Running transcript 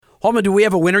Holman, do we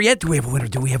have a winner yet? Do we have a winner?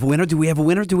 Do we have a winner? Do we have a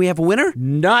winner? Do we have a winner?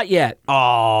 Not yet.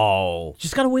 Oh.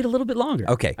 Just got to wait a little bit longer.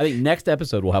 Okay. I think next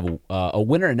episode we'll have a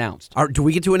winner announced. Do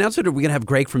we get to announce it, or are we going to have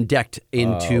Greg from Decked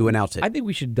in to announce it? I think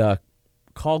we should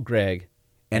call Greg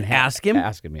and ask him?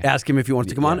 Ask him, yeah. Ask him if he wants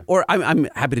to come on. Or I'm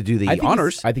happy to do the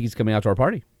honors. I think he's coming out to our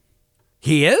party.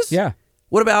 He is? Yeah.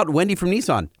 What about Wendy from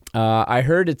Nissan? I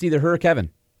heard it's either her or Kevin.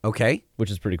 Okay.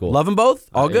 Which is pretty cool. Love them both?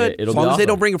 All good? It'll as long be as they awesome.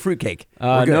 don't bring a fruitcake.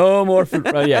 No more fruit.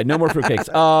 No more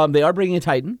fruitcakes. They are bringing a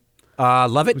Titan.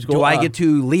 Love it. Cool. Do I get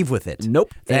to leave with it?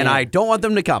 Nope. Then I don't want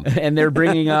them to come. And they're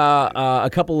bringing a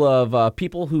couple of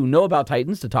people who know about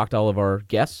Titans to talk to all of our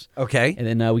guests. Okay. And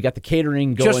then we got the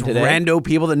catering going Just today. rando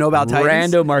people that know about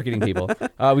Titans? Rando marketing people.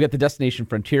 We got the Destination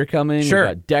Frontier coming. Sure.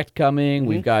 We've got Decked coming.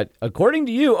 We've got, according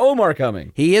to you, Omar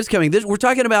coming. He is coming. We're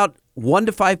talking about 1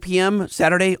 to 5 p.m.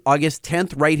 Saturday, August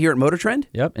 10th, right here at Motor Trend.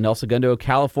 Yep, in El Segundo,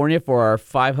 California for our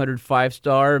 500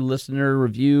 five-star listener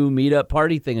review meetup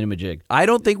party thingamajig. I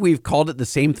don't think we've called it the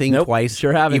same thing twice.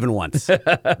 Sure haven't. Even once,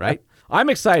 right? I'm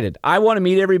excited. I want to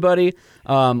meet everybody.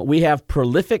 We have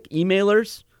prolific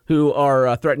emailers who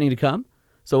are threatening to come.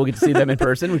 So we'll get to see them in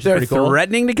person, which is pretty cool. They're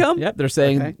threatening to come? Yep, they're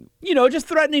saying, just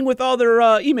threatening with all their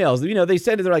emails. They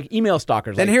said they're like email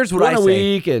stalkers. And like, here's what I say.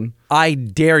 week and I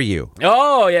dare you.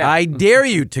 Oh, yeah. I dare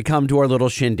you to come to our little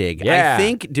shindig. Yeah. I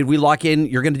think, did we lock in,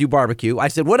 you're going to do barbecue? I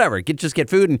said, whatever, just get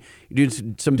food and do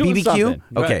some Doing BBQ? something.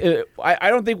 Okay.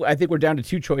 I think we're down to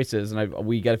 2 choices, and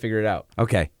we got to figure it out.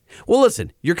 Okay. Well,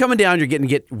 listen, you're coming down, we're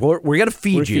going to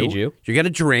feed you. You're going to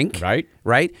drink. Right.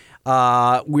 Right?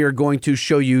 We're going to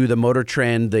show you the Motor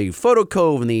Trend, the Photo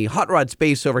Cove, and the Hot Rod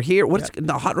space over here.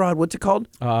 The Hot Rod, what's it called?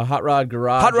 Hot Rod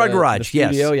Garage. Hot Rod Garage, the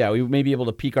studio. yes. Yeah, we may be able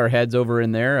to peek our heads over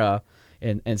in there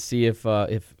and see if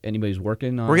anybody's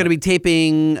working on We're going to be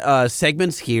taping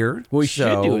segments here. What we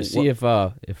should do is see if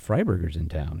Freiberger's in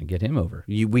town and get him over.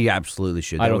 We absolutely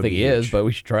should. I don't think he is, but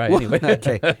we should try anyway.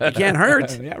 Okay. It can't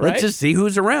hurt. Yeah, right? Let's just see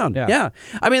who's around. Yeah.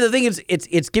 I mean, the thing is,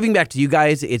 it's giving back to you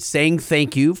guys. It's saying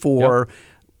thank you for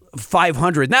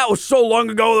 500. And that was so long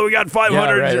ago that we got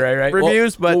 500 right.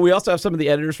 reviews. Well, we also have some of the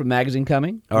editors from magazine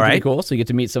coming. All right. Pretty cool. So you get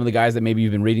to meet some of the guys that maybe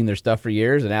you've been reading their stuff for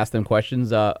years and ask them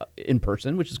questions in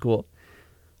person, which is cool.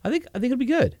 I think it'll be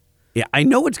good. Yeah, I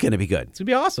know it's going to be good. It's going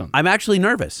to be awesome. I'm actually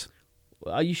nervous.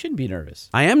 Well, you shouldn't be nervous.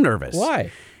 I am nervous.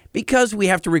 Why? Because we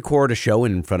have to record a show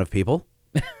in front of people.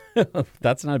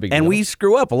 That's not a big deal. And we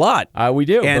screw up a lot. We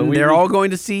do. And they're all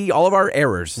going to see all of our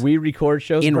errors. We record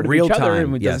shows in front real of each other,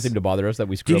 time. and it doesn't seem to bother us that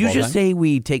we screw Did up you all the just time. say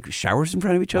we take showers in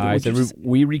front of each other? I said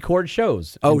we record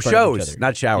shows. Oh, in front of each shows, other.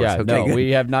 not showers. Yeah, Okay, no, good.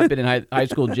 we have not been in high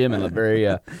school gym in a very,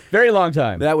 very long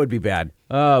time. That would be bad.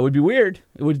 It would be weird.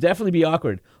 It would definitely be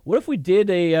awkward. What if we did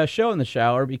a show in the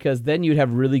shower? Because then you'd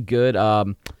have really good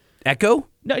echo.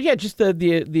 No, yeah, just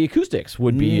the acoustics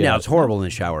would be. No, it's horrible in the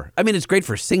shower. I mean, it's great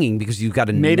for singing because you've got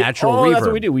a natural reverb. That's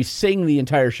what we do. We sing the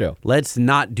entire show. Let's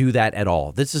not do that at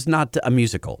all. This is not a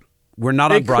musical. We're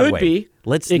not on Broadway. It could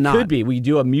be. It could be. We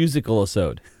do a musical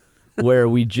episode where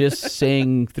we just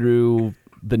sing through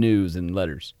the news and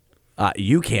letters.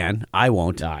 You can. I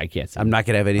won't. No, I can't sing. I'm not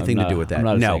going to have anything to do with that. I'm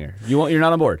not a singer. You're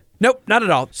not on board. Nope, not at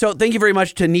all. So thank you very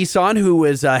much to Nissan, who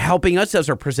is helping us as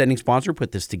our presenting sponsor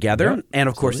put this together. Yep, and,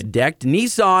 of course, Decked.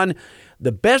 Nissan,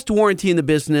 the best warranty in the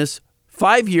business,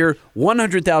 5-year,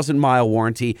 100,000-mile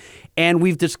warranty. And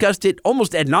we've discussed it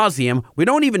almost ad nauseum. We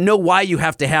don't even know why you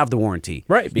have to have the warranty.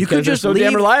 Right, because you could they're just so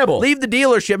damn reliable. Leave the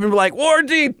delership and be like,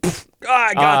 warranty,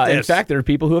 I got this. In fact, there are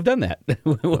people who have done that.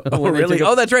 Oh, really?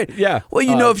 Oh, that's right. Yeah. Well,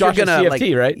 you know, if you're Josh's going to,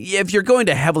 CFT, right? if you're going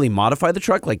to heavily modify the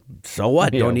truck, like, so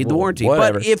what? Yeah, Don't need the warranty.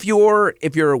 whatever. But if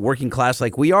you're working class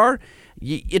like we are,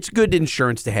 it's good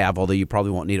insurance to have, although you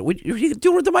probably won't need it. You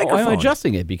do it with the microphone. I'm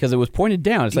adjusting it because it was pointed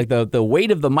down. It's like the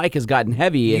weight of the mic has gotten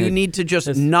heavy. You need to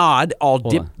just nod. I'll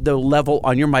dip the level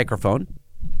on your microphone.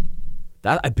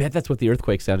 I bet that's what the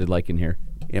earthquake sounded like in here.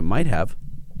 It might have.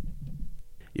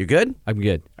 You good? I'm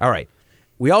good. All right.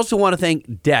 We also want to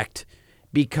thank Decked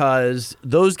because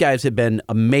those guys have been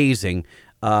amazing.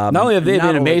 Not only have they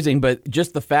been amazing, but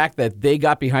just the fact that they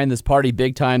got behind this party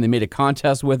big time. They made a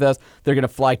contest with us. They're going to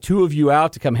fly 2 of you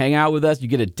out to come hang out with us. You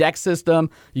get a deck system.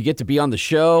 You get to be on the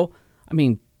show. I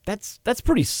mean, that's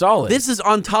pretty solid. This is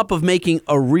on top of making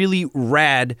a really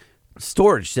rad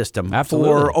storage system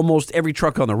for almost every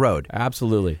truck on the road.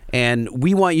 Absolutely. And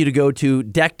we want you to go to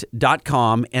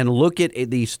decked.com and look at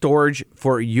the storage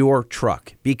for your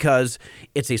truck because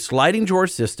it's a sliding drawer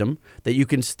system that you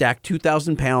can stack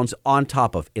 2,000 pounds on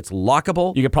top of. It's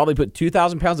lockable. You could probably put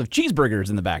 2,000 pounds of cheeseburgers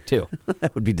in the back, too.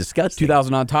 That would be disgusting.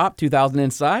 2,000 on top, 2,000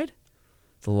 inside.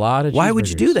 It's a lot of. Why would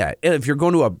you do that if you're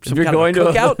going to a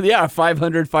cookout? A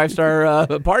 500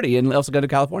 5-star party in El Segundo,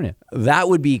 California? That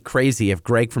would be crazy if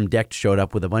Greg from Decked showed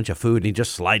up with a bunch of food and he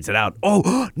just slides it out.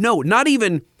 Oh no, not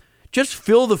even. Just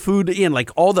fill the food in,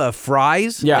 like all the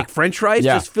fries, like French fries.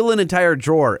 Just fill an entire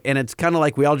drawer, and it's kind of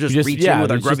like we all just reach in with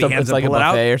our grubby hands and pull it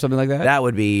out, or something like that. That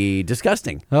would be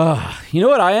disgusting. You know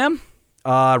what I am?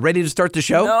 Ready to start the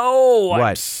show? No, what?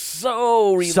 I'm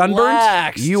so relaxed.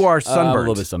 Sunburned? You are sunburned. A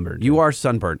little bit sunburned. You are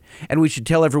sunburned. And we should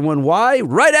tell everyone why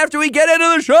right after we get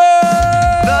into the show.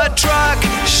 The Truck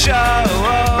Show.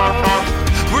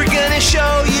 We're going to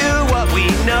show you what we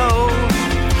know.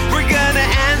 We're going to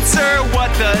answer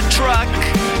what the truck.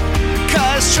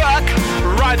 'Cause truck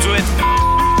rhymes with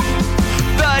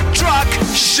The Truck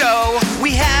Show.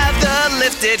 We have the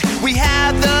lifted, we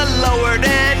have the lowered,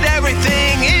 and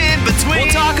everything in between.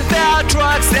 We'll talk about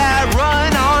trucks that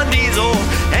run on diesel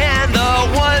and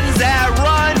the ones that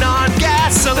run on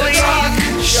gasoline. The Truck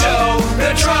Show,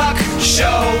 the Truck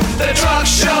Show, the Truck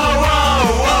Show.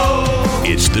 Oh, oh.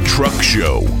 It's The Truck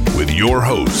Show with your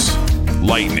hosts,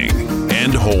 Lightning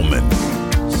and Holman.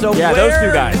 So those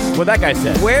two guys. What that guy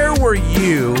said. Where were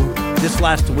you this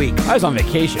last week? I was on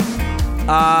vacation.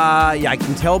 I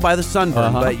can tell by the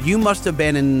sunburn, but you must have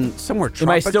been in somewhere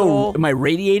tropical. Am I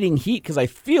radiating heat? Because I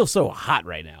feel so hot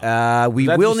right now. We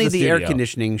will need the air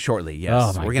conditioning shortly.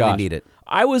 Yes, we're going to need it.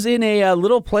 I was in a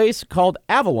little place called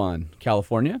Avalon,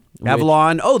 California.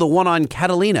 Avalon, the one on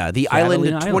Catalina, the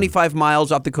island 25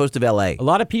 miles off the coast of L.A. A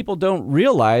lot of people don't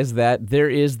realize that there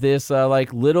is this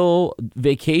little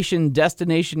vacation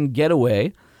destination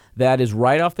getaway that is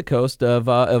right off the coast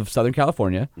of Southern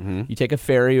California. Mm-hmm. You take a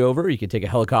ferry over, you can take a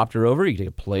helicopter over, you can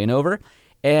take a plane over,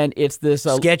 and it's this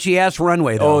sketchy-ass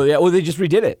runway, though. Oh, yeah. Well, they just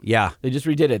redid it. Yeah. They just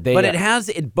redid it. But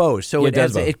it bows. So it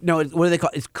does bow. What do they call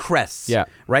it? It's crests. Yeah.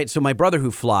 Right? So my brother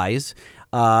who flies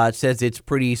says it's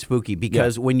pretty spooky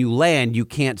because when you land, you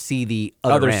can't see the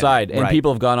other side. And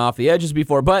people have gone off the edges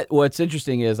before. But what's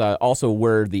interesting is also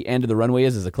where the end of the runway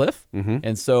is a cliff. Mm-hmm.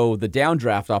 And so the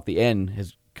downdraft off the end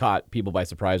has caught people by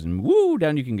surprise, and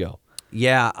down you can go.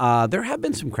 Yeah, there have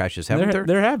been some crashes, haven't there?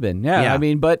 There have been, yeah. I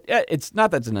mean, but it's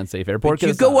not that's an unsafe airport. But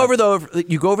you go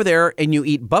over there and you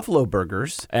eat buffalo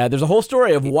burgers. There's a whole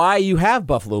story of why you have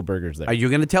buffalo burgers there. Are you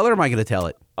going to tell it or am I going to tell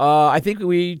it? I think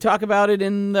we talk about it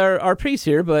in our piece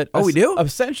here, but we do?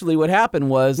 Essentially what happened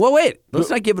was... Well, wait. Let's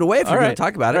not give it away if you're going to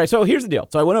talk about it. All right, so here's the deal.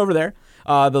 So I went over there.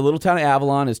 The little town of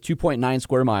Avalon is 2.9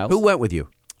 square miles. Who went with you?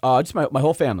 Just my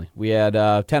whole family. We had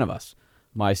 10 of us.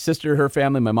 My sister, her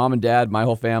family, my mom and dad, my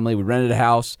whole family. We rented a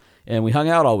house, and we hung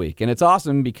out all week. And it's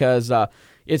awesome because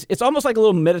it's almost like a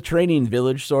little Mediterranean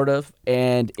village, sort of.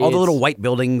 And all the little white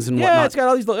buildings and whatnot. Yeah, it's got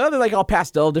all these like all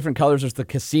pastel, different colors. There's the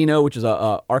casino, which is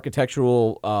a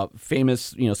architectural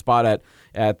famous spot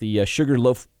at the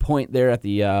Sugarloaf Point there at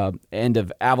the end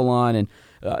of Avalon. And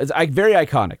it's very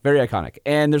iconic, very iconic.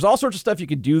 And there's all sorts of stuff you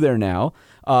could do there now.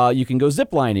 You can go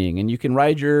ziplining, and you can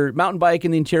ride your mountain bike in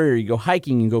the interior. You go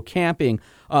hiking, you go camping.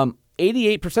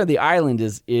 88% of the island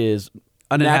is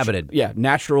uninhabited.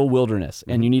 Natural wilderness,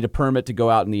 and you need a permit to go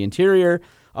out in the interior.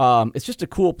 It's just a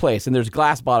cool place, and there's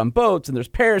glass-bottom boats, and there's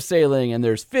parasailing, and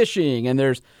there's fishing, and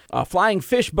there's flying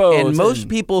fish boats. And most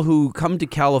people who come to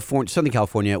Southern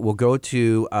California, will go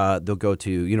to they'll go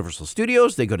to Universal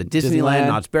Studios, they go to Disneyland,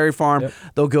 Knott's Berry Farm,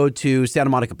 they'll go to Santa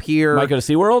Monica Pier, might go to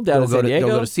SeaWorld down in San Diego.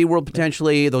 They'll go to SeaWorld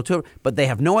potentially, but they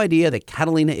have no idea that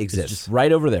Catalina exists. It's just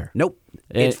right over there. Nope.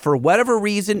 It's for whatever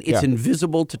reason, it's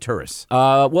invisible to tourists.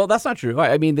 Well, that's not true.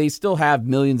 I mean, they still have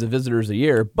millions of visitors a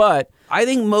year, but I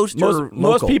think most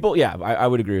people, I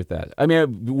would agree with that. I mean, it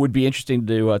would be interesting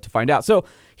to find out. So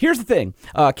here's the thing: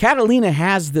 Catalina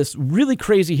has this really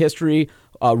crazy history.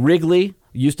 Wrigley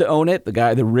used to own it.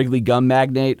 The Wrigley gum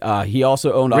magnate. He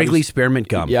also owned Wrigley Spearmint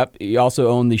Gum. Yep. He also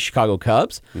owned the Chicago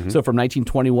Cubs. Mm-hmm. So from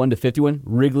 1921 to 51,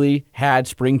 Wrigley had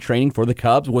spring training for the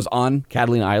Cubs. Was on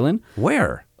Catalina Island.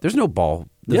 Where? There's no ball.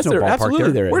 Yes, there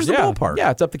absolutely there is. Where's the ballpark?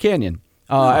 Yeah, it's up the canyon.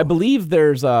 I believe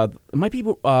there's it might be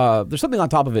there's something on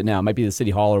top of it now. It might be the City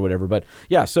Hall or whatever. But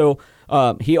yeah, so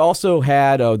he also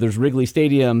had there's Wrigley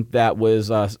Stadium that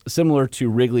was similar to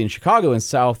Wrigley in Chicago in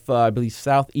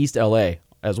southeast LA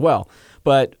as well.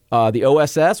 But the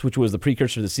OSS, which was the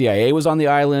precursor to the CIA, was on the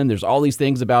island. There's all these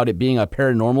things about it being a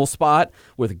paranormal spot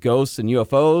with ghosts and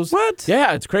UFOs. What?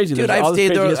 Yeah, it's crazy. Dude, I've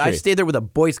stayed there with the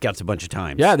Boy Scouts a bunch of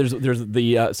times. Yeah, there's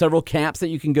the several camps that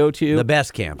you can go to. The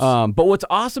best camps. But what's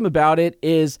awesome about it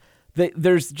is that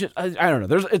there's just I don't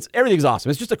know. Everything's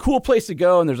awesome. It's just a cool place to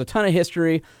go, and there's a ton of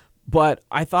history. But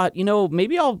I thought,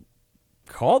 maybe I'll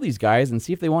call these guys and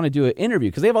see if they want to do an interview,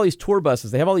 because they have all these tour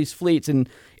buses, they have all these fleets, and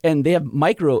they have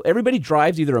everybody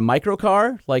drives either a micro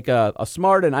car, like a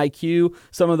Smart, an IQ,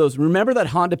 some of those. Remember that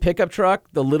Honda pickup truck,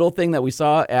 the little thing that we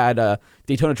saw at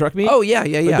Daytona Truck Meet? Oh, yeah.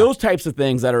 Those types of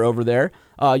things that are over there.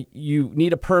 You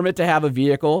need a permit to have a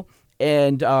vehicle.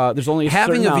 And there's only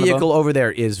having a vehicle over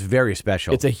there is very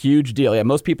special. It's a huge deal. Yeah,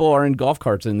 most people are in golf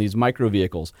carts in these micro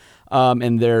vehicles,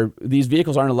 and these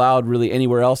vehicles aren't allowed really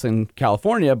anywhere else in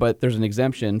California. But there's an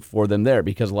exemption for them there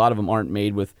because a lot of them aren't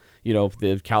made with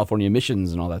the California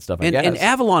emissions and all that stuff. And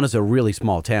Avalon is a really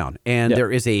small town, and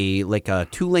there is a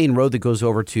 2-lane road that goes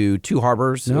over to Two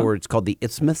Harbors, or it's called the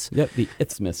Isthmus. Yep, the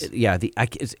Isthmus. Yeah,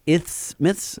 it's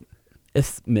Isthmus.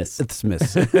 Isthmus. Say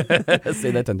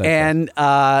that 10 times. And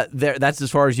that's as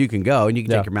far as you can go, and you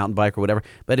can take your mountain bike or whatever.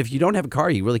 But if you don't have a car,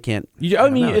 you really can't.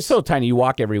 It's so tiny. You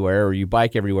walk everywhere or you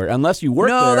bike everywhere, unless you work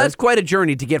there. No, that's quite a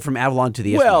journey to get from Avalon to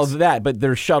the Isthmus. Well, but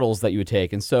there's shuttles that you would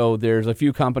take. And so there's a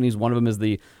few companies. One of them is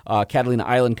the Catalina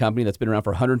Island Company that's been around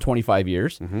for 125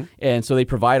 years. Mm-hmm. And so they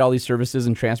provide all these services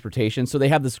and transportation. So they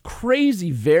have this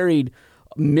crazy varied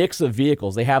mix of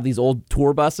vehicles. They have these old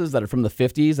tour buses that are from the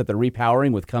 50s that they're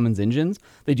repowering with Cummins engines.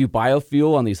 They do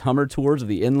biofuel on these Hummer tours of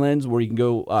the inlands where you can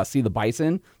go see the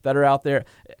bison that are out there.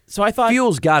 So I thought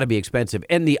fuel's got to be expensive.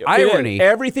 And the irony,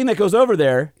 everything that goes over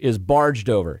there is barged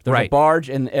over. There's a barge,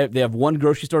 and they have one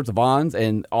grocery store, it's Vons,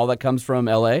 and all that comes from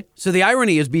LA. So the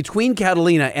irony is between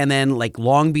Catalina and then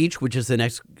Long Beach, which is the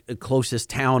next closest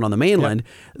town on the mainland,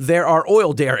 there are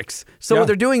oil derricks. So what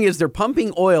they're doing is they're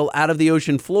pumping oil out of the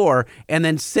ocean floor and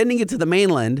then sending it to the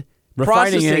mainland,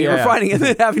 refining it, and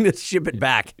then having to ship it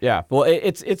back. Yeah, well,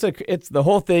 it's the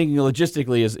whole thing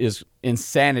logistically is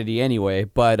insanity anyway.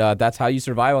 But that's how you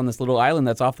survive on this little island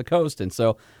that's off the coast. And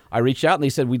so I reached out and they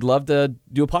said we'd love to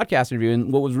do a podcast interview.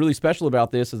 And what was really special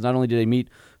about this is not only did they meet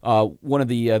one of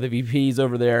the VPs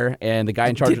over there and the guy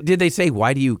in charge. Did they say,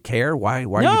 "Why do you care? Why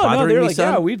are you bothering me,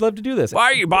 son?" Yeah, we'd love to do this. Why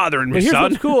are you bothering me, but here's son?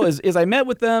 What's cool is I met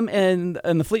with them and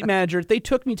the fleet manager. They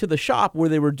took me to the shop where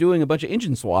they were doing a bunch of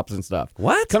engine swaps and stuff.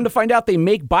 What? Come to find out, they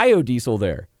make biodiesel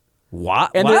there.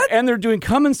 What? And they're doing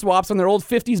Cummins swaps on their old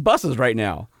 50s buses right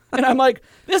now. And I'm like,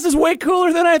 this is way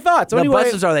cooler than I thought. So the anyway,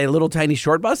 buses, are they little tiny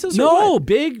short buses? No,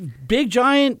 big,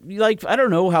 giant, I don't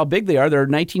know how big they are. They're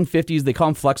 1950s. They call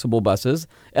them flexible buses,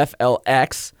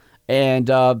 FLX. And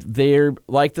they're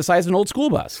like the size of an old school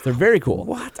bus. They're very cool.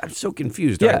 What? I'm so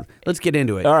confused. Yeah. All right, let's get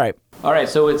into it. All right,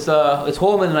 so it's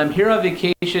Holman, and I'm here on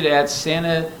vacation at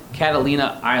Santa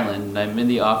Catalina Island. I'm in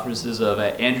the offices of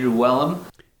Andrew Wellham.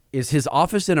 Is his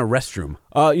office in a restroom?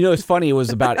 It's funny. It was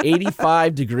about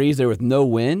 85 degrees there with no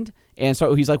wind. And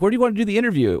so he's like, where do you want to do the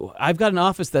interview? I've got an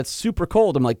office that's super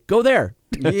cold. I'm like, go there.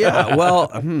 Yeah, well,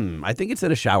 I think it's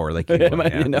in a shower.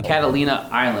 Catalina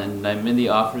Island. I'm in the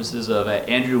offices of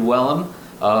Andrew Wellham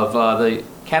of the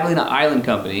Catalina Island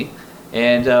Company.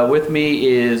 And with me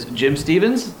is Jim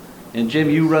Stevens. And Jim,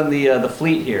 you run the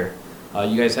fleet here.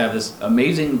 You guys have this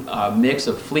amazing mix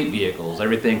of fleet vehicles,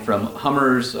 everything from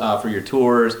Hummers for your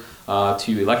tours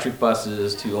to electric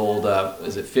buses to old,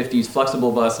 50s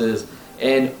flexible buses.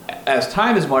 And as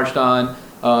time has marched on,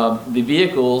 the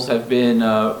vehicles have been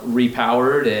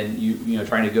repowered and you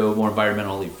trying to go more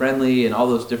environmentally friendly and all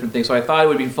those different things. So I thought it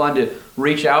would be fun to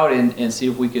reach out and see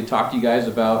if we could talk to you guys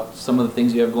about some of the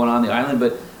things you have going on the island.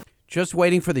 But just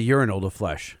waiting for the urinal to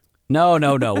flush. No.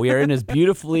 We are in this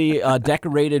beautifully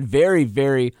decorated, very,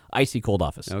 very icy cold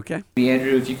office. Okay.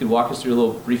 Andrew, if you could walk us through a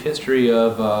little brief history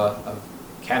of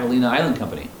Catalina Island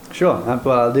Company. Sure.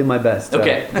 Well, I'll do my best.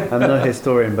 Okay. I'm no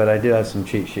historian, but I do have some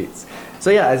cheat sheets. So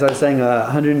yeah, as I was saying,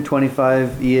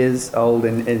 125 years old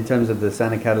in terms of the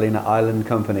Santa Catalina Island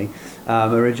Company.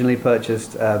 Originally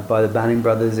purchased by the Banning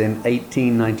brothers in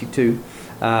 1892.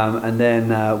 And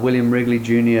then William Wrigley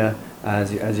Jr.,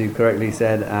 as you correctly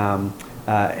said,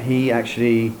 he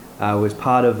actually was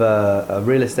part of a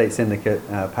real estate syndicate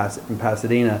in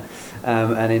Pasadena.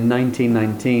 And in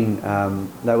 1919,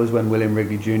 that was when William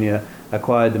Wrigley Jr.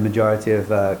 acquired the majority of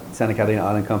Santa Catalina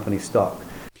Island Company stock.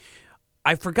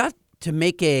 I forgot to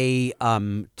make a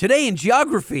Today in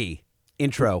Geography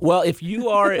intro. Well, if you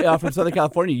are from Southern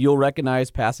California, you'll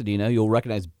recognize Pasadena. You'll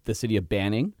recognize the city of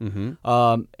Banning.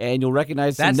 Mm-hmm. And you'll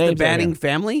recognize some names. That's the Banning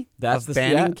family? That's the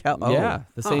Banning?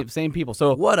 same people.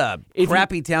 So what a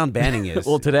crappy town Banning is.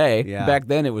 Well, today. Back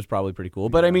then it was probably pretty cool.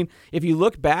 But I mean, if you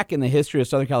look back in the history of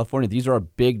Southern California, these are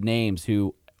big names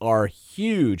who are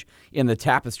huge in the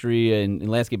tapestry and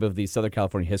landscape of the Southern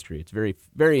California history. It's very,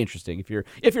 very interesting if you're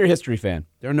a history fan.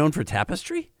 They're known for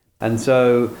tapestry? And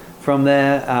so from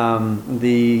there,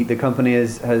 the company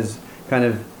has kind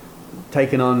of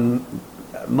taken on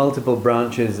multiple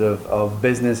branches of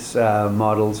business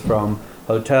models, from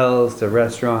hotels to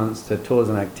restaurants to tours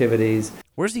and activities.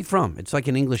 Where's he from? It's like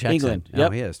an English accent. England. Oh,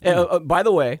 Yep. he is. By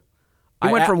the way, He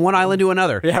went from one island to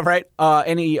another. Yeah, right.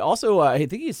 And he also, I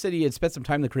think he said he had spent some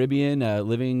time in the Caribbean,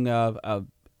 living. I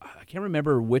can't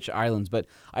remember which islands, but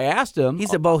I asked him.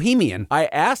 He's a bohemian. I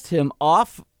asked him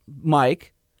off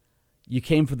mic. You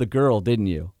came for the girl, didn't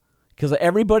you? Because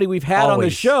everybody we've had on the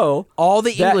Always. show, All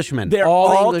the Englishmen. they All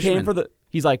the all Englishmen. came for the.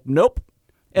 He's like, nope.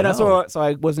 And No. so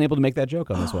I wasn't able to make that joke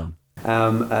on this one.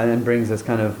 And brings us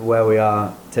kind of where we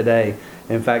are today.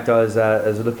 In fact, I was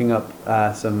looking up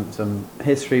some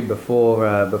history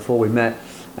before we met,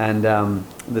 and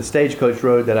the Stagecoach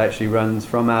Road that actually runs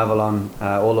from Avalon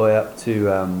all the way up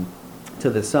to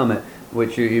the summit,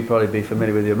 which you'd probably be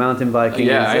familiar with your mountain biking.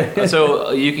 Yeah,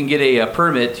 so you can get a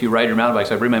permit to ride your mountain bike.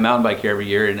 So I bring my mountain bike here every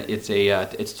year, and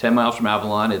it's 10 miles from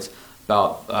Avalon. It's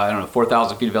about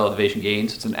 4,000 feet of elevation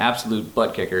gains. It's an absolute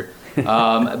butt kicker.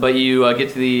 But you get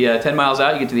to the 10 miles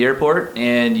out, you get to the airport,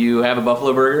 and you have a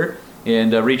buffalo burger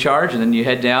and recharge, and then you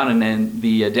head down, and then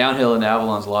the downhill in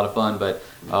Avalon is a lot of fun. But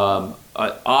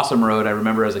awesome road. I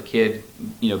remember as a kid,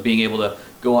 being able to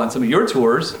go on some of your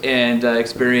tours and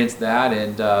experience that.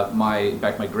 And in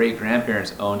fact, my great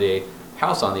grandparents owned a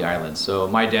house on the island, so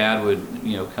my dad would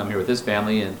come here with his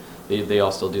family, and they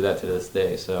all still do that to this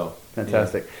day. So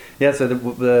fantastic. Yeah. So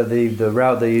the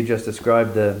route that you just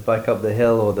described, the bike up the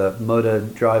hill or the motor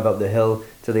drive up the hill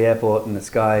to the airport in the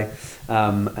sky,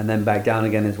 and then back down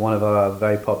again, is one of our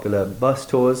very popular bus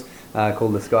tours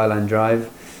called the Skyline Drive.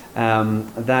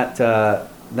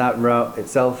 That route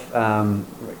itself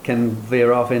can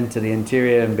veer off into the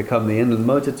interior and become the Inland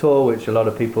Motor Tour, which a lot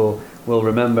of people will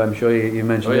remember. I'm sure you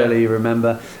mentioned earlier you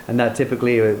remember. And that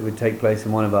typically would take place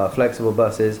in one of our flexible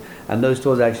buses. And those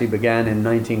tours actually began in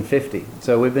 1950.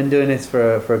 So we've been doing this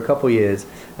for a couple years.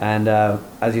 And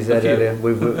as you said earlier,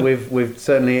 we've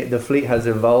certainly, the fleet has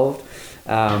evolved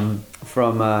from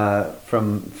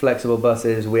flexible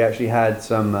buses. We actually had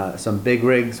some big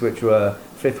rigs, which were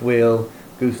fifth wheel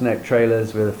gooseneck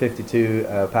trailers with a 52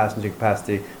 passenger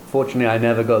capacity. Fortunately, I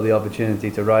never got the opportunity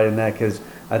to ride in there because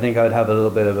I think I would have a little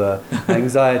bit of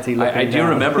anxiety. I do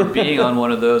remember being on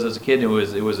one of those as a kid. It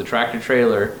was a tractor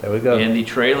trailer. There we go. And the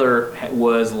trailer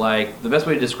was like, the best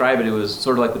way to describe it, it was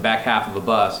sort of like the back half of a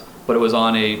bus, but it was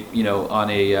on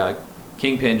a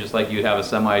kingpin, just like you'd have a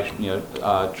semi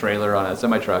trailer on a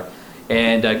semi truck,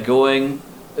 and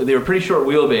they were pretty short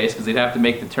wheelbase because they'd have to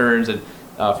make the turns. And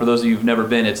for those of you who've never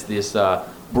been, it's this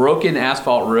broken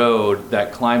asphalt road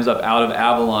that climbs up out of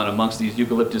Avalon amongst these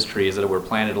eucalyptus trees that were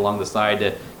planted along the side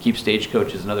to keep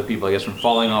stagecoaches and other people, I guess, from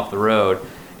falling off the road.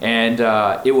 And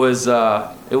that was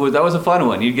a fun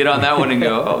one. You'd get on that one and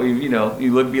go,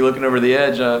 be looking over the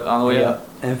edge on the way up.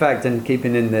 In fact, and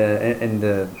keeping in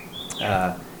the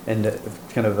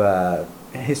kind of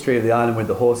history of the island with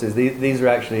the horses, these are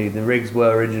actually, the rigs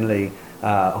were originally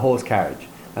horse carriage,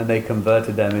 and they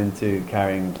converted them into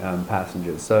carrying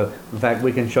passengers. So, in fact,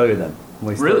 we can show you them.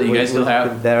 You guys still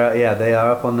have? They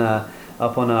are up on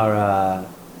our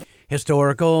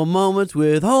Historical moments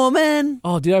with Holman.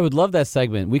 Oh, dude, I would love that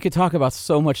segment. We could talk about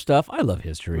so much stuff. I love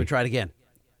history. We try it again.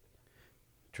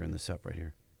 Turn this up right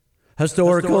here.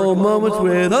 Historical moments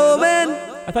with Holman.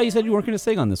 I thought you said you weren't going to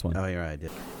sing on this one. Oh, you're right. I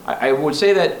did. I would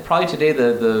say that probably today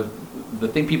the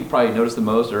thing people probably notice the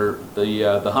most are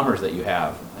the Hummers that you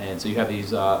have, and so you have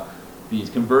these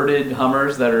converted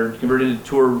Hummers that are converted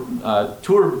into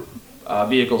tour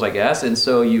vehicles, I guess, and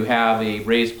so you have a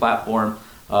raised platform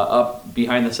up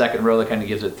behind the second row that kind of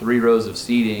gives it 3 rows of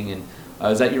seating. And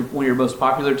is that one of your most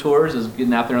popular tours? Is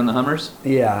getting out there on the Hummers?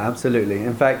 Yeah, absolutely.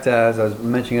 In fact, as I was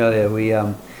mentioning earlier, we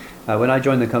when I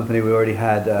joined the company, we already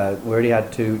had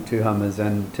two Hummers,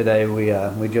 and today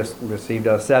we just received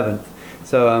our 7th.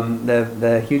 So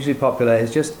they're hugely popular.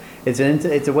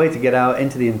 It's a way to get out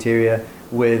into the interior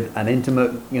with an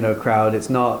intimate crowd. It's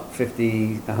not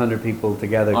 50, 100 people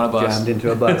together jammed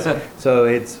into a bus. So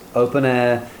it's open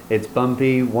air. It's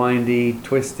bumpy, windy,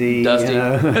 twisty, dusty,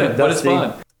 dusty. But it's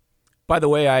fun. By the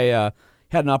way, I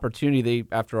had an opportunity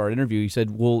after our interview. He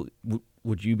said, "Well,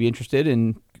 would you be interested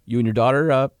in you and your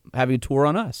daughter having a tour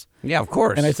on us?" Yeah, of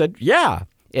course. And I said, "Yeah."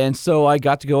 And so I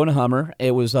got to go in a Hummer.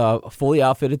 It was fully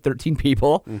outfitted, 13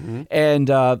 people. Mm-hmm. And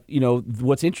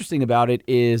what's interesting about it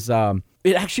is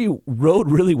it actually rode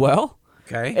really well.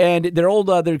 Okay. And they're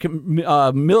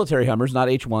military Hummers, not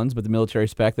H1s, but the military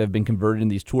spec that have been converted in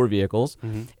these tour vehicles.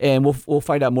 Mm-hmm. And we'll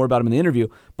find out more about them in the interview.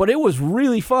 But it was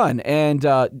really fun, and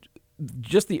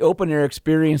just the open air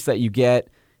experience that you get.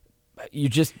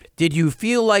 Did you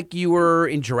feel like you were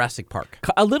in Jurassic Park?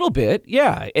 A little bit,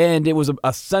 yeah. And it was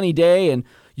a sunny day, and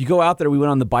you go out there. We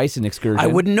went on the bison excursion. I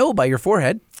wouldn't know by your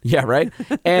forehead. Yeah, right.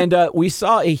 And we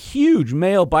saw a huge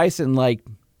male bison like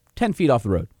 10 feet off the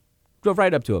road. Drove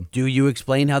right up to him. Do you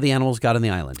explain how the animals got on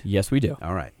the island? Yes, we do.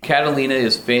 All right. Catalina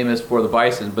is famous for the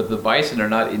bison, but the bison are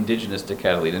not indigenous to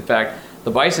Catalina. In fact,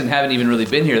 the bison haven't even really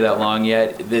been here that long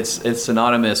yet. It's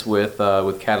synonymous with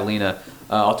Catalina.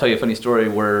 I'll tell you a funny story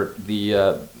where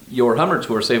your Hummer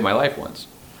tour saved my life once.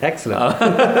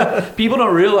 Excellent. People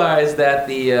don't realize that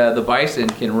the bison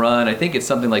can run, I think it's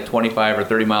something like 25 or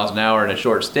 30 miles an hour in a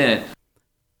short stint.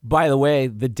 By the way,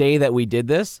 the day that we did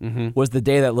this was the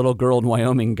day that little girl in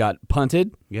Wyoming got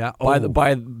punted by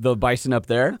the bison up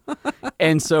there.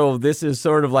 And so this is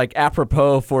sort of like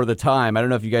apropos for the time. I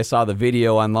don't know if you guys saw the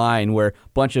video online where a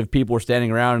bunch of people were standing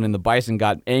around and the bison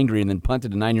got angry and then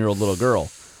punted a 9-year-old little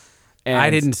girl. And I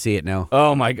didn't see it, no.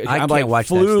 Oh, my God. I can't watch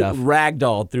that stuff.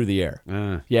 Ragdolled through the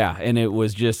air. Yeah, and it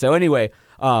was just... So anyway,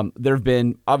 there have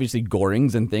been, obviously,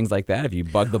 gorings and things like that. If you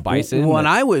bug the bison... When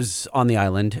I was on the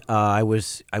island, I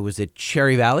was at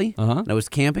Cherry Valley, and I was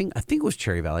camping. I think it was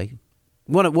Cherry Valley.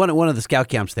 One of the scout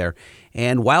camps there.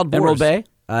 And wild boars... Emerald Bay?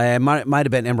 It might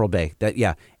have been Emerald Bay.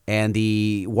 And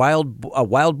the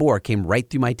wild boar came right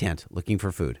through my tent looking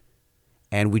for food.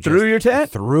 And we just through your tent?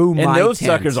 Through my tent. And those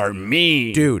suckers are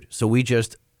mean. Dude, so we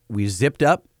zipped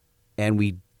up and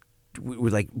we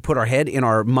like put our head in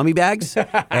our mummy bags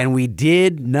and we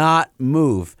did not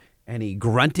move. And he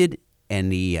grunted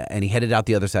and he headed out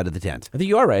the other side of the tent. I think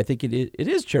you are right. I think it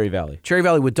is Cherry Valley. Cherry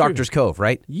Valley with Doctor's Cove,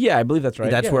 right? Yeah, I believe that's right.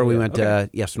 That's where we went, okay.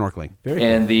 Snorkeling.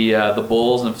 And the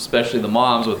bulls, and especially the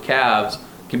moms with calves,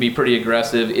 can be pretty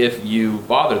aggressive if you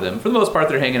bother them. For the most part,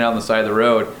 they're hanging out on the side of the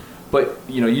road. But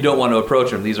you don't want to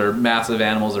approach them. These are massive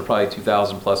animals. They're probably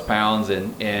 2,000 plus pounds,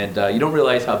 and you don't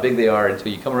realize how big they are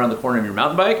until you come around the corner of your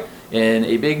mountain bike, and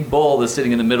a big bull is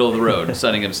sitting in the middle of the road,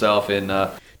 sunning himself in.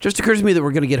 Just occurs to me that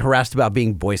we're going to get harassed about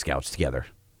being Boy Scouts together.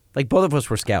 Like both of us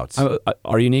were Scouts.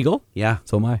 Are you an Eagle? Yeah.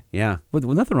 So am I. Yeah. Well,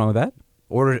 nothing wrong with that.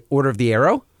 Order of the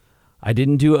Arrow? I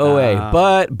didn't do OA,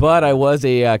 but I was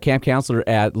a camp counselor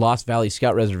at Lost Valley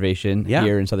Scout Reservation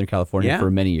here in Southern California for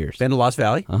many years. Been to Lost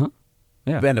Valley? Uh-huh.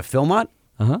 Yeah. Been to Philmont?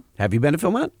 Uh-huh. Have you been to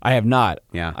Philmont? I have not.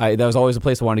 Yeah. That was always a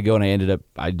place I wanted to go, and I ended up,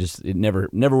 it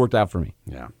never worked out for me.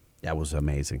 Yeah. That was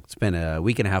amazing. It's been a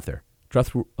week and a half there.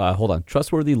 Hold on.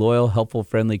 Trustworthy, loyal, helpful,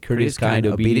 friendly, courteous, kind,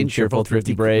 obedient, cheerful,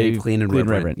 thrifty, brave, clean, and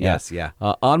reverent. Yes. Yeah.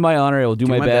 On my honor, I will do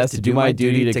my best to do my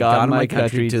duty to God and my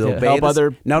country, to help other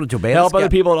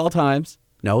people at all times.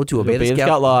 No, to obey the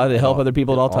Scout law, to help other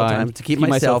people at all times, to keep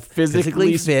myself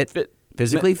physically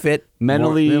fit,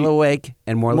 mentally awake,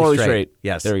 and morally straight.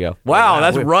 Yes. There we go. Wow,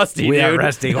 that's rusty, we dude. Are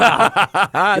rusty. Wow.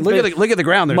 look at the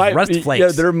ground. There's rust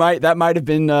flakes. Yeah, that might have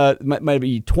been might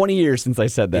be 20 years since I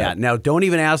said that. Yeah. Now, don't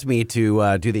even ask me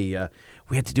to do the.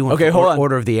 We had to do one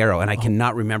Order of the Arrow, and I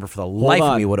cannot remember for the life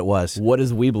of me what it was. What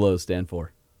does Webelos stand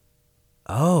for?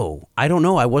 Oh, I don't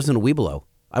know. I wasn't a Webelo.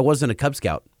 I wasn't a Cub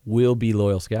Scout. We'll be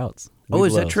loyal scouts. Oh,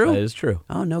 is that true? That is true.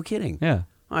 Oh, no kidding. Yeah.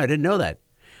 Oh, I didn't know that.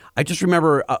 I just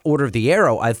remember Order of the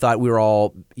Arrow. I thought we were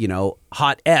all,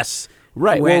 hot S.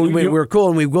 Right. We were cool,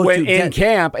 and we go to in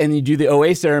camp, and you do the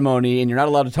OA ceremony, and you're not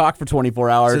allowed to talk for 24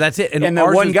 hours. So that's it. And then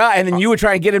one guy, and then you would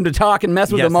try and get him to talk and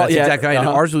mess with them all. That's exactly right. And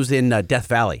ours was in Death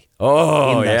Valley.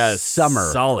 Oh, in the summer.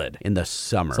 Solid. In the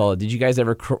summer. Solid. Did you guys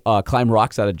ever climb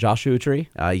rocks out of Joshua Tree?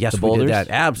 Yes, we did that.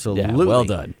 Absolutely. Yeah, well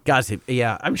done. Guys,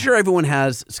 yeah, I'm sure everyone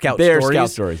has scout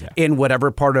stories in whatever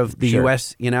part of the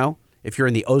U.S., If you're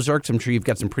in the Ozarks, I'm sure you've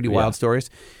got some pretty wild stories.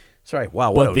 Sorry,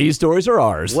 wow. But these stories are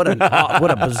ours. What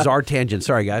a bizarre tangent.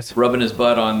 Sorry, guys. Rubbing his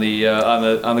butt on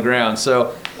the ground.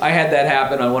 So I had that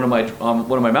happen on one of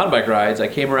my mountain bike rides. I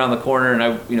came around the corner and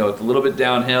it's a little bit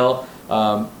downhill,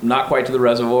 not quite to the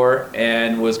reservoir,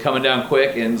 and was coming down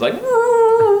quick and was like,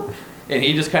 and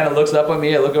he just kind of looks up at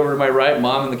me. I look over to my right.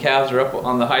 Mom and the calves are up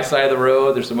on the high side of the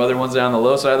road. There's some other ones down the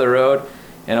low side of the road.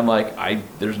 And I'm like,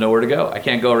 there's nowhere to go. I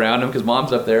can't go around him because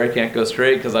Mom's up there. I can't go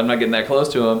straight because I'm not getting that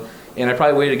close to him. And I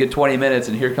probably waited a good 20 minutes,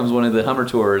 and here comes one of the Hummer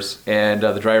tours, and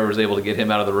the driver was able to get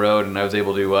him out of the road, and I was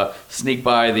able to sneak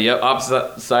by the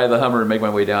opposite side of the Hummer and make my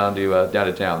way down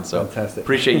to town. So fantastic.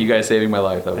 Appreciate you guys saving my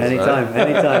life. That was,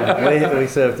 anytime. We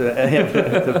serve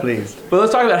to please. But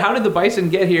let's talk about how did the bison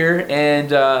get here, and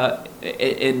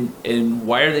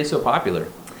why are they so popular?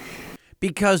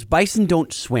 Because bison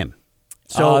don't swim.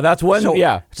 So that's one. So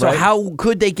right? How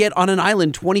could they get on an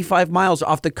island 25 miles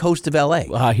off the coast of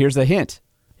L.A.? Here's a hint.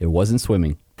 It wasn't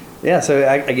swimming. Yeah, so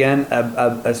again,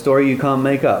 a story you can't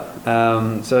make up.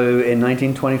 So in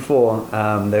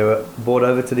 1924, they were brought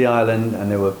over to the island, and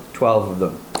there were 12 of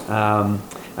them.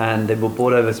 And they were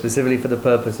brought over specifically for the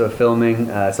purpose of filming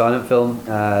a silent film,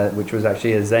 which was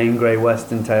actually a Zane Grey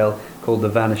Western tale called The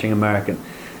Vanishing American.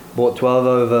 brought 12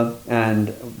 over, and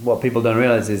what people don't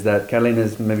realize is that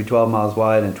Catalina's maybe 12 miles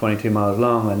wide and 22 miles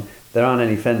long, and there aren't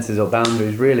any fences or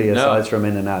boundaries really aside from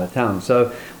in and out of town.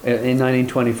 So in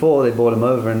 1924 they brought them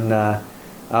over, and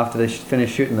after they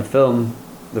finished shooting the film,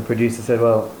 the producer said,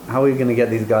 well, how are we going to get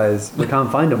these guys? We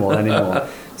can't find them all anymore.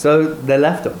 So they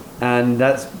left them, and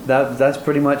that's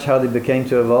pretty much how they became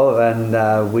to evolve. And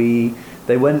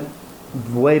they went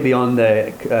way beyond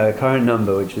their current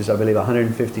number, which is I believe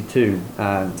 152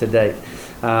 to date.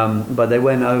 But they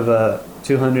went over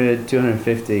 200,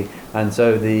 250, and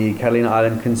so the Catalina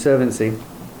Island Conservancy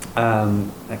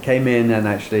came in and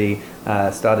actually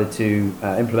started to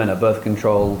implement a birth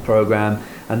control program.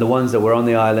 And the ones that were on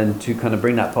the island, to kind of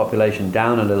bring that population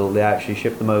down a little, they actually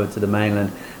shipped them over to the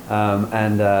mainland.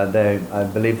 I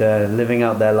believe they're living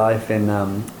out their life in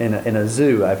a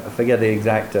zoo. I forget the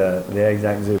exact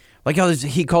zoo. Like how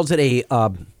he calls it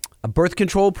a birth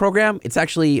control program. It's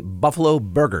actually Buffalo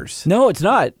Burgers. No, it's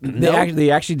not.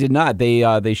 They actually did not.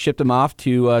 They shipped them off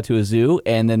to a zoo,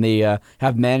 and then they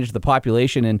have managed the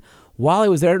population. And while I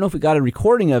was there, I don't know if we got a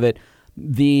recording of it.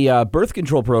 The birth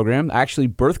control program, actually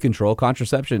birth control,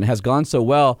 contraception, has gone so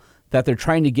well that they're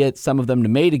trying to get some of them to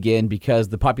mate again because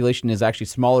the population is actually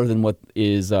smaller than what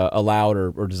is allowed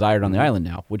or desired on the island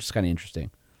now, which is kind of interesting.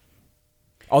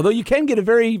 Although you can get a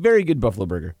very, very good buffalo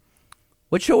burger.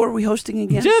 What show are we hosting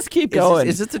again? Just keep going.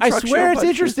 Is it the truck I swear show? it's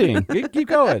interesting. Keep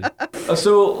going.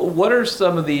 So what are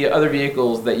some of the other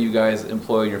vehicles that you guys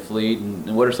employ in your fleet,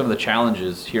 and what are some of the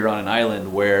challenges here on an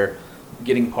island where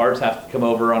getting parts have to come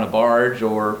over on a barge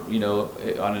or,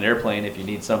 on an airplane if you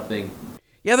need something?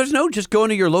 Yeah, there's no just going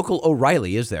to your local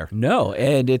O'Reilly, is there? No,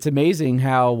 and it's amazing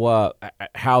how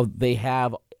they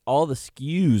have all the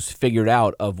SKUs figured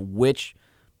out of which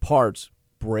parts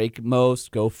break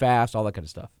most, go fast, all that kind of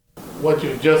stuff. What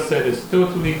you just said is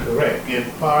totally correct.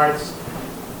 If parts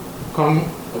come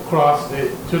across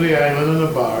to the island on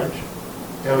a barge,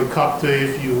 helicopter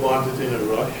if you want it in a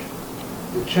rush,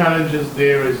 the challenges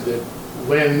there is that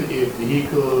when a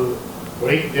vehicle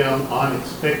breaks down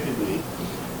unexpectedly,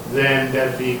 then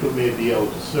that vehicle may be out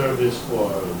of service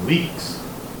for weeks.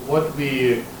 What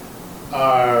we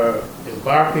are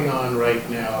embarking on right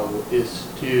now is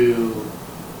to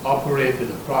operate in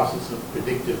the process of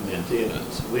predictive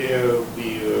maintenance, where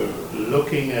we are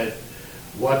looking at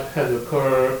what has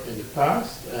occurred in the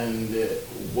past and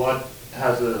what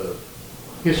has a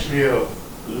history of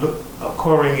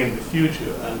occurring in the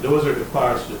future, and those are the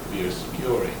parts that we are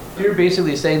securing. You're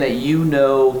basically saying that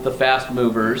the fast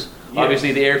movers, yes.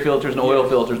 Obviously the air filters and oil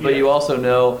filters, but you also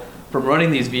know from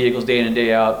running these vehicles day in and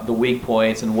day out the weak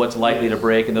points and what's likely to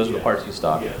break, and those are the parts you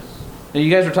stock. Yes. Now, you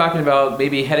guys were talking about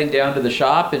maybe heading down to the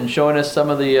shop and showing us some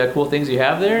of the cool things you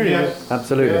have there. Yes.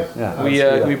 Absolutely. Yes.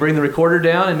 Yeah. Can we bring the recorder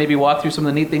down and maybe walk through some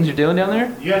of the neat things you're doing down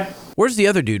there? Yes. Where's the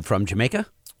other dude from? Jamaica?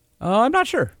 I'm not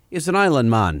sure. He's an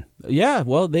island man. Yeah,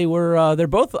 well, they're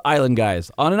both island guys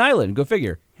on an island. Go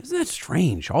figure. Isn't that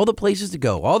strange? All the places to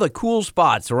go, all the cool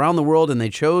spots around the world, and they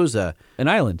chose an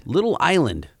island. Little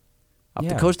island off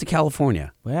the coast of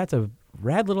California. Well, that's a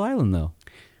rad little island, though.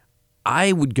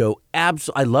 I would go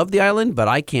I love the island, but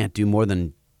I can't do more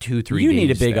than 2-3 days. You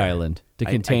need a big there. island to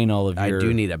contain all of your... I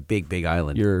do need a big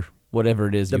island. Your whatever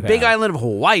it is The big island of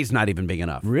Hawaii is not even big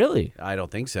enough. Really? I don't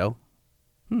think so.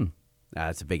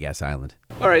 It's a big-ass island.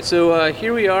 All right, so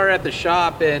here we are at the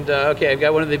shop, and I've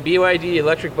got one of the BYD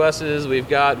electric buses. We've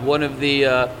got one of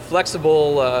the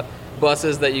flexible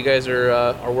buses that you guys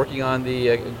are working on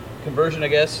the conversion, I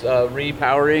guess,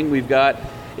 repowering. We've got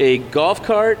a golf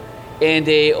cart and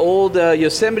a old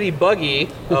Yosemite buggy,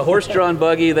 a horse-drawn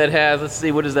buggy that has, let's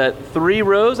see, what is that, 3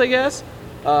 rows, I guess,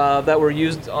 that were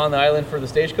used on the island for the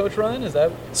stagecoach run? Is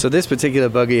that? So this particular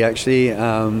buggy actually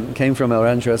came from El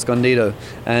Rancho Escondido,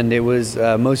 and it was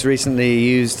most recently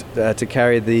used to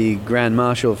carry the Grand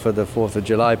Marshal for the 4th of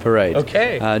July parade.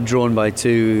 Okay. Drawn by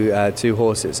two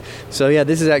horses. So yeah,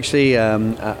 this is actually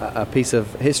a piece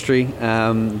of history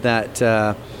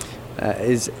that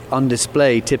is on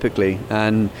display typically,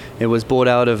 and it was bought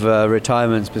out of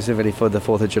retirement specifically for the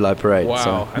 4th of July parade. Wow.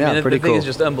 So, yeah, pretty the thing cool. is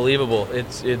just unbelievable.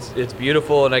 It's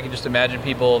beautiful, and I can just imagine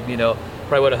people,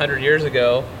 probably 100 years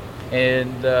ago,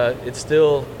 and it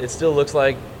still looks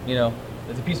like,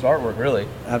 it's a piece of artwork, really.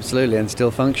 Absolutely, and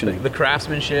still functioning. The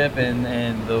craftsmanship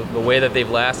and the way that they've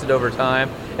lasted over time.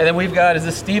 And then we've got, is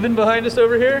this Steven behind us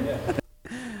over here? Yeah.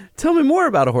 Tell me more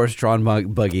about a horse-drawn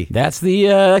buggy. That's the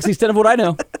extent of what I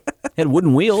know. Had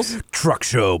wooden wheels. Truck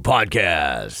Show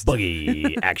Podcast.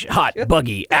 Buggy action. Hot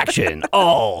buggy action.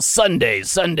 All Sunday.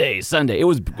 It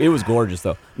was gorgeous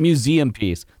though. Museum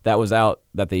piece that was out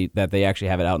that they actually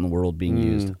have it out in the world being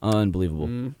used. Unbelievable.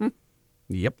 Mm-hmm.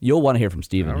 Yep. You'll want to hear from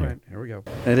Steven All here. right, here we go.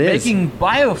 It is. Making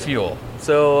biofuel.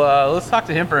 So let's talk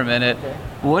to him for a minute.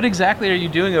 What exactly are you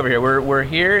doing over here? We're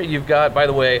here. You've got, by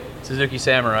the way, Suzuki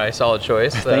Samurai, solid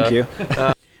choice. Thank you.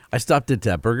 I stopped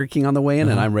at Burger King on the way in,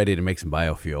 and I'm ready to make some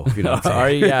biofuel. If you know what I'm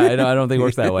saying. Yeah, I don't think it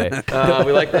works that way.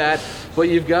 We like that. But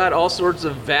you've got all sorts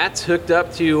of vats hooked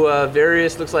up to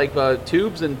various, looks like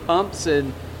tubes and pumps,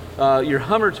 and your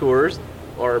Hummer tours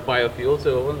are biofuel.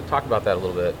 So we'll talk about that a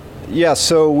little bit. Yeah,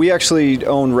 so we actually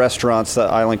own restaurants. The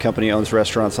Island Company owns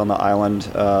restaurants on the island.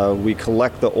 We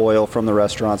collect the oil from the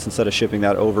restaurants instead of shipping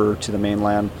that over to the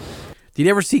mainland. Did you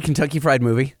ever see Kentucky Fried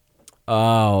Movie?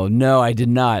 Oh, no, I did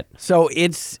not. So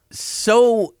it's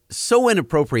so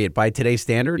inappropriate by today's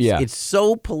standards. Yeah. It's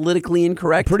so politically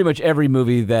incorrect. Pretty much every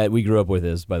movie that we grew up with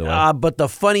is, by the way. But the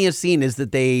funniest scene is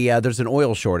that there's an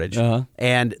oil shortage,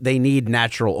 and they need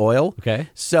natural oil. Okay.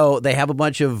 So they have a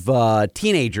bunch of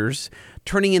teenagers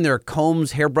turning in their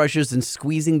combs, hairbrushes, and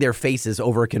squeezing their faces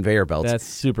over a conveyor belt. That's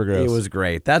super gross. It was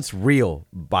great. That's real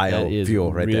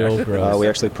biofuel right real there. Gross. We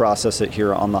actually process it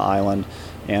here on the island,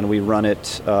 and we run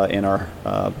it in our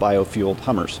biofueled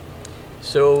Hummers.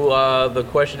 So the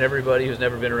question everybody who's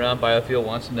never been around biofuel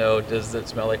wants to know, does it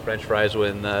smell like French fries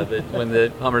when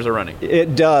the Hummers are running?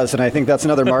 It does, and I think that's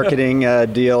another marketing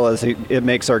deal, as it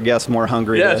makes our guests more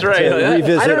hungry Yeah, that's to right.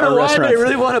 revisit I don't know our why, but I restaurants.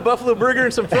 really want a buffalo burger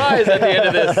and some fries at the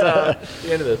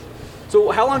end of this. So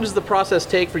how long does the process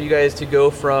take for you guys to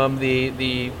go from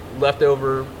the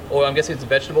leftover oil? I'm guessing it's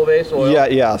vegetable-based oil. Yeah,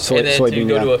 and then soybean, to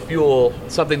go yeah. to a fuel,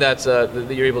 something that's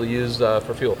that you're able to use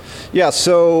for fuel. Yeah,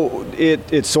 so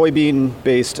it's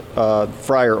soybean-based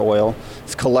fryer oil.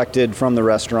 It's collected from the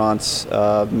restaurants.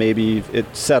 Maybe it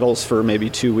settles for maybe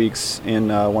 2 weeks in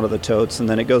one of the totes, and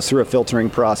then it goes through a filtering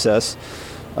process.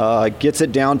 Gets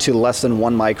it down to less than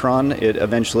 1 micron. It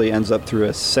eventually ends up through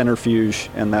a centrifuge,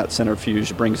 and that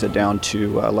centrifuge brings it down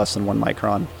to less than 1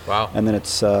 micron. Wow. And then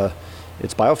it's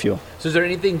biofuel. So is there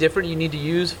anything different you need to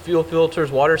use? Fuel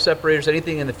filters, water separators,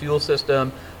 anything in the fuel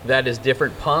system that is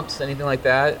different, pumps, anything like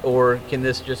that? Or can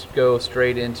this just go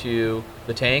straight into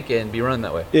the tank and be run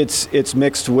that way? It's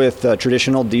mixed with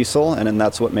traditional diesel, and then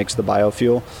that's what makes the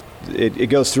biofuel. It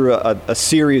goes through a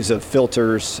series of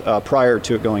filters prior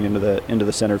to it going into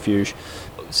the centrifuge.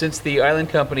 Since the Island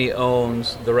Company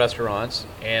owns the restaurants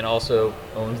and also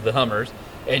owns the Hummers,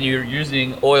 and you're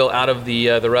using oil out of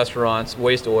the restaurants,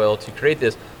 waste oil, to create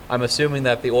this, I'm assuming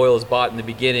that the oil is bought in the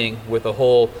beginning with a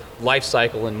whole life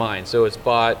cycle in mind. So it's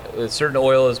bought, a certain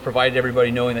oil is provided to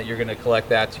everybody knowing that you're going to collect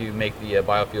that to make the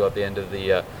biofuel at the end of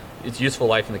its useful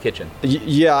life in the kitchen.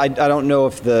 Yeah, I don't know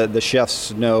if the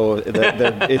chefs know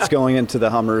that it's going into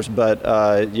the Hummers,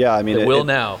 but yeah, I mean It will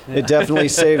now. It definitely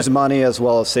saves money as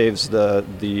well as saves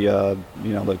the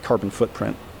carbon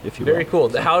footprint, if you will. Very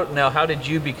cool. How did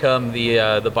you become the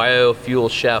biofuel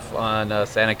chef on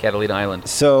Santa Catalina Island?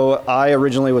 So I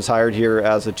originally was hired here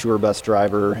as a tour bus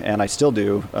driver, and I still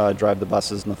do drive the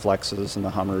buses and the Flexes and the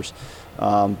Hummers.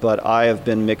 But I have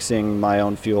been mixing my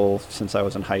own fuel since I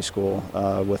was in high school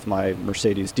with my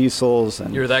Mercedes diesels.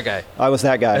 And You're that guy. I was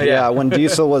that guy. Yeah. Yeah. When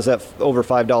diesel was at over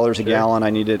 $5 a gallon,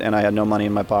 and I had no money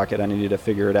in my pocket. I needed to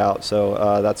figure it out.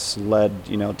 So that's led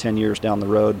 10 years down the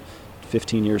road,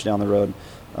 15 years down the road,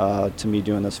 to me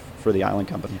doing this for the Island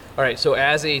Company. All right, so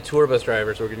as a tour bus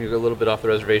driver, so we're going to go a little bit off the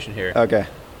reservation here. Okay.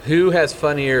 Who has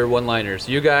funnier one-liners,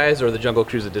 you guys or the Jungle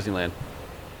Cruise at Disneyland?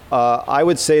 I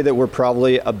would say that we're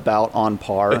probably about on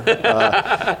par.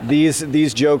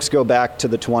 These jokes go back to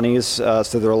the 20s,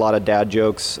 so there are a lot of dad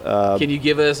jokes. Can you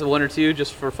give us one or two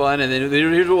just for fun? And then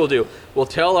here's what we'll do. We'll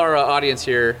tell our audience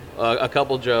here a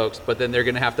couple jokes, but then they're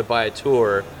going to have to buy a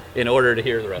tour in order to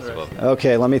hear the rest of them.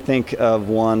 Okay, let me think of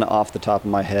one off the top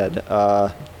of my head.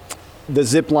 The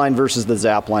zip line versus the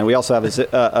zap line. We also have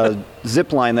a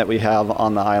zip line that we have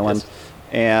on the island. Yes.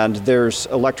 And there's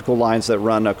electrical lines that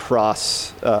run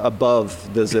across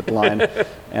above the zip line.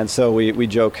 And so we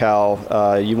joke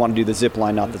how you want to do the zip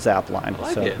line, not the zap line. I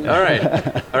like it.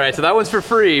 All right. So that one's for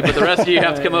free, but the rest of you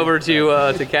have to come over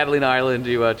to Catalina Island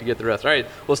to get the rest. All right.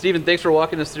 Well, Stephen, thanks for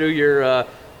walking us through your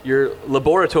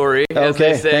laboratory, as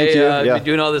Okay, they say. thank you. Yeah. You're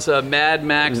doing all this Mad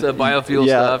Max biofuel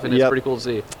stuff, and it's pretty cool to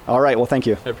see. All right. Well, thank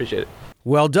you. I appreciate it.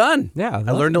 Well done. Yeah, I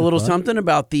that's learned a little fun. something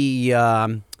about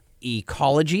the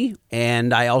ecology,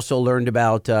 and I also learned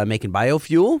about making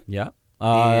biofuel. Yeah.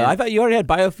 I thought you already had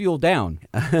biofuel down.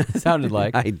 Sounded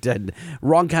like. I did.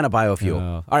 Wrong kind of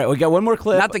biofuel. All right, we got one more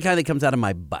clip. Not the kind that comes out of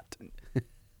my butt.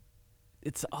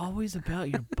 It's always about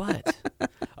your butt.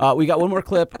 We got one more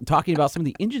clip talking about some of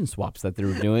the engine swaps that they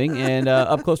were doing, and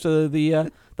up close to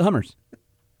the Hummers.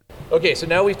 Okay, so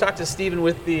now we've talked to Stephen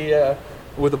with the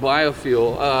with a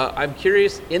biofuel. I'm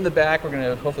curious, in the back, we're going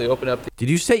to hopefully open up. Did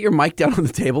you set your mic down on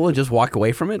the table and just walk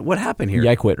away from it? What happened here?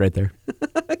 Yeah, I quit right there.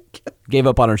 Gave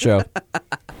up on our show.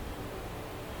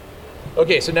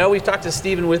 Okay, so now we've talked to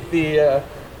Stephen with the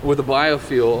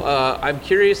biofuel. I'm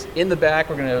curious, in the back,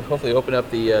 we're going to hopefully open up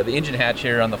the engine hatch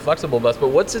here on the flexible bus, but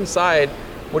what's inside?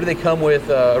 What do they come with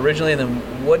originally, and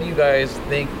then what do you guys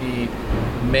think the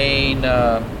main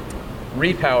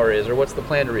repower is, or what's the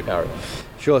plan to repower them?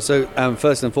 Sure. So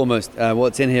first and foremost,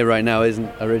 what's in here right now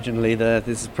isn't originally there.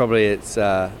 This is probably its.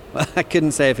 I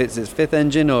couldn't say if it's its fifth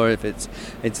engine or if it's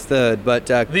third. But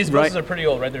these buses are pretty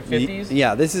old, right? They're 50s.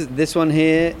 Yeah. This one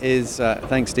here is.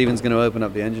 Thanks, Stephen's going to open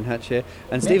up the engine hatch here,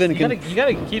 and Stephen you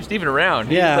gotta keep Stephen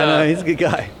around. Yeah, I know, he's a good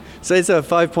guy. So it's a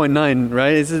 5.9,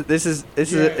 right?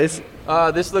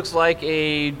 This looks like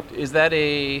a. Is that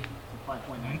a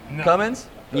 5.9 Cummins?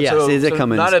 Yes, it's a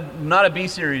Cummins. Not a B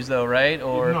series though, right?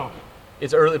 Or No.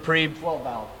 It's early 12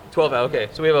 valve. 12 valve. Okay,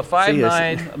 so we have a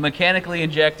 5.9 mechanically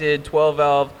injected 12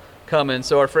 valve Cummins.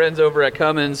 So our friends over at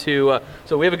Cummins, who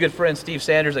so we have a good friend Steve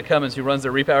Sanders at Cummins who runs the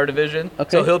repower division.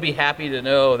 Okay. So he'll be happy to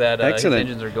know that his Excellent.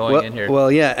 engines are going in here.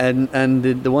 Well, yeah, and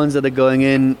the ones that are going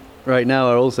in right now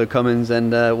are also Cummins,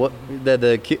 and they're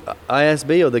the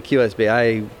ISB or the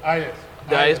QSB?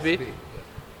 The ISB?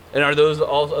 And are those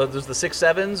all those the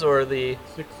 6.7s or the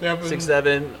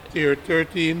 6.7 Tier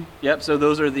 13. Yep. So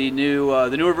those are the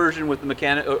newer version with the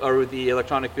mechanic or with the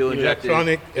electronic fuel injected.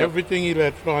 Electronic, Yep. everything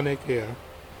electronic here.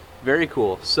 Very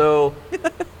cool. So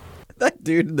That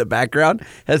dude in the background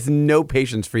has no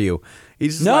patience for you.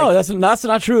 He's just No, like, that's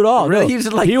not true at all. really. No. He's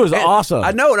just like he was man, awesome.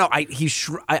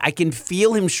 I can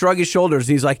feel him shrug his shoulders.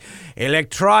 He's like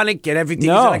electronic and everything.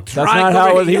 No, is that's electronic not how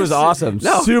it was. He Yes. was awesome.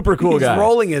 No, Super cool he's guy.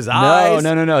 rolling his eyes.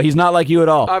 No. He's not like you at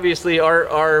all. obviously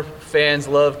our fans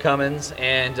love Cummins,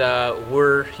 and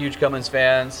we're huge Cummins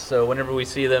fans. So whenever we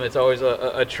see them, it's always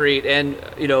a treat. And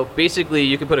basically,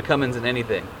 you can put a Cummins in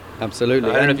anything. Absolutely.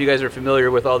 I don't know if you guys are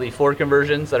familiar with all the Ford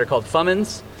conversions that are called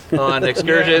Fummins on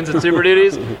excursions and Super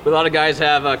Duties. But a lot of guys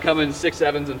have Cummins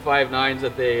 6.7s and 5.9s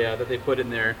that they put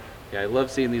in there. Yeah, I love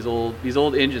seeing these old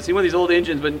engines. See one of these old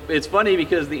engines, but it's funny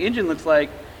because the engine looks like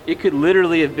it could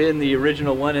literally have been the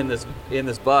original one in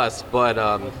this bus, but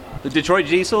the Detroit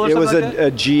diesel or It something was like that?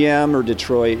 a GM or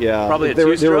Detroit, yeah. Probably a they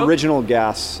were two-stroke? original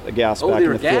gas Oh, back they in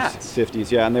were the gas.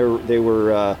 50s, yeah, and they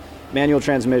were manual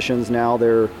transmissions. Now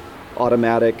they're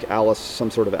automatic, some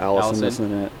sort of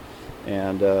Allison in it,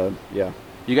 and yeah.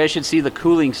 You guys should see the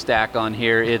cooling stack on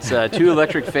here. It's two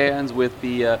electric fans with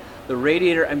the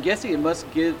radiator. I'm guessing it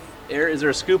must give air. Is there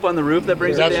a scoop on the roof that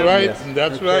brings That's it down? right. Yes.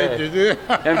 That's Okay.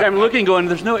 right. I'm looking, going,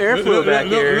 there's no airflow back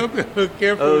here. Look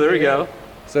careful. Oh, there we go.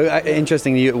 So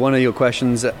interesting. One of your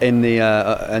questions in the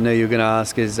I know you're going to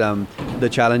ask is the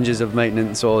challenges of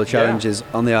maintenance or the challenges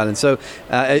on the island. So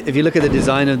if you look at the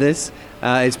design of this,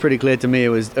 it's pretty clear to me it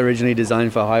was originally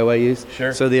designed for highway use.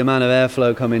 Sure. So the amount of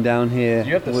airflow coming down here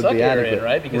You have to would suck be air adequate, in,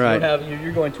 right? Because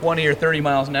you're going 20 or 30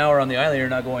 miles an hour on the island. You're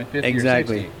not going 50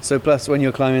 Exactly. or 60. So plus when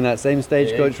you're climbing that same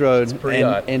stagecoach Yeah, road it's pretty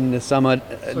hot. in the summer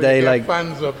So day, you got like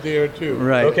fans up there too.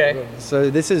 right. Okay. So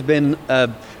this has been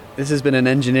an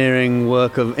engineering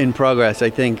work in progress.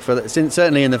 I think since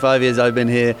certainly in the 5 years I've been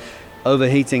here,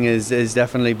 overheating has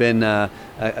definitely been a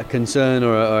concern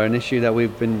or an issue that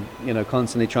we've been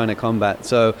constantly trying to combat.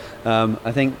 So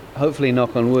I think hopefully,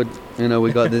 knock on wood,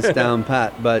 we got this down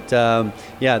pat. But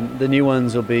the new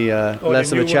ones will be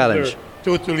less of a challenge.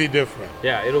 Totally different.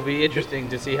 Yeah, it'll be interesting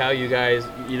to see how you guys,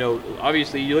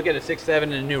 obviously you look at a 6.7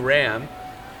 and a new Ram.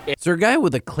 Is there a guy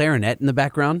with a clarinet in the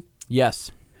background?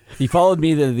 Yes. He followed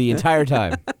me the entire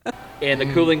time. And the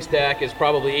cooling stack is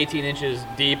probably 18 inches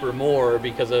deep or more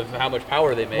because of how much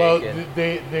power they make. Well,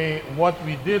 and what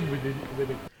we did with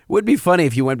it. Would be funny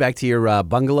if you went back to your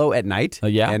bungalow at night.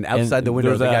 Yeah. And outside the window,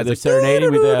 there's the guy's they're like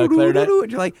serenading with the clarinet.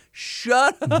 and you're like,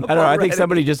 shut up. I don't know. I think already."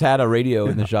 somebody just had a radio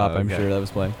in the shop. I'm Okay. sure that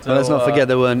was playing. So let's not forget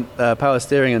there weren't power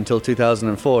steering until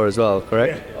 2004 as well,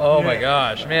 correct? Oh my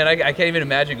gosh, man! I can't even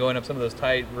imagine going up some of those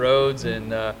tight roads,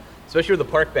 and especially where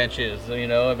the park bench is.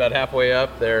 About halfway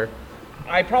up there.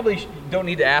 I probably don't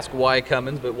need to ask why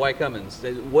Cummins, but why Cummins?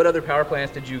 What other power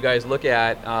plants did you guys look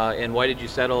at, and why did you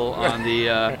settle on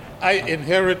the? I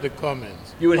inherit the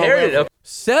Cummins. You inherited. However,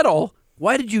 Settle?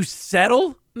 Why did you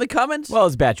settle in the Cummins? Well,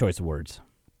 it's a bad choice of words.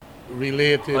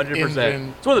 related 100%.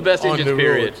 engine It's one of the best on engines, the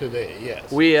period. road today.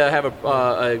 Yes. We have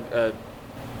a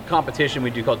competition we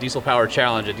do called Diesel Power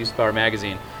Challenge at Diesel Power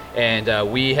Magazine,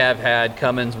 and we have had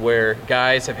Cummins where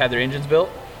guys have had their engines built,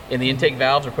 and the intake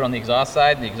valves are put on the exhaust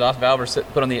side, and the exhaust valve are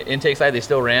put on the intake side. They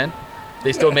still ran.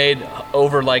 They still made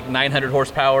over like 900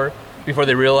 horsepower. before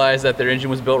they realized that their engine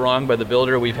was built wrong by the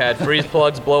builder. We've had freeze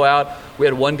plugs blow out. We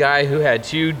had one guy who had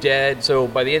 2 dead. So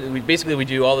by the end, we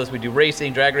do all this. We do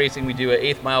racing, drag racing. We do an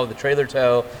 1/8 mile with a trailer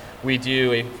tow. We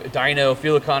do a dyno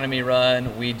fuel economy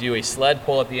run. We do a sled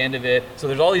pull at the end of it. So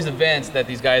there's all these events that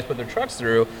these guys put their trucks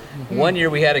through. One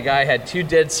year we had a guy had 2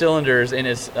 dead cylinders in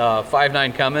his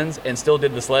 5.9 Cummins and still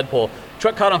did the sled pull.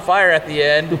 Truck caught on fire at the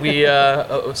end. We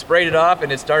sprayed it off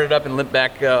and it started up and limped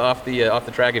back off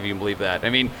the track, if you can believe that. I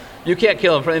mean, you can't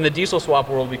kill them. In the diesel swap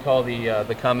world, we call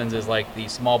the Cummins is like the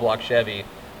small block Chevy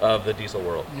of the diesel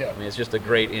world. Yeah. I mean, it's just a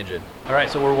great engine. All right,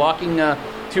 so we're walking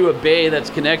to a bay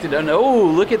that's connected. And oh,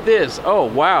 look at this. Oh,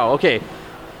 wow. Okay.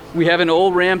 We have an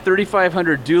old Ram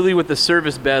 3500 dually with the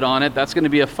service bed on it. That's going to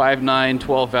be a 5.9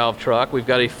 12-valve truck. We've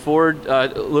got a Ford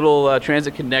little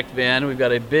Transit Connect van. We've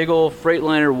got a big old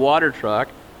Freightliner water truck.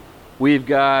 We've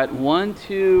got 1,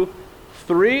 2,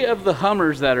 3 of the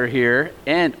Hummers that are here.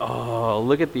 And, oh,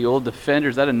 look at the old Defender.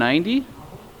 Is that a 90?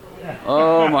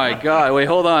 Oh my God! Wait,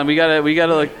 hold on. We gotta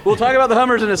like. We'll talk about the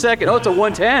Hummers in a second. Oh, it's a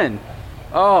 110.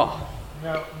 Oh.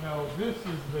 Now this is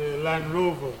the Land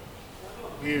Rover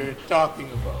we're talking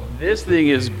about. This thing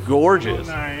is gorgeous.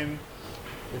 09,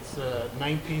 it's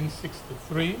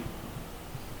 1963,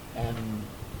 and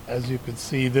as you can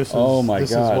see, this is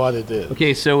what it is.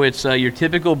 Okay, so it's your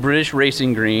typical British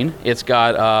racing green. It's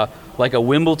got like a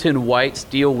Wimbledon white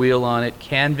steel wheel on it,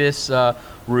 canvas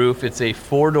roof. It's a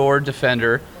 4-door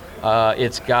Defender.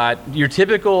 It's got your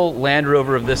typical Land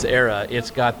Rover of this era.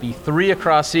 It's got the 3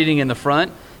 across seating in the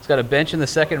front. It's got a bench in the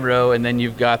second row, and then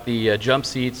you've got the jump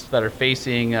seats that are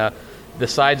facing the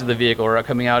sides of the vehicle or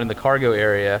coming out in the cargo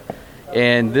area.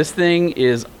 And this thing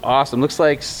is awesome. Looks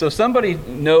like, so somebody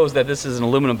knows that this is an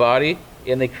aluminum body,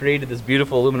 and they created this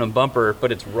beautiful aluminum bumper,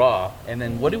 but it's raw. And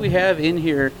then what do we have in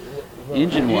here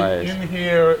engine-wise? In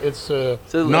here, it's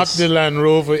not the Land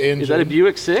Rover engine. Is that a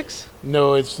Buick 6?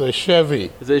 No, it's a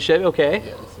Chevy. Is it a Chevy? Okay.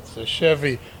 Yes, it's a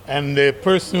Chevy. And the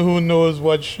person who knows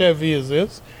what Chevy is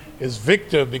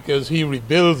Victor, because he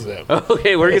rebuilds them.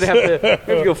 Okay, we're gonna have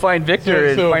to go find Victor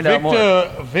and find out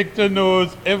more. Victor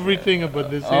knows everything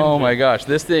about this engine. Oh my gosh,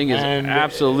 this thing is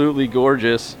absolutely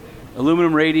gorgeous.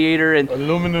 Aluminum radiator and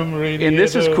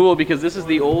this is cool because this is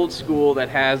the old school that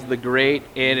has the grate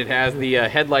and it has the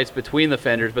headlights between the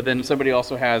fenders, but then somebody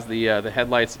also has the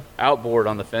headlights outboard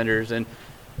on the fenders. And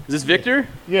is this Victor?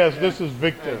 Yes, this is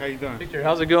Victor. Hey, how you doing? Victor,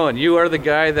 how's it going? You are the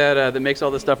guy that makes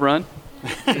all this stuff run?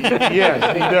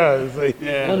 Yes, he does.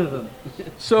 Yeah. One of them.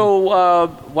 So,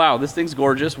 wow, this thing's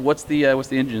gorgeous. What's the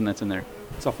engine that's in there?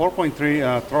 It's a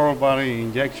 4.3 throttle body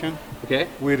injection. Okay.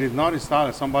 We did not install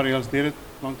it. Somebody else did it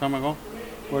a long time ago.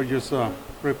 We're just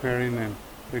repairing and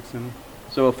fixing.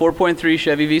 So a 4.3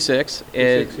 Chevy V6.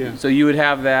 Yeah. So you would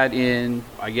have that in,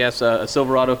 I guess, a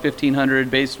Silverado 1500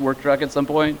 base work truck at some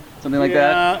point, something like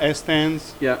that? Yeah,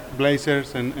 S10s, Yeah.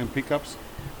 Blazers, and pickups.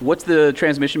 What's the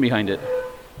transmission behind it?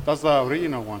 That's the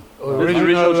original one.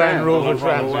 Original Land Rover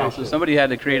transmission. So somebody had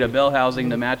to create a bell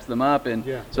housing to match them up, and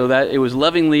Yeah. so that it was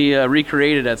lovingly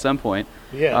recreated at some point.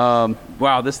 Yes.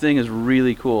 Wow, this thing is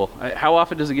really cool. How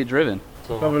often does it get driven?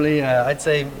 Probably, I'd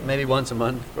say maybe once a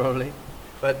month, probably.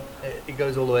 But it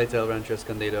goes all the way to Rancho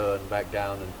Escondido and back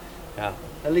down, and yeah,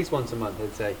 at least once a month,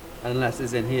 I'd say, unless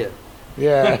it's in here.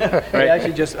 Yeah. We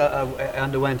actually just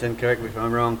underwent, and correct me if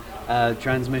I'm wrong,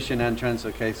 transmission and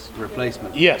transfer case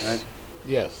replacement. Yes. Right?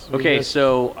 Yes. Okay,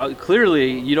 so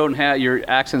clearly you don't have, your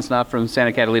accent's not from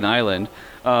Santa Catalina Island.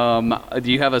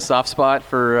 Do you have a soft spot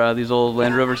for these old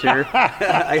Land Rovers here?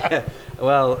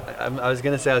 Well, I was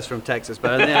going to say I was from Texas,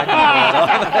 but I think I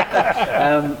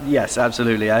can pull it off. Yes,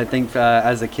 absolutely. I think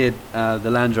as a kid,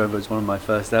 the Land Rover was one of my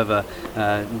first ever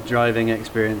driving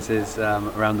experiences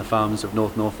around the farms of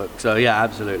North Norfolk. So yeah,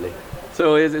 absolutely.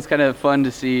 So it's kind of fun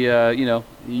to see,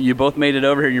 you both made it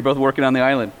over here and you're both working on the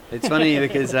island. It's funny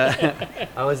because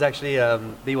I was actually,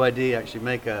 BYD actually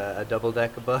make a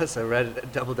double-decker bus, a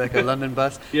red double-decker London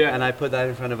bus, Yeah. and I put that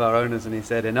in front of our owners and he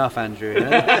said, enough, Andrew.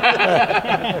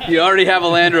 You already have a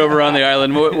Land Rover on the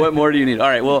island. What more do you need? All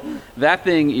right, well, that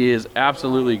thing is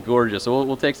absolutely gorgeous. So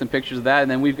we'll take some pictures of that. And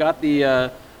then we've got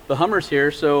the Hummers here.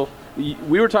 So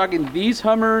we were talking, these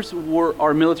Hummers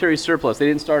are military surplus. They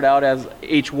didn't start out as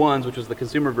H1s, which was the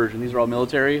consumer version. These are all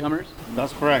military Hummers?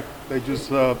 That's correct. They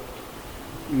just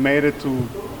made it to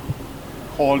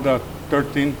hold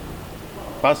 13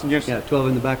 passengers. Yeah, 12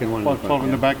 in the back and one in the front. 12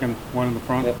 in the back and one in the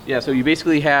front. Yeah, so you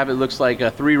basically have, it looks like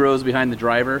 3 rows behind the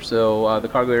driver, so the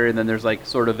cargo area, and then there's like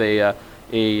sort of a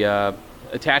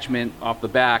attachment off the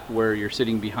back where you're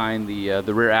sitting behind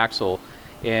the rear axle.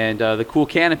 And the cool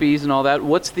canopies and all that.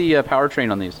 What's the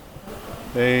powertrain on these?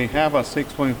 They have a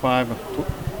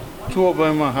 6.5. Two of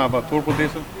them have a turbo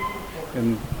diesel,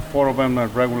 and 4 of them are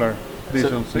regular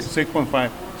diesel, 6.5.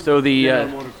 So the General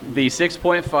Motors. the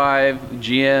 6.5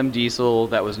 GM diesel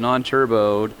that was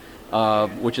non-turboed,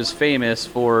 which is famous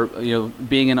for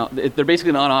being they're basically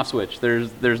an on-off switch.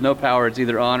 There's no power. It's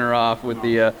either on or off with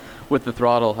the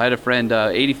throttle. I had a friend,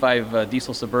 85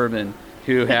 diesel Suburban,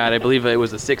 who had, I believe it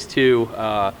was a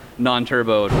 6.2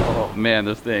 non-turboed. Oh man,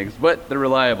 those things, but they're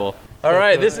reliable. All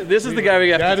right, this is the guy we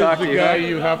have to talk to. That is the guy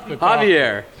you have to talk to.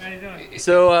 Javier.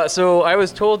 So I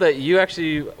was told that you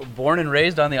actually born and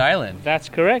raised on the island. That's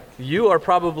correct. You are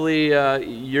probably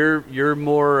you're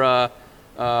more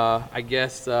I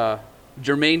guess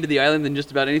germane to the island than just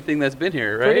about anything that's been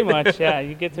here, right? Pretty much, yeah.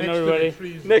 You get to know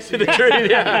everybody. Next to the tree,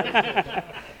 yeah.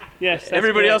 Yes. That's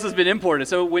Everybody correct. else has been imported.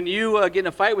 So when you get in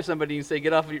a fight with somebody and you say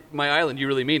 "get off my island," you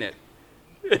really mean it.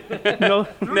 No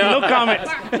comment.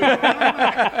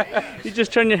 You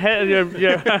just turn your head,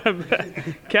 your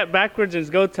cap backwards, and it's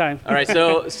go time. All right.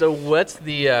 So what's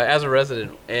the as a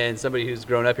resident and somebody who's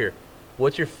grown up here,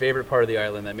 what's your favorite part of the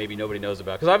island that maybe nobody knows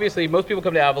about? Because obviously most people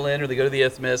come to Avalon or they go to the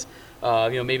Isthmus.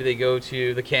 Maybe they go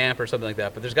to the camp or something like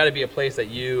that. But there's got to be a place that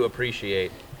you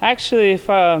appreciate. Actually, if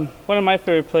one of my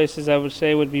favorite places, I would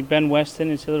say, would be Ben Weston.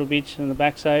 It's a little beach on the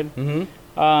backside.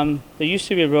 Mm-hmm. There used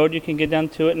to be a road. You can get down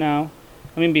to it now.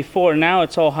 I mean, before. Now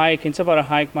it's all hiking. It's about a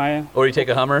hike, Maya. Or you take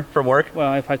a Hummer from work?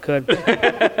 Well, if I could.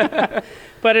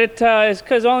 But it's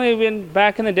because only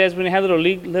back in the days when we had little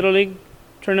league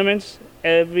tournaments,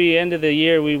 every end of the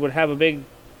year we would have a big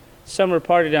summer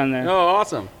party down there. Oh,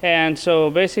 awesome. And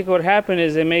so basically what happened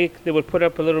is they would put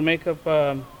up a little makeup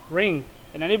ring.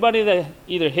 And anybody that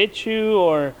either hit you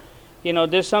or,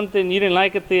 did something you didn't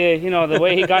like it, the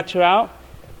way he got you out,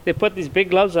 they put these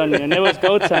big gloves on you, and it was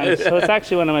go time. So it's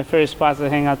actually one of my favorite spots to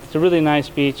hang out. It's a really nice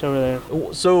beach over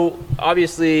there. So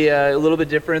obviously a little bit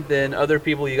different than other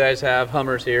people. You guys have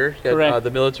Hummers here. You got, Correct.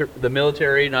 the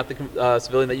military, not the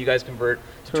civilian that you guys convert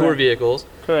to tour Correct. vehicles.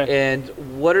 Correct. And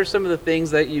what are some of the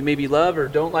things that you maybe love or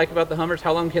don't like about the Hummers?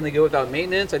 How long can they go without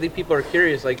maintenance? I think people are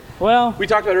curious. Like, well, we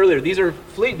talked about earlier, these are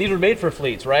made for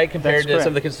fleets, right? Compared to correct.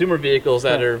 some of the consumer vehicles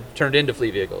that are turned into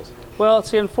fleet vehicles. Well,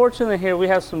 see, unfortunately here we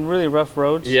have some really rough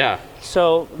roads. Yeah.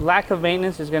 So lack of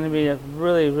maintenance is going to be a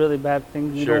really, really bad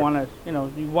thing. You Sure. don't want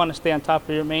to, you want to stay on top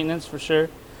of your maintenance for sure.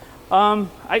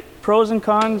 Pros and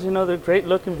cons, they're great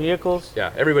looking vehicles.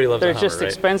 Yeah, everybody loves They're a Hummer, just right?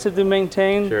 expensive to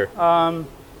maintain. Sure.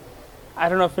 I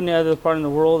don't know if any other part in the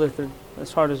world if they're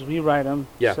as hard as we ride them.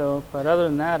 Yeah. So, but other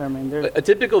than that, I mean, they're A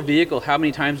typical vehicle, how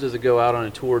many times does it go out on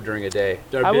a tour during a day?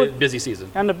 Busy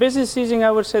season. on the busy season. I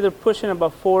would say they're pushing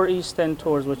about 4 East End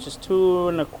tours, which is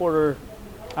 2.25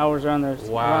 hours around there.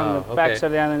 Wow, Around the okay. backside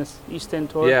of the island, is East End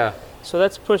tour. Yeah. So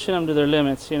that's pushing them to their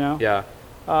limits, Yeah.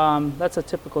 That's a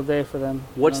typical day for them.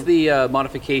 What's the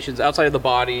modifications outside of the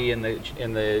body and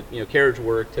the carriage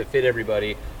work to fit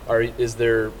everybody? Is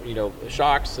there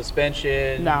shocks,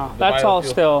 suspension? No, the that's all biofuel?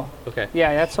 still. Okay.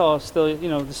 Yeah, that's all still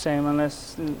the same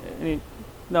unless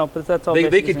no, but that's all. They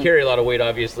basically could the same. carry a lot of weight,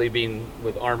 obviously, being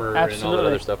with armor and all that Absolutely.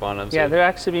 other stuff on them. Yeah, so- they're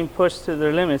actually being pushed to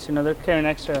their limits. They're carrying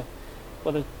extra.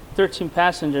 Well, they're 13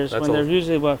 passengers That's when they're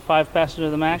usually 5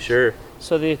 passengers the max. Sure.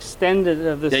 So the extended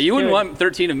of this. Yeah, you wouldn't want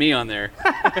 13 of me on there.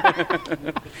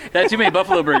 Had too many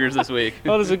buffalo burgers this week.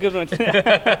 Oh, that's a good one.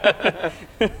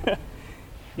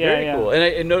 Very yeah. cool. And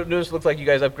I notice it looks like you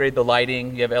guys upgrade the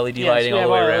lighting. You have LED Yes, lighting we all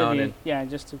the have way our around. LED, And yeah,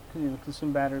 just to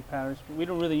consume battery powers. But we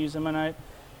don't really use them at night.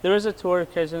 There is a tour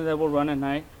occasionally that will run at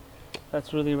night.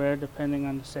 That's really rare, depending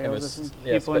on the sales. it's- There's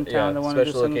yeah, people in town that want to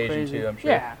do special something occasion crazy. too, I'm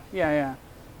sure. Yeah.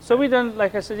 So we done,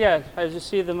 like I said, as you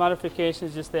see, the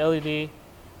modifications, just the LED,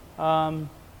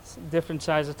 different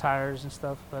size of tires and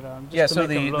stuff. But just yeah, to so make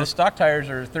them the look stock tires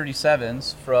are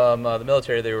 37s from the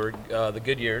military. They were the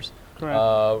Goodyears.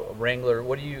 correct. Wrangler.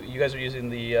 What do you guys are using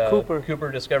the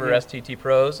Cooper Discover Yeah. STT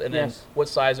Pros, and then Yes. what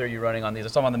size are you running on these? I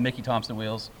saw them on the Mickey Thompson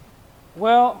wheels.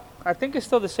 Well, I think it's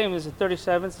still the same as the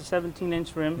 37. It's a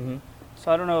 17-inch rim. Mm-hmm. So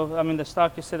I don't know. I mean, the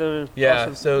stock you said they were. Yeah,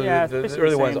 also, so it's the basically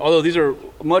early ones. same. Although these are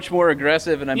much more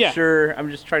aggressive, and I'm Yeah. sure I'm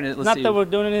just trying to let's Not see. that we're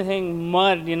doing anything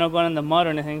mud, going in the mud or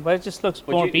anything, but it just looks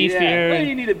But more you, beefier. Yeah, well, and-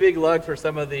 you need a big lug for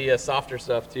some of the softer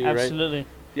stuff too, right? absolutely.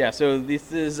 Yeah. So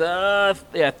this is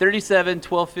 37,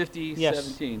 1250, Yes.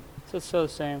 17, So it's still the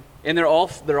same. and they're all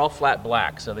flat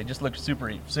black, so they just look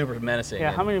super menacing. Yeah.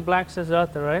 and- How many blacks is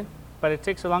out there, right? But it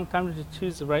takes a long time to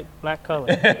choose the right black color.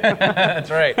 That's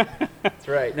right. That's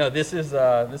right. No, this is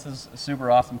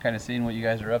super awesome, kind of seeing what you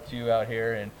guys are up to out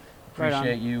here, and Right on.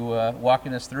 appreciate you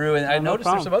walking us through. And I No noticed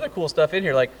problem. there's some other cool stuff in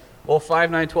here, like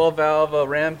 5.912 valve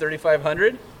Ram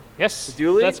 3500. Yes, The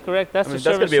dually? that's correct. That's I mean, the that's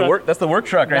gonna service be a truck. work. That's the work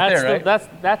truck right That's there,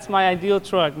 right? That's my ideal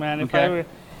truck, man. If I Okay. ever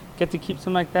get to keep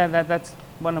something like that, that's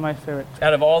one of my favorite.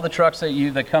 Out of all the trucks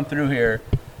that come through here,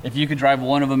 if you could drive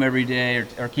one of them every day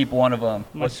or keep one of them.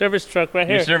 My service truck right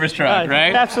here. Your service truck,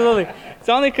 right? Absolutely. It's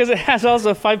only because it has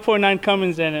also 5.9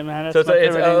 Cummins in it, man. That's So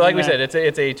it's like we engine, said,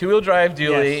 it's a two-wheel drive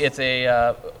dually. Yes. It's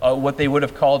a what they would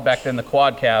have called back then the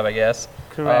quad cab, I guess.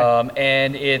 Correct.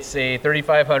 And it's a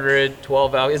 3500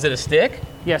 12 valve. Is it a stick?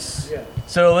 Yes. Yeah.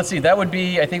 So let's see. That would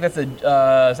be. I think that's a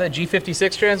is that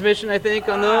G56 transmission? I think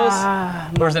on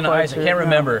those. Or is it an ICE? I can't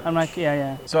remember. I'm like,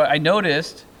 yeah. So I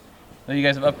noticed that you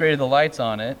guys have upgraded the lights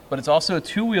on it, but it's also a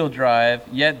two-wheel drive.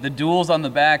 Yet the duals on the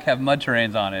back have mud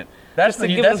terrains on it. That's how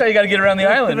you got to get around the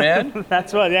island, man.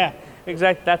 That's what. Yeah.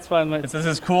 Exactly. That's what. It's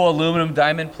this cool aluminum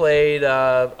diamond plate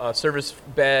service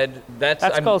bed.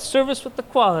 That's called service with the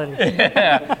quality.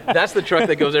 Yeah, that's the truck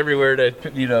that goes everywhere to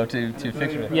fix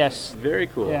it. Yes. Very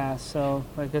cool. Yeah. So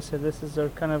like I said, this is our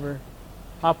kind of our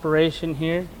operation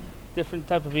here. Different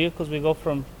type of vehicles. We go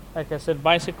from, like I said,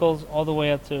 bicycles all the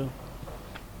way up to,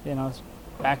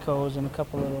 backhoes and a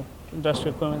couple little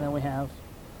industrial equipment that we have.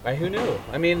 Who knew?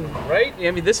 I mean, right? I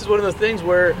mean, this is one of those things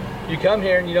where you come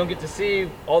here and you don't get to see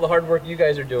all the hard work you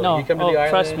guys are doing. No. You come to the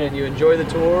island and you enjoy the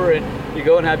tour and you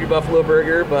go and have your buffalo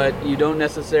burger, but you don't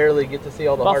necessarily get to see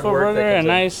all the hard work. Buffalo burger,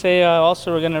 and I say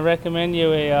also we're going to recommend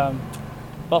you a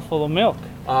buffalo milk.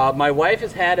 My wife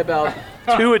has had about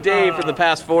 2 a day for the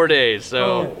past 4 days, so.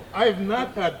 Oh, I've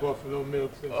not had buffalo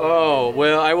milk since. Oh,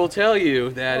 well, I will tell you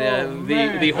that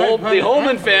the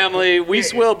Holman family, we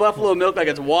swill buffalo milk like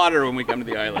it's water when we come to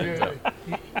the island. So.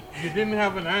 You didn't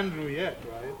have an Andrew yet,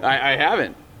 right? I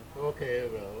haven't. Okay,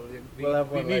 well,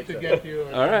 we need to get you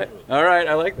an All right,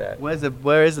 I like that.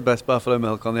 Where is the best buffalo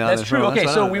milk on the island? That's true. Okay,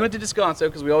 so we went to Descanso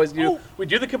because we always do. We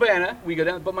do the cabana. We go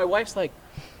down, but my wife's like,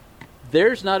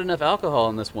 there's not enough alcohol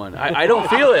in this one. I don't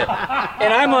feel it.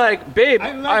 And I'm like, babe,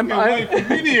 I'm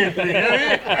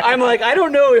like, I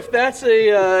don't know if that's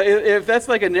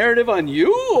like a narrative on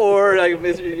you or like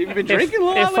you've been drinking a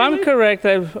lot. If I'm correct,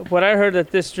 what I heard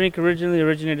that this drink originally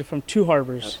originated from Two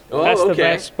Harbors. Oh, that's the okay.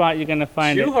 best spot you're gonna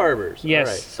find Two Harbors. Yes.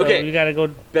 All right. So okay. You gotta go.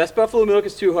 Best buffalo milk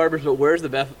is Two Harbors, but where's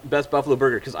the best buffalo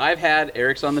burger? Because I've had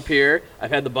Eric's on the Pier.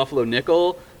 I've had the Buffalo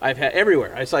Nickel. I've had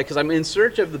everywhere. It's like because I'm in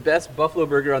search of the best buffalo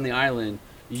burger on the island.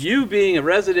 You being a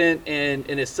resident and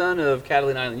a son of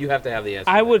Catalina Island, you have to have the answer.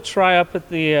 I would try up at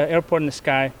the airport in the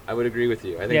sky. I would agree with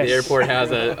you. I think Yes. the airport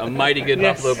has a mighty good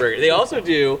Yes. buffalo burger. They also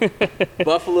do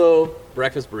buffalo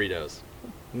breakfast burritos.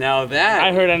 Now that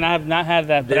I heard, and I have not had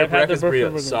that, but their I've had the breakfast buffalo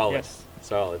burritos, burger. solid, Yes.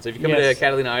 solid. So if you come Yes. to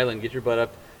Catalina Island, get your butt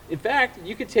up. In fact,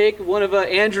 you could take one of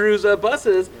Andrew's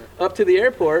buses up to the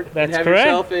airport and That's have correct.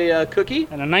 yourself a cookie.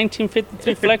 And a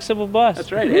 1953 flexible bus.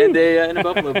 That's right, and a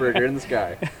buffalo burger in the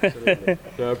sky. Absolutely.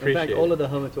 So I In appreciate fact, it. all of the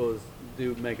Hummer tours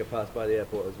do make a pass by the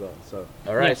airport as well. So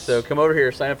All right, Yes. so come over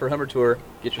here, sign up for Hummer Tour,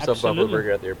 get yourself a buffalo Absolutely.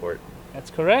 burger at the airport. That's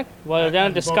correct. While you're down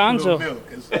at Buffalo Descanso.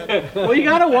 milk. Is that Well, you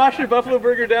gotta wash your buffalo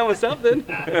burger down with something.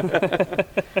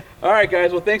 All right,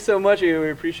 guys. Well, thanks so much. We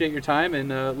appreciate your time and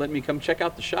letting me come check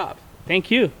out the shop.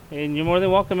 Thank you. And you're more than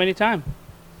welcome anytime.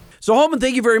 So, Holman,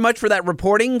 thank you very much for that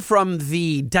reporting from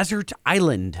the desert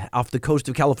island off the coast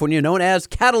of California known as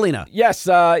Catalina. Yes,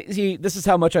 see, this is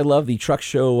how much I love the Truck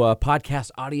Show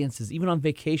podcast audiences. Even on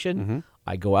vacation,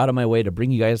 I go out of my way to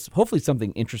bring you guys hopefully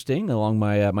something interesting along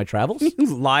my my travels.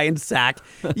 Lion sack.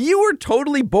 You were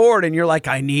totally bored, and you're like,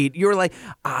 I need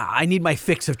my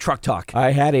fix of truck talk.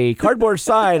 I had a cardboard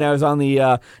sign. I was on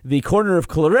the corner of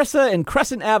Clarissa and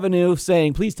Crescent Avenue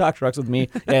saying, please talk trucks with me.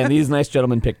 And these nice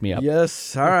gentlemen picked me up.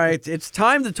 Yes. All right. It's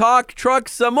time to talk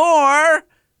trucks some more.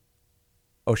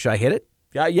 Oh, should I hit it?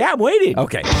 Yeah, I'm waiting.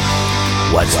 Okay.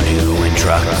 What's new in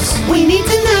trucks? We need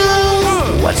to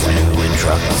know. What's new in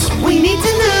trucks? We need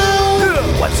to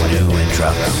know. What's new in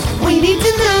trucks? We need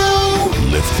to know.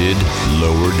 Lifted,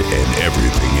 lowered, and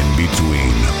everything in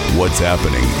between. What's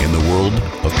happening in the world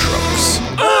of trucks?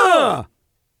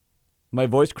 My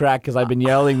voice cracked because I've been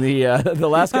yelling the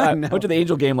last guy. I went to the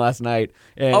Angel game last night.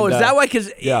 And, Oh, is that why?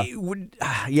 Because yeah.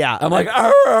 Yeah. I'm like,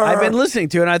 I've been listening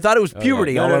to it, and I thought it was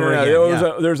puberty all over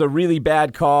again. There was a really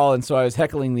bad call, and so I was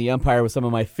heckling the umpire with some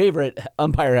of my favorite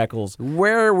umpire heckles.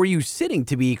 Where were you sitting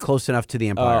to be close enough to the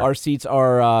umpire? Our seats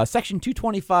are section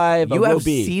 225. You row have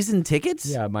B. season tickets?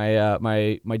 Yeah,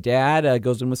 my dad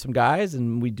goes in with some guys,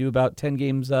 and we do about 10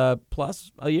 games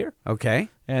plus a year. Okay.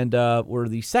 And we're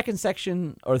the second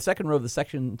section or the second row of the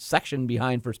section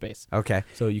behind first base. Okay.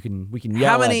 So we can yell.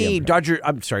 How at the many umpire. Dodger?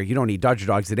 I'm sorry, you don't need Dodger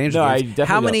dogs at Angel No, I games.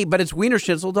 definitely How many? don't. But it's Wiener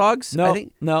Schnitzel dogs. No, I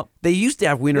think no. They used to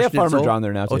have Wiener They have Schnitzel. Farmer John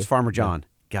there now, Oh, it's too. Farmer John.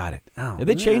 Got it. Oh,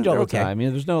 They change all the okay. time.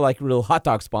 There's no like real hot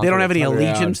dog sponsor. They don't have any that's around.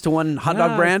 allegiance to one hot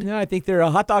dog brand? No, I think they're a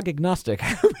hot dog agnostic.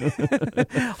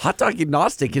 Hot dog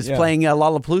agnostic is playing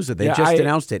Lollapalooza. They just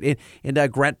announced it in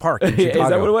Grant Park in Chicago. Is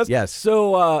that what it was? Yes.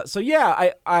 So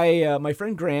yeah, I my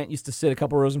friend Grant used to sit a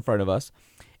couple rows in front of us,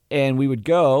 and we would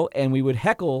go and we would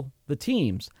heckle the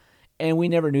teams. And we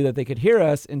never knew that they could hear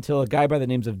us until a guy by the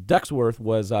names of Ducksworth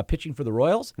was pitching for the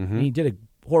Royals. Mm-hmm. And he did a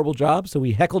horrible job, so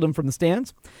we heckled him from the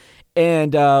stands.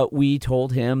 And we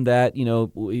told him that,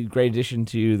 great addition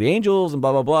to the Angels and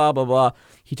blah, blah, blah, blah, blah.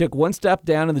 He took one step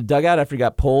down in the dugout after he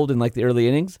got pulled in like the early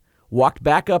innings, walked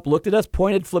back up, looked at us,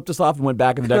 pointed, flipped us off, and went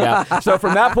back in the dugout. So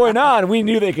from that point on, we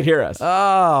knew they could hear us.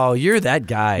 Oh, you're that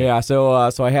guy. Yeah,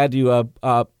 so I had to,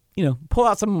 pull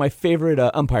out some of my favorite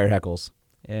umpire heckles.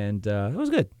 And it was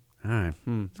good. All right.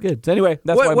 It's good. So anyway,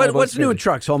 that's what's new with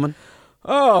trucks, Holman?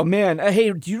 Oh, man.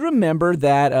 Hey, do you remember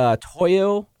that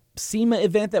Toyo SEMA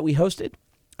event that we hosted?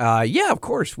 Yeah, of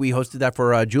course. We hosted that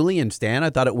for Julie and Stan.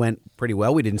 I thought it went pretty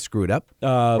well. We didn't screw it up.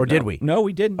 Or did we? No,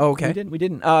 we didn't. Oh, okay. We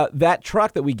didn't. That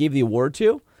truck that we gave the award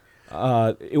to,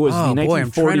 it was the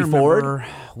 1940 Ford.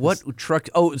 What truck?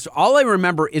 Oh, so all I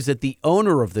remember is that the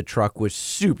owner of the truck was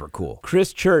super cool.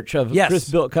 Chris Church of Chris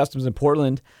Built Customs in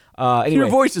Portland. Anyway. Your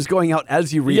voice is going out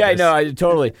as you read this. Yeah, I know,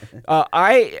 totally.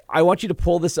 I want you to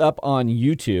pull this up on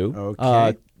YouTube.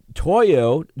 Okay.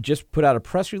 Toyo just put out a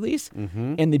press release,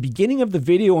 and the beginning of the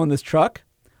video on this truck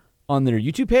on their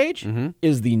YouTube page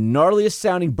is the gnarliest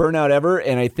sounding burnout ever,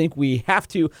 and I think we have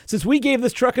to, since we gave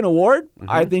this truck an award,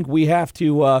 I think we have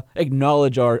to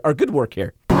acknowledge our good work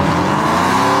here.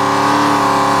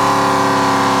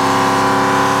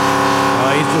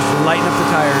 Oh, he's just lighting up the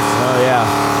tires. Oh,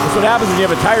 yeah. That's what happens when you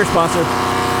have a tire sponsor.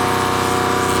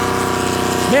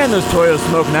 Man, those Toyos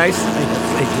smoke nice.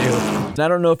 Yes, they do. I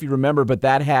don't know if you remember, but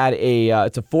that had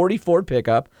it's a 40 Ford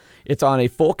pickup. It's on a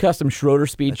full custom Schroeder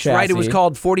Speed chassis. Right, it was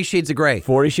called 40 Shades of Grey.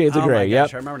 40 Shades of Grey,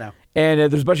 yep. I remember now. And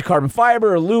there's a bunch of carbon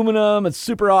fiber, aluminum. It's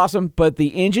super awesome. But the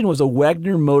engine was a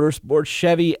Wagner Motorsport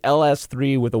Chevy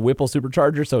LS3 with a Whipple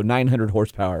supercharger, so 900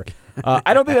 horsepower.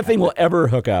 I don't think that thing will ever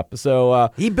hook up. So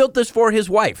he built this for his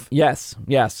wife. Yes.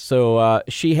 So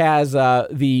she has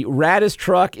the raddest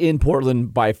truck in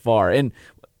Portland by far. And,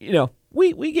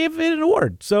 we gave it an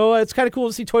award. So it's kind of cool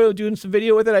to see Toyo doing some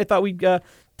video with it. I thought we'd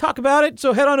talk about it.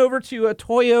 So head on over to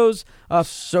Toyo's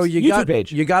YouTube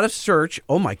page. You got to search.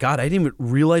 Oh, my God. I didn't even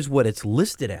realize what it's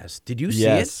listed as. Did you see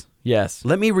it? Yes.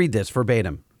 Let me read this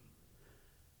verbatim.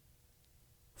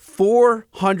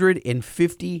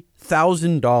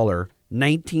 $450,000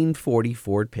 1940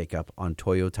 Ford pickup on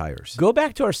Toyo tires. Go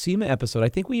back to our SEMA episode. I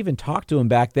think we even talked to him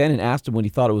back then and asked him what he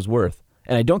thought it was worth.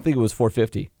 And I don't think it was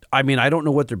 $450,000. I mean, I don't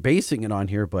know what they're basing it on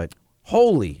here, but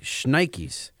holy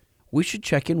shnikes. We should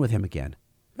check in with him again.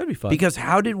 That'd be fun. Because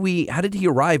how did he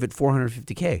arrive at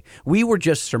 $450K? We were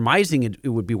just surmising it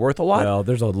would be worth a lot. Well,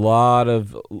 there's a lot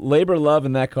of labor love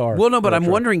in that car. Well, no, but I'm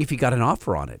wondering if he got an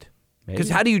offer on it. Because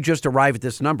how do you just arrive at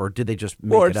this number? Did they just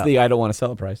make it up? Or it's the I don't want to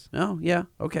sell price. Oh, yeah.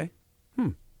 Okay.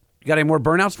 You got any more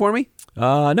burnouts for me?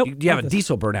 Nope. You have a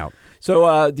diesel burnout.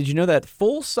 So did you know that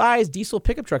full-size diesel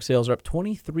pickup truck sales are up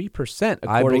 23%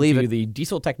 according to the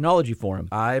Diesel Technology Forum?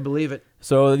 I believe it.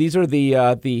 So these are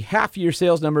the half-year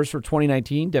sales numbers for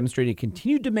 2019, demonstrating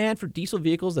continued demand for diesel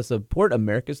vehicles that support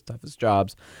America's toughest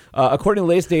jobs. According to the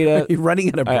latest data, you're running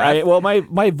out of breath. Well,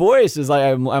 my voice is like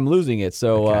I'm losing it.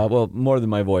 So well, more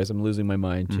than my voice, I'm losing my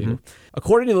mind too.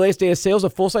 According to the latest data, sales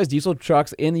of full-size diesel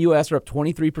trucks in the U.S. are up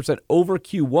 23% over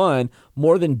Q1,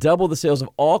 more than double the sales of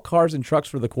all cars and trucks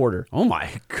for the quarter. Oh my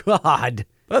God,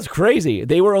 that's crazy.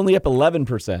 They were only up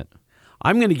 11%.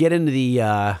 I'm going to get into the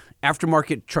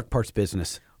aftermarket truck parts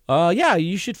business. Yeah,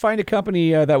 you should find a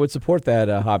company that would support that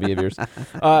hobby of yours.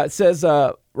 It says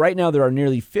right now there are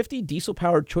nearly 50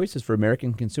 diesel-powered choices for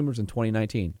American consumers in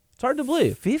 2019. It's hard to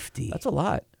believe. 50? That's a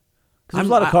lot. Because there's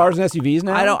a lot of cars and SUVs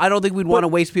now. I don't think we'd want to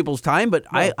waste people's time, but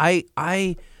no.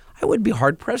 I would be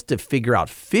hard-pressed to figure out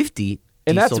 50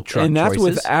 diesel truck choices. And that's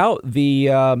without the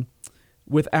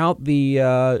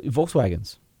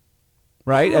Volkswagens.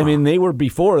 Right? I mean, they were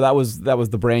before. That was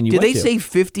the brand you Did went they to. say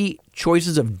 50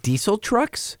 choices of diesel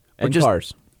trucks? And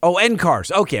cars. Oh, and cars.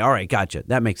 Okay, all right, gotcha.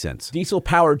 That makes sense.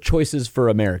 Diesel-powered choices for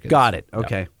Americans. Got it.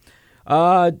 Okay.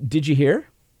 Yeah. Did you hear?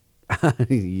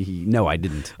 No, I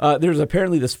didn't. There's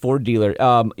apparently this Ford dealer.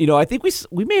 I think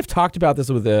we may have talked about this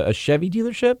with a Chevy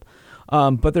dealership,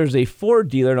 but there's a Ford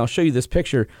dealer, and I'll show you this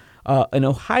picture. An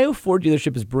Ohio Ford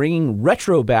dealership is bringing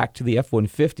retro back to the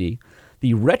F-150.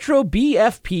 The Retro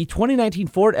BFP 2019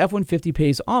 Ford F-150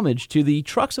 pays homage to the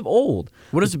trucks of old.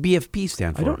 What does the BFP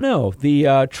stand for? I don't know.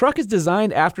 The truck is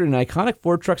designed after an iconic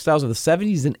Ford truck styles of the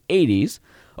 70s and 80s.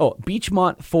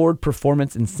 Beachmont Ford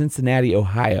Performance in Cincinnati,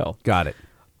 Ohio. Got it.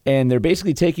 And they're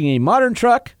basically taking a modern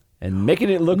truck and making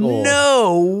it look old.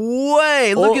 No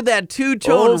way! Look at that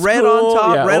two-tone old red school, on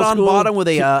top, yeah, red old on school bottom with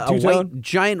a two-tone.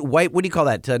 giant white. What do you call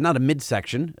that? Not a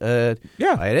midsection. Yeah,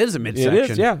 it is a midsection. It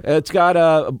is. Yeah, it's got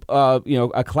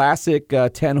a classic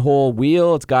 10-hole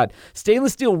wheel. It's got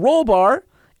stainless steel roll bar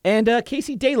and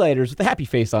KC daylighters with a happy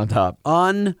face on top.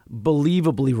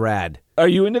 Unbelievably rad. Are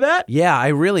you into that? Yeah, I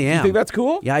really am. You think that's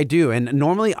cool? Yeah, I do. And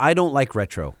normally I don't like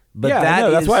retro. But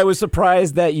that's why I was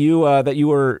surprised that you liked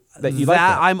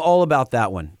that. I'm all about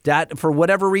that one. That, for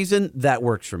whatever reason, that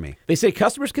works for me. They say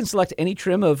customers can select any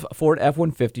trim of Ford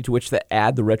F-150 to which they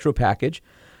add the retro package.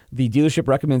 The dealership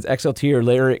recommends XLT or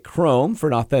Lariat Chrome for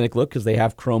an authentic look because they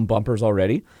have chrome bumpers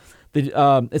already.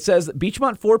 It says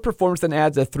Beachmont Ford Performance then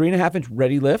adds a 3.5-inch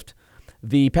ready lift.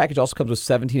 The package also comes with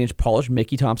 17-inch polished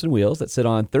Mickey Thompson wheels that sit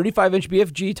on 35-inch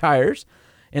BFG tires.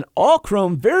 An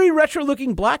all-chrome, very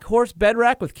retro-looking Black Horse bed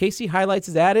rack with KC highlights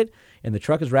is added, and the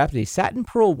truck is wrapped in a satin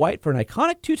pearl white for an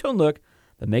iconic two-tone look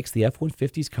that makes the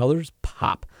F-150's colors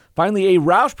pop. Finally, a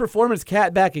Roush Performance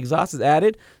catback exhaust is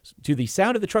added to the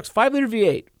sound of the truck's 5-liter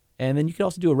V8. And then you can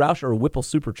also do a Roush or a Whipple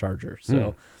supercharger.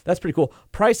 So that's pretty cool.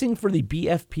 Pricing for the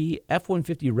BFP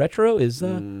F-150 Retro is,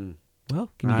 can you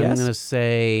guess? I'm going to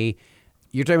say...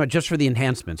 You're talking about just for the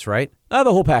enhancements, right? The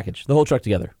whole package, the whole truck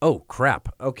together. Oh,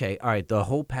 crap. Okay, all right. The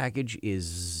whole package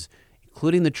is,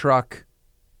 including the truck,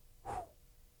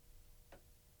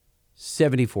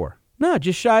 74. No,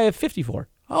 just shy of 54.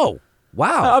 Oh,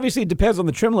 wow. Obviously, it depends on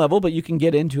the trim level, but you can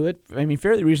get into it,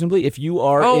 fairly reasonably if you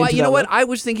are into you know what? Look. I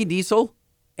was thinking diesel,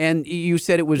 and you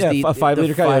said it was a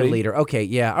 5-liter Coyote. 5-liter. Okay,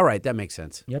 yeah. All right, that makes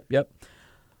sense. Yep.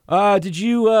 Did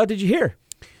you hear?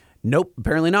 Nope,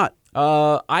 apparently not.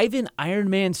 Ivan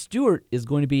Ironman Stewart is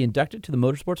going to be inducted to the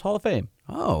Motorsports Hall of Fame.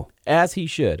 Oh. As he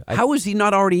should. How is he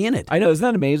not already in it? I know, isn't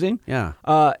that amazing? Yeah.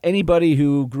 Anybody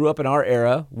who grew up in our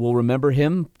era will remember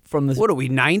him from the... What are we,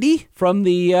 90? From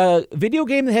the video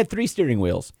game that had 3 steering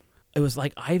wheels. It was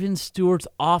like Ivan Stewart's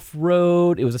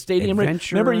Off-Road. It was a stadium.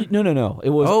 Adventure? Remember? No. It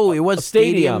was it was a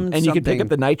stadium. And you could pick something. up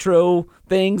the nitro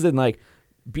things and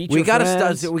beat your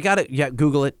friends. We got to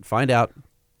Google it, find out.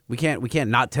 We can't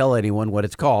not tell anyone what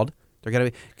it's called. They're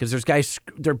gonna be, because there's guys,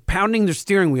 they're pounding their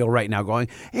steering wheel right now, going,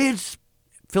 "It's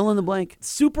fill in the blank,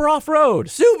 Super Off-Road,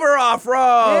 Super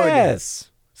Off-Road."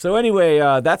 Yes. So anyway,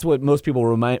 that's what most people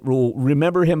will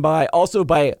remember him by. Also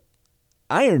by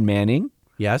Iron Manning.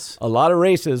 Yes. A lot of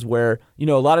races where a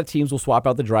lot of teams will swap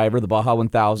out the driver, the Baja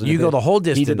 1000. You go the whole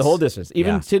distance. He did the whole distance.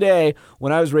 Even today,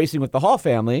 when I was racing with the Hall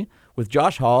family with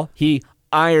Josh Hall, he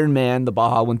Iron Man the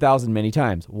Baja 1000 many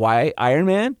times. Why Iron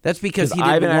Man? That's because he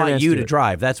didn't want you to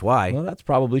drive. That's why. Well, that's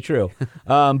probably true.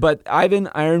 But Ivan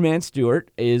Iron Man Stewart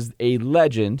is a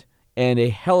legend and a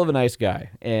hell of a nice guy.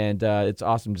 And it's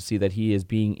awesome to see that he is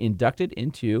being inducted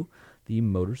into the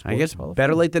Motorsports I guess Hall of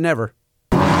better Fame. late than never.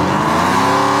 So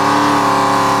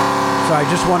I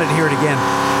just wanted to hear it again.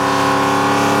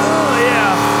 Oh,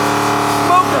 yeah.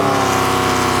 Smoke 'em.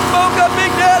 Smoke 'em,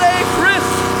 Big Daddy, Chris.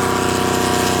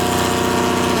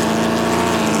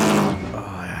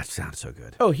 Sounds so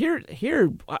good. Oh, here,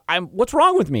 what's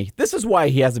wrong with me? This is why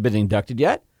he hasn't been inducted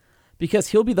yet. Because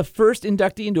he'll be the first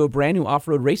inductee into a brand new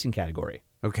off-road racing category.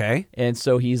 Okay. And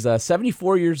so he's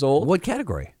 74 years old. What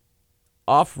category?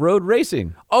 Off-road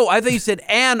racing. Oh, I thought you said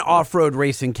an off-road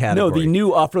racing category. No, the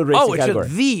new off-road racing category. Oh,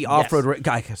 it's the off-road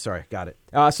Sorry, got it.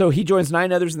 So he joins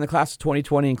 9 others in the class of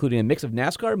 2020, including a mix of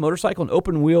NASCAR, motorcycle, and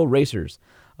open-wheel racers.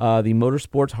 The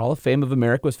Motorsports Hall of Fame of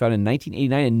America was founded in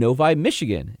 1989 in Novi,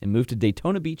 Michigan, and moved to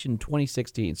Daytona Beach in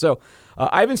 2016. So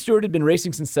Ivan Stewart had been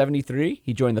racing since 73.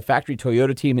 He joined the factory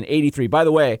Toyota team in 83. By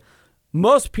the way,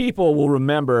 most people will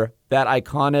remember that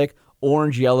iconic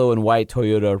orange, yellow, and white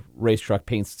Toyota race truck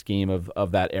paint scheme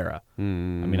of that era. I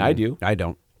mean, I do. I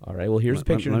don't. All right, well, here's a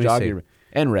picture let of me Joggy see.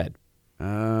 and red. You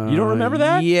don't remember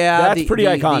that? Yeah. That's pretty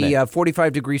iconic. The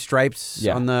 45-degree stripes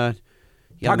on the...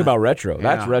 Talk about retro.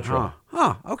 That's retro.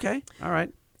 Okay. All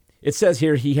right. It says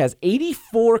here he has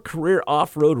 84 career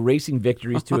off-road racing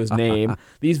victories to his name.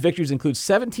 These victories include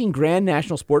 17 Grand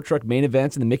National Sport Truck main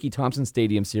events in the Mickey Thompson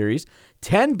Stadium Series,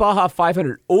 10 Baja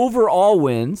 500 overall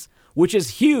wins, which is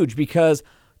huge because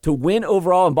to win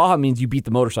overall in Baja means you beat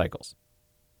the motorcycles.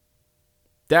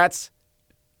 That's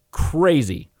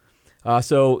crazy.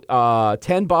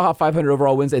 10 Baja 500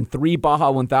 overall wins and 3 Baja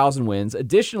 1000 wins.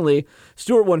 Additionally,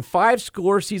 Stewart won 5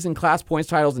 score season class points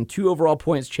titles and 2 overall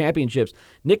points championships.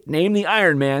 Nicknamed the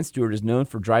Iron Man, Stewart is known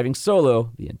for driving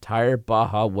solo the entire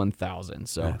Baja 1000.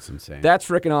 So that's insane. That's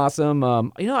freaking awesome.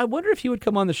 I wonder if he would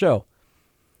come on the show.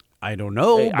 I don't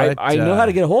know. Hey, but, I know how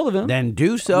to get a hold of him. Then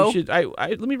do so.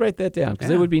 Let me write that down because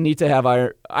it would be neat to have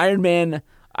Iron Man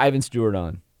Ivan Stewart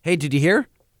on. Hey, did you hear?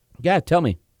 Yeah, tell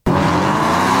me.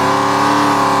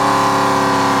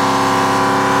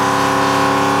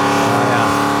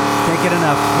 Can't get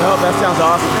enough. No, that sounds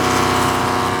awesome.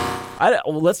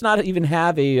 Let's not even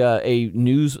have a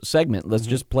news segment. Let's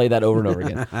just play that over and over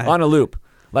again on a loop.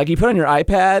 Like you put on your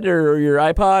iPad or your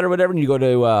iPod or whatever, and you go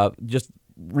to just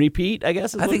repeat, I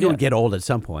guess. I think it would get old at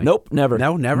some point. Nope, never.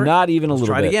 No, never? Not even a little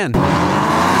Try it bit. again.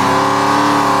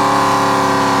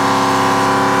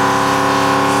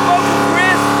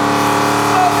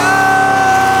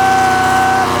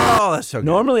 So good.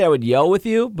 Normally I would yell with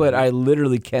you, but I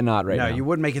literally cannot right now. No, you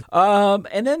wouldn't make it.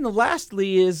 And then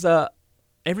lastly is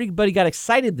everybody got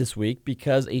excited this week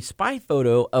because a spy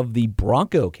photo of the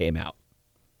Bronco came out.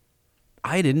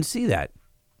 I didn't see that.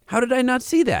 How did I not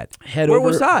see that? Where Over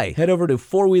was I? Head over to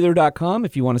fourwheeler.com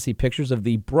if you want to see pictures of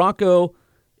the Bronco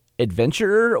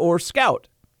Adventurer or Scout.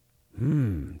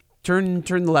 Turn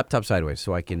the laptop sideways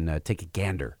so I can take a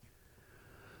gander.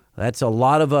 That's a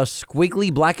lot of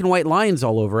squiggly black and white lines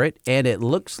all over it, and it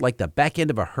looks like the back end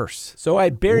of a hearse. So I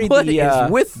buried What is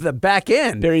with the back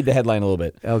end? Buried the headline a little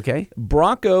bit. Okay.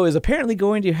 Bronco is apparently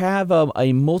going to have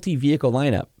a multi-vehicle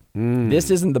lineup.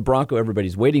 This isn't the Bronco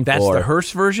everybody's waiting That's for. the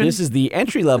hearse version? This is the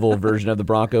entry-level version of the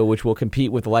Bronco, which will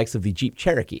compete with the likes of the Jeep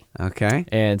Cherokee. Okay.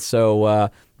 And so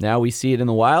now we see it in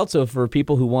the wild. So for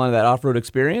people who want that off-road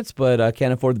experience but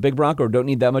can't afford the big Bronco or don't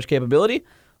need that much capability,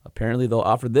 apparently they'll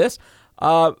offer this.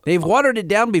 They've watered it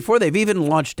down before they've even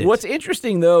launched it. What's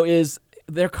interesting, though, is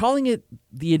they're calling it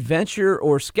the Adventure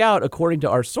or Scout, according to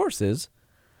our sources.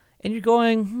 And you're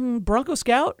going, Bronco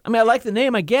Scout? I mean, I like the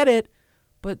name. I get it.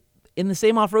 But in the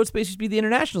same off-road space, used to be the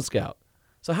International Scout.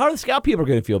 So how are the Scout people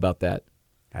going to feel about that?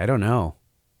 I don't know.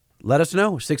 Let us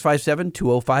know.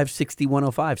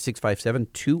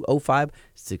 657-205-6105.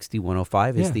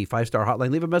 657-205-6105 is the 5-star hotline.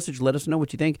 Leave a message. Let us know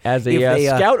what you think. As a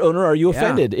Scout owner, are you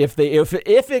offended if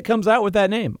it comes out with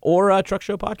that name? Or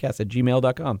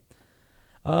truckshowpodcast@gmail.com.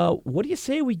 What do you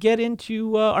say we get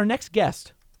into our next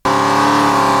guest?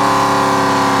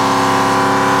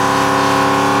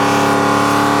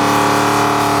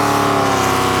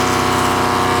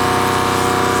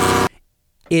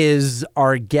 Is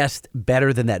our guest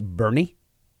better than that Bernie?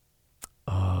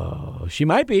 Oh, she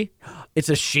might be. It's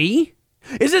a she?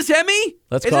 Is this Emmy?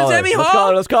 Let's Is call this her. Emmy Let's Hall? call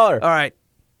her. Let's call her. All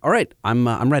right.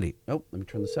 I'm ready. Oh, let me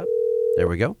turn this up. There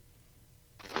we go.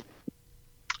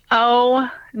 Oh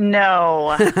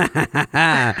no!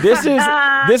 This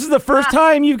is the first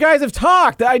time you guys have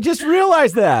talked. I just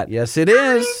realized that. Yes, it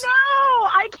is. I know.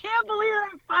 I can't believe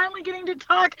I'm finally getting to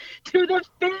talk to the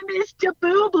famous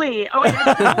Jaboobly. Oh,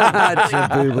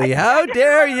 Jaboobly, how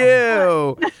dare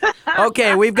you?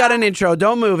 Okay, we've got an intro.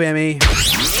 Don't move, Emmy.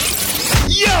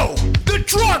 Yo, the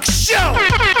Truck Show!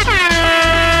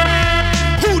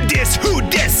 Who dis? Who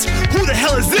dis? Who the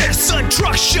hell is this? A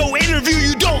truck show interview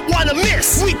you don't want to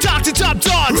miss. We talk to top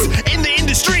dogs in the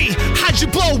industry. How'd you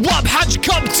blow up? How'd you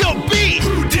come to be?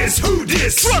 Who dis? Who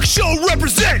dis? Truck show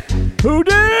represent. Who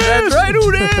dis? That's right,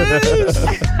 who dis?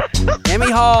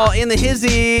 Emmy Hall in the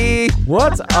hizzy.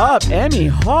 What's up, Emmy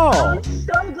Hall? I'm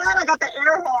so glad I got the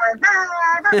air horn.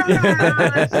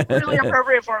 It's really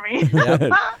appropriate for me.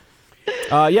 Yep.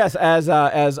 Yes, as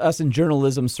us in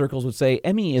journalism circles would say,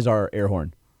 Emmy is our air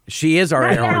horn. She is our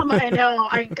air horn. I know.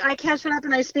 I can't shut up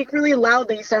and I speak really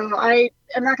loudly, so I'm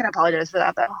not going to apologize for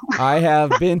that, though. I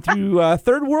have been through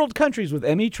third world countries with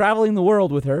Emmy, traveling the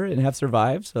world with her, and have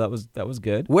survived. So that was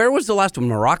good. Where was the last one?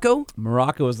 Morocco?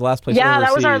 Morocco was the last place. Yeah, overseas.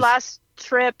 that was our last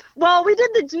trip. Well, we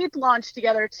did the Jeep launch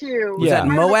together too. Was that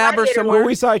Moab or somewhere? Well,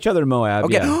 we saw each other in Moab.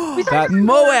 Okay. Yeah.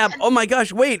 Moab. Oh my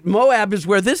gosh. Wait, Moab is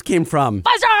where this came from.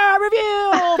 5-star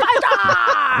review.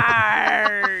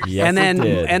 5-star. Yes, and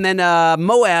then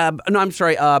Moab. No, I'm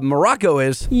sorry. Morocco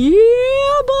is. Yeah,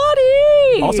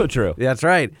 buddy. Also true. That's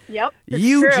right. Yep.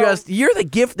 You're the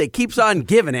gift that keeps on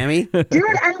giving, Emmy. Dude,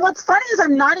 and what's funny is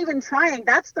I'm not even trying.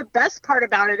 That's the best part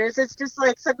about it. Is it's just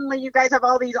like suddenly you guys have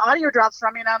all these audio drops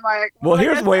from me, and I'm like, well,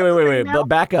 here's wait. now?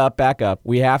 Back up.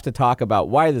 We have to talk about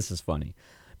why this is funny,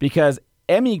 because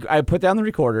Emmy, I put down the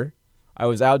recorder. I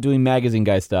was out doing magazine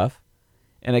guy stuff.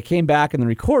 And I came back in the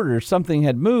recorder, something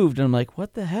had moved, and I'm like,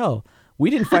 what the hell?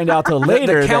 We didn't find out till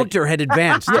later. The counter had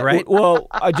advanced, right? Well,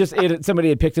 somebody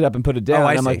had picked it up and put it down. Oh,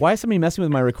 and I'm like, why is somebody messing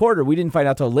with my recorder? We didn't find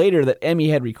out till later that Emmy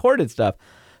had recorded stuff.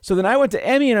 So then I went to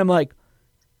Emmy and I'm like,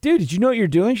 dude, did you know what you're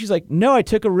doing? She's like, no, I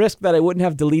took a risk that I wouldn't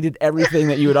have deleted everything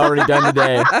that you had already done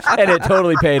today. And it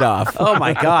totally paid off. Oh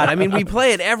my God. I mean, we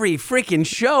play it every freaking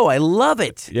show. I love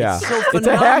it. Yeah. It's so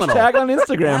phenomenal. It's a hashtag on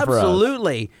Instagram for us.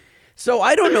 Absolutely. So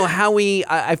I don't know how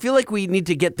I feel like we need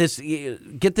to get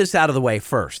this out of the way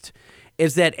first.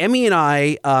 Is that Emmy and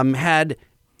I had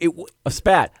a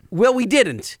spat? Well, we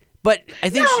didn't, but I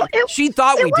think she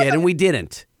thought we did, and we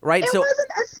didn't. Right? It wasn't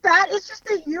a spat. It's just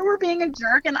that you were being a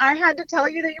jerk, and I had to tell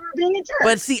you that you were being a jerk.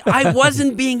 But see, I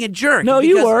wasn't being a jerk. No,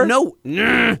 you were. No,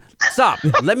 stop.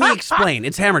 Let me explain.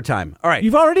 It's hammer time. All right.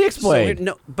 You've already explained. So,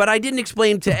 no, but I didn't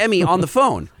explain to Emmy on the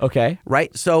phone. Okay.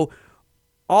 Right? So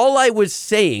all I was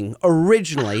saying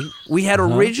originally, we had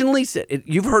originally said,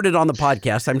 you've heard it on the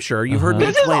podcast, I'm sure. You've heard me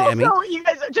explain, Emmy. You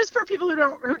guys, just for people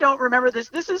who don't remember this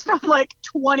is from like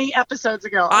 20 episodes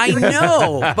ago. I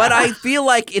know, but I feel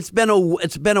like it's been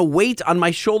a weight on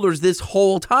my shoulders this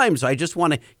whole time. So I just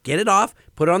want to get it off,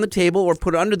 put it on the table, or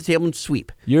put it under the table and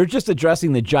sweep. You're just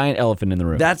addressing the giant elephant in the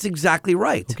room. That's exactly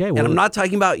right. Okay, well, and I'm not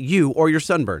talking about you or your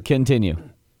sunburn. Continue.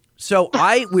 So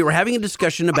we were having a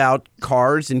discussion about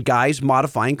cars and guys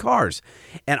modifying cars.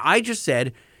 And I just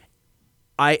said,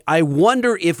 I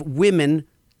wonder if women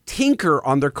tinker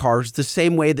on their cars the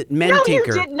same way that men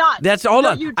tinker. No, you did not. Hold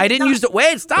on. I didn't use the...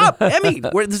 Wait, stop, Emmy.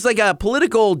 This is like a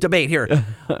political debate here. Do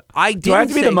I have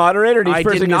to be the moderator? Or do you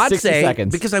first get 60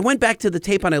 seconds? Because I went back to the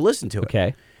tape and I listened to it.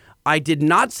 Okay. I did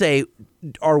not say,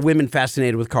 are women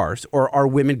fascinated with cars or are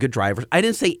women good drivers? I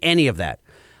didn't say any of that.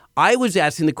 I was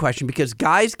asking the question because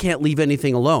guys can't leave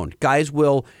anything alone.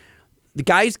 The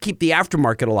guys keep the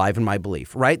aftermarket alive, in my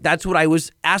belief, right? That's what I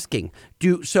was asking.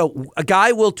 So a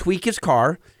guy will tweak his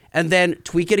car and then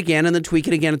tweak it again and then tweak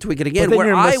it again and tweak it again. But then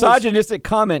your misogynistic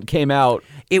comment came out.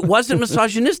 It wasn't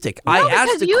misogynistic. No, I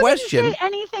asked the question. You didn't say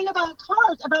anything about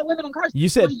cars, about women and cars. You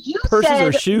said purses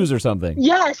or shoes or something.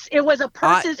 Yes, it was a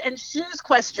purses and shoes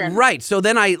question. Right. So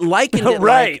then I likened it.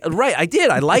 Right. Right. I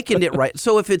did. I likened it right.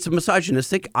 So if it's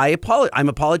misogynistic, I'm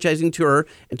apologizing to her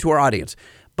and to our audience.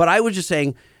 But I was just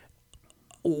saying,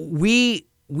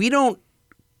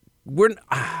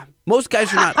 most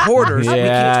guys are not hoarders.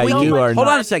 Yeah, you are. Hold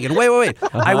on a second. Wait.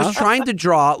 I was trying to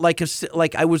draw like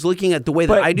I was looking at the way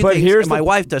that I do things and my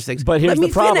wife does things. But here's the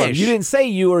problem. You didn't say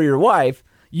you or your wife.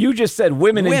 You just said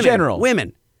women in general.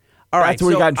 Women. All right. That's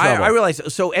where we got in trouble. I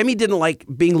realized. So Emmy didn't like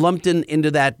being lumped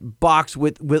into that box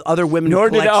with other women. Nor who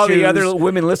collect did all shoes the other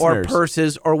women listeners. or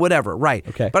purses or whatever. Right.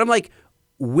 Okay. But I'm like,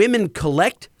 women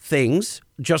collect things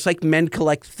just like men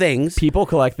collect things. People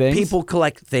collect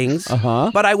things.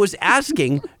 But I was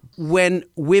asking when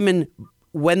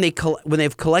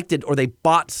they've collected or they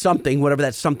bought something, whatever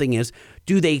that something is,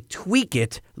 do they tweak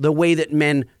it the way that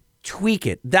men tweak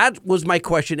it? That was my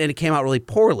question, and it came out really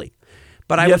poorly.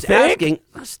 But I was asking,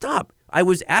 stop. I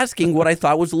was asking what I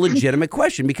thought was a legitimate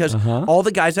question because all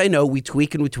the guys I know, we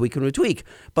tweak and we tweak and we tweak.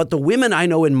 But the women I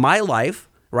know in my life,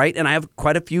 right, and I have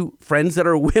quite a few friends that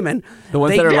are women. The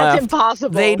ones that are left. That's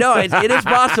impossible. They know it is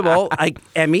possible.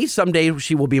 Emmy, someday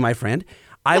she will be my friend.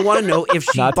 I want to know if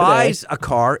she buys a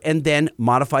car and then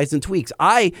modifies and tweaks.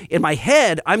 In my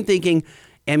head, I'm thinking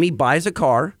Emmy buys a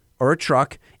car or a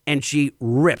truck and she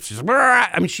rips.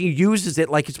 She uses it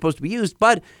like it's supposed to be used,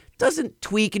 but doesn't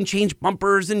tweak and change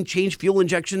bumpers and change fuel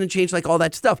injection and change like all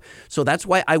that stuff. So that's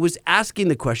why I was asking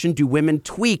the question, do women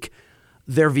tweak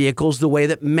their vehicles the way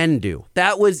that men do?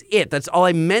 That was it. That's all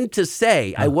I meant to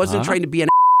say. I wasn't trying to be an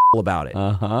about it.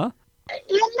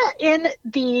 In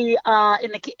the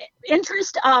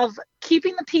interest of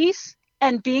keeping the peace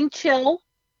and being chill,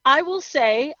 I will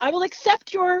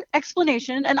accept your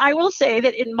explanation, and I will say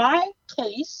that in my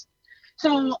case,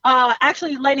 so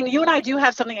actually, Lightning, you and I do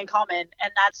have something in common,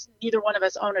 and that's neither one of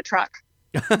us own a truck.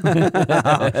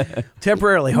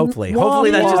 Temporarily, hopefully. Hopefully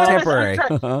that's just temporary.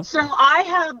 So I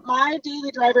have, my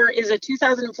daily driver is a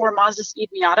 2004 Mazda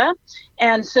Speed Miata.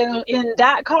 And so in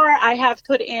that car, I have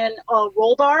put in a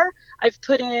roll bar. I've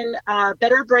put in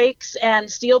better brakes and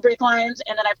steel brake lines.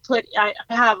 And then I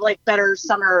have like better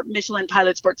summer Michelin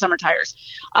Pilot Sport summer tires.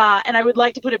 And I would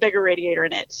like to put a bigger radiator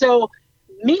in it. So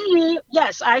me,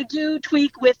 yes, I do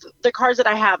tweak with the cars that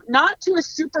I have, not to a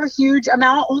super huge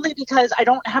amount, only because I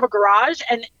don't have a garage,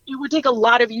 and it would take a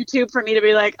lot of YouTube for me to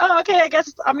be like, oh, okay, I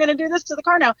guess I'm going to do this to the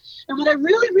car now. And what I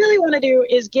really, really want to do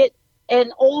is get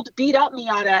an old beat up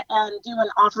Miata and do an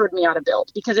off-road Miata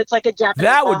build, because it's like a Japanese.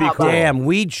 That would be cool. Damn,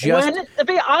 it'd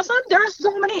be awesome. There's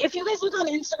so many. If you guys look on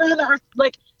Instagram, there are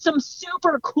like some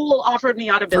super cool off-road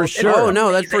Miata builds. For sure. Oh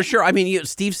no, that's for sure. I mean,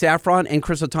 Steve Saffron and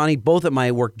Chris Otani, both at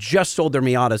my work, just sold their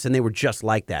Miatas, and they were just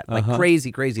like that, like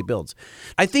crazy, crazy builds.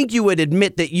 I think you would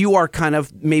admit that you are kind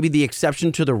of maybe the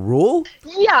exception to the rule.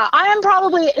 Yeah, I am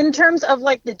probably, in terms of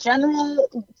like the general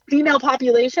female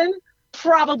population,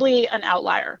 probably an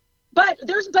outlier. But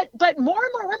more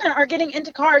and more women are getting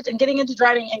into cars and getting into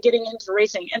driving and getting into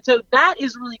racing. And so that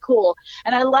is really cool.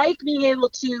 And I like being able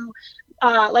to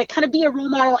like kind of be a role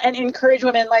model and encourage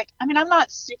women. Like, I mean, I'm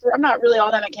not really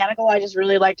all that mechanical. I just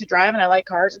really like to drive and I like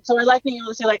cars. And so I like being able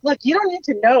to say, like, look, you don't need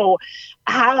to know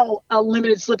how a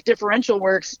limited slip differential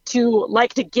works to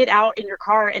like to get out in your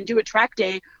car and do a track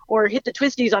day or hit the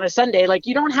twisties on a Sunday. Like,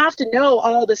 you don't have to know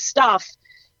all the stuff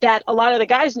that a lot of the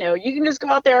guys know. You can just go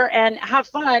out there and have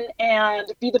fun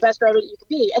and be the best driver that you can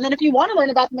be. And then if you want to learn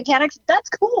about the mechanics,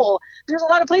 that's cool. There's a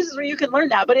lot of places where you can learn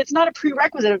that, but it's not a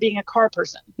prerequisite of being a car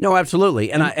person. No,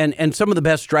 absolutely. And some of the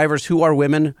best drivers who are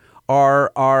women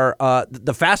are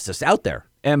the fastest out there.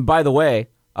 And by the way,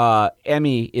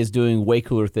 Emmy is doing way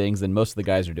cooler things than most of the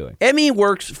guys are doing. Emmy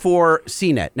works for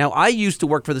CNET. Now, I used to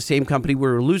work for the same company. We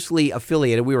were loosely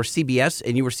affiliated. We were CBS,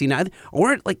 and you were CNET.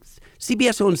 Or like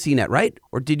CBS owns CNET, right?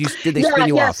 Or did they spin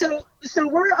you off? So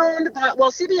we're owned by,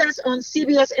 CBS owns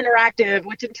CBS Interactive,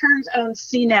 which in turn owns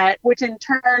CNET, which in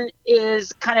turn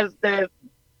is kind of the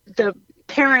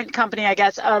parent company, I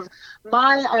guess, of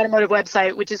my automotive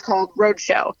website, which is called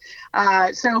Roadshow.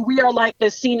 So we are like the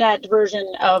CNET version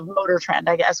of Motor Trend,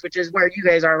 I guess, which is where you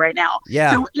guys are right now.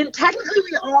 Yeah. So technically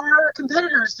we are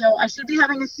competitors, so I should be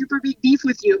having a super big beef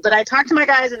with you. But I talked to my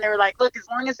guys and they were like, look, as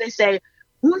long as they say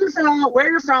who you're from, where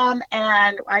you're from,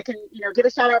 and I can, give a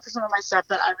shout out for some of my stuff,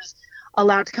 that I was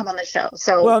allowed to come on the show.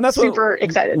 So well, and that's super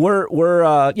excited.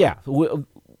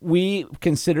 We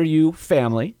consider you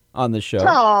family on the show.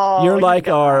 Oh, you're like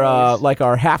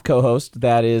our half co-host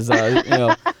that is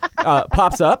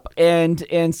pops up,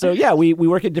 and so yeah, we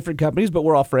work at different companies, but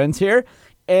we're all friends here.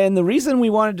 And the reason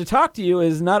we wanted to talk to you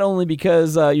is not only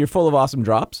because you're full of awesome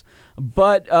drops,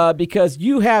 but because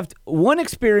you have one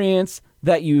experience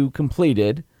that you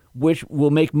completed, which will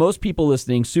make most people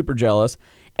listening super jealous.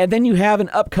 And then you have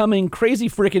an upcoming crazy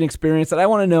freaking experience that I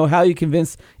want to know how you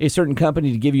convince a certain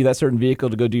company to give you that certain vehicle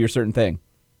to go do your certain thing.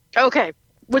 Okay.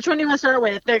 Which one do you want to start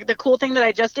with? The cool thing that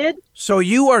I just did? So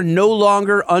you are no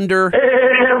longer under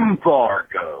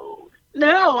embargo.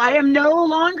 No, I am no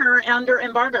longer under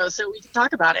embargo, so we can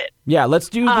talk about it. Yeah, let's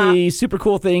do the super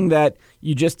cool thing that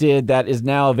you just did that is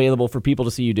now available for people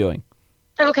to see you doing.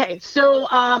 Okay, so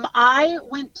I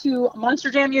went to Monster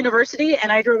Jam University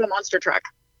and I drove a monster truck.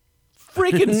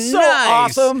 Freaking so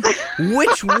awesome.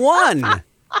 Which one?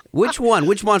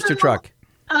 Which monster truck?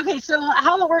 Okay, so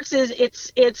how it works is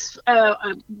it's a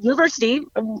university,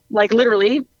 like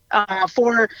literally,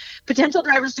 for potential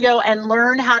drivers to go and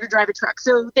learn how to drive a truck.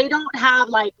 So they don't have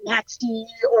like Max D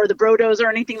or the Brodos or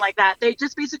anything like that. They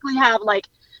just basically have like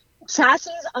chassis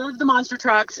of the monster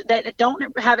trucks that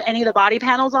don't have any of the body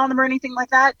panels on them or anything like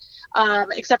that,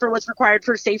 except for what's required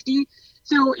for safety.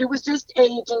 So it was just a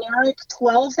generic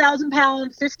 12,000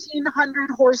 pound, 1,500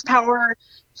 horsepower,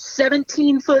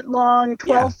 17-foot long,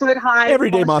 12-foot high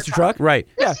everyday monster truck. Right.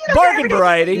 Yeah. Bargain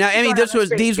variety. Now, Emmy,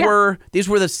 these were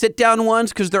the sit-down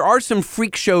ones, because there are some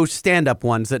freak show stand-up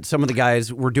ones that some of the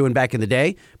guys were doing back in the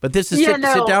day. But this is sit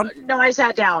down. No, I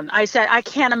sat down. I said I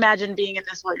can't imagine being in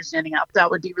this while you're standing up. That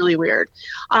would be really weird.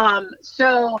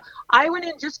 So I went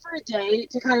in just for a day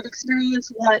to kind of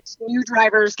experience what new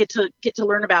drivers get to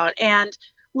learn about. And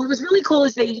what was really cool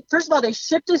is they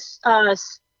shipped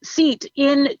us seat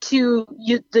into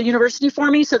the university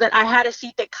for me, so that I had a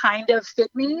seat that kind of fit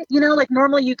me. Like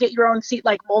normally you get your own seat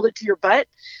like molded to your butt,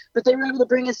 but they were able to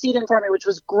bring a seat in for me, which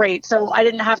was great. So I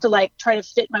didn't have to like try to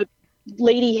fit my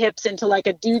lady hips into like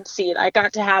a dude seat. I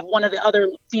got to have one of the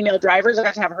other female drivers. I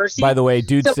got to have her seat. By the way,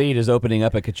 dude seat is opening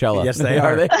up at Coachella. Yes, they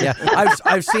are. Yeah,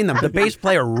 I've seen them. The bass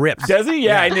player rips. Does he?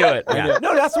 Yeah, I knew it. Yeah.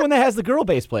 No, that's the one that has the girl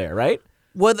bass player, right?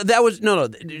 Well, that was no.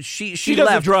 She does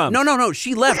left. the drums. No.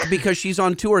 She left because she's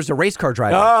on tour as a race car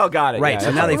driver. Oh, got it. Right. Yeah,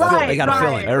 so now they got to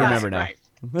fill it. I remember now. Right.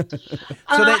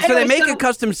 So they make a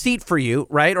custom seat for you,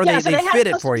 right? Or they fit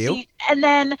it for you. Seat, and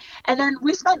then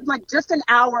we spent like just an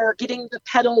hour getting the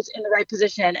pedals in the right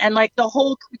position, and like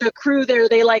the crew there,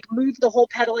 they like moved the whole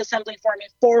pedal assembly for me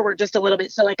forward just a little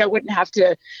bit, so like I wouldn't have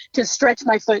to stretch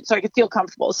my foot, so I could feel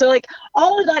comfortable. So like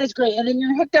all of that is great, and then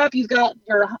you're hooked up. You've got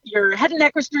your head and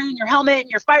neck restraint, your helmet,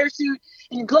 and your fire suit,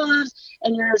 and your gloves,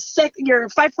 and your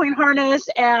 5-point harness,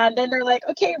 and then they're like,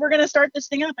 okay, we're gonna start this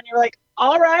thing up, and you're like,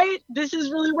 all right, this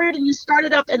is really weird, and you start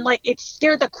it up, and like it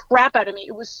scared the crap out of me.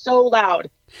 It was so loud.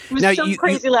 It was now, so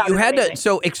crazy loud. You had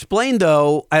to explain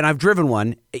though, and I've driven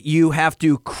one. you have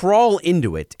to crawl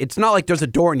into it. It's not like there's a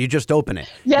door and you just open it.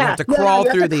 Yeah, you have to crawl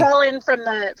you through have to crawl in from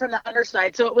the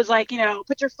underside. So it was like,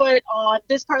 put your foot on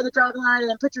this part of the driving line and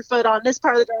then put your foot on this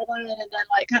part of the driving line and then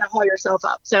like kind of haul yourself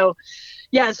up. So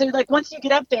yeah, so like once you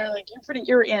get up there, like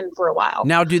you're in for a while.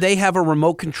 Now, do they have a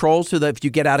remote control so that if you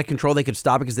get out of control, they could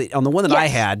stop it? Because on the one that I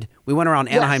had, we went around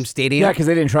Anaheim Stadium. Yeah, because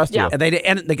they didn't trust you. And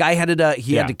the guy had to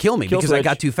had to kill me because I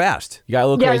got too fast. You got a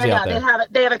little crazy out there.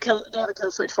 They have a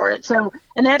kill switch for it. So,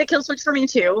 and they had a kill switch for me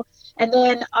too. And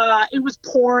then it was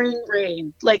pouring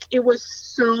rain. Like it was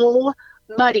so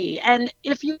muddy. And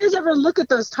if you guys ever look at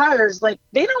those tires, like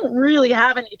they don't really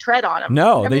have any tread on them.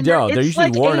 No, they don't. They're usually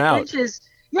like worn 8 out. inches.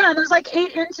 Yeah, there's like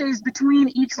 8 inches between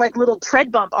each like little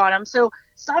tread bump on them. So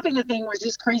stopping the thing was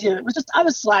just crazy. It was I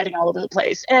was sliding all over the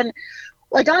place. And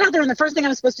I got out there and the first thing I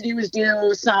was supposed to do was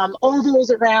do some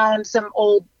ovals around some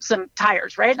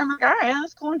tires, right? And I'm like, all right,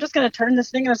 that's cool. I'm just going to turn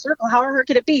this thing in a circle. How hard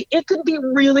could it be? It could be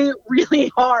really,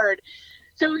 really hard.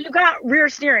 So you've got rear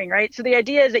steering, right? So the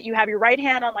idea is that you have your right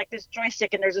hand on like this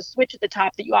joystick and there's a switch at the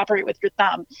top that you operate with your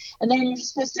thumb. And then you're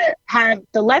supposed to have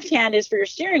the left hand is for your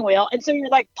steering wheel. And so you're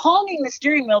like palming the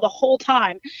steering wheel the whole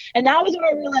time. And that was when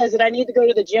I realized that I need to go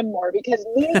to the gym more because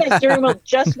moving my steering wheel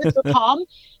just with the palm is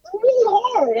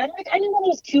really hard. I'm like, I need one of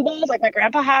those Cubas like my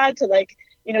grandpa had to like,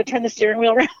 turn the steering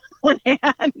wheel around with one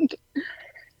hand.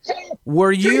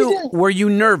 Were you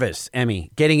nervous, Emmy,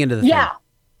 getting into the thing? Yeah,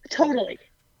 totally.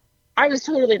 I was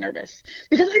totally nervous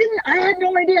because I had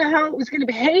no idea how it was going to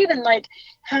behave and like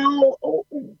how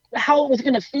it was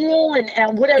going to feel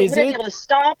and would I be able to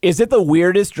stop. Is it the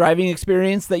weirdest driving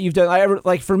experience that you've done?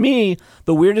 For me,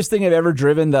 the weirdest thing I've ever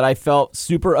driven that I felt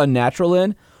super unnatural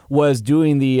in was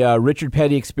doing the Richard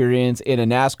Petty experience in a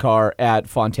NASCAR at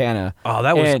Fontana. Oh,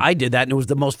 I did that and it was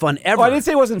the most fun ever. Well, I didn't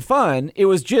say it wasn't fun. It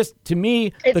was just, to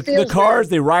me, the cars,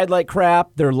 they ride like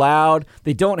crap. They're loud.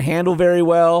 They don't handle very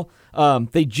well.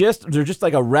 They're just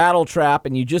like a rattle trap,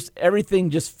 and everything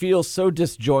just feels so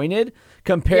disjointed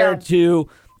compared to,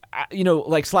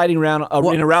 like sliding around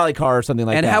in a rally car or something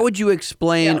like that. And how would you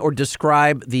explain or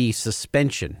describe the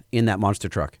suspension in that monster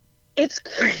truck? It's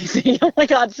crazy. Oh my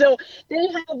God. So they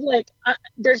have like,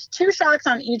 there's 2 shocks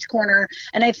on each corner,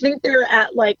 and I think they're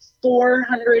at like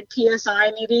 400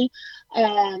 PSI maybe.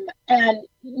 And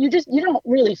you don't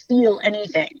really feel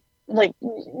anything. Like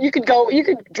you could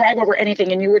drive over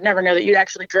anything and you would never know that you'd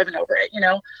actually driven over it.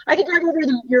 I could drive over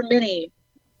your Mini,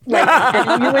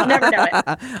 and you would never know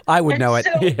it. I would know it.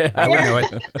 I would know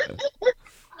it.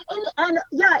 and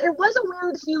it was a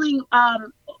weird feeling,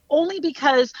 only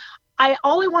because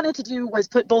all I wanted to do was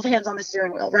put both hands on the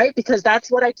steering wheel, right? Because that's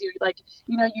what I do. Like,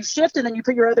 you shift and then you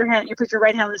put your right hand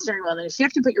on the steering wheel, and then you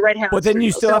shift and put your right hand on the steering wheel. But then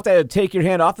you still have to take your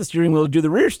hand off the steering wheel to do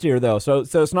the rear steer, though. So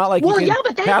it's not like you can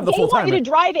have the full time.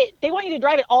 They want you to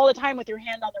drive it all the time with your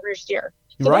hand on the rear steer.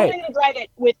 So right. They want you to drive it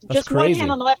with just one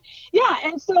hand on the left. Yeah,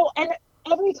 and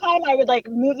every time I would like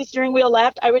move the steering wheel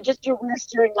left, I would just do rear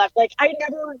steering left. Like I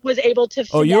never was able to.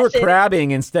 Oh, you were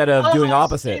crabbing instead of doing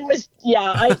opposite.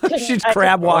 I couldn't. She's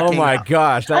crab walking. Oh my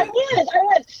gosh! I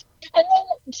was. And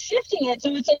then shifting it,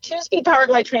 so it's a 2-speed power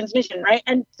glide transmission, right?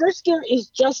 And first gear is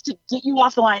just to get you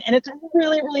off the line, and it's a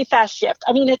really, really fast shift.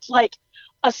 I mean, it's like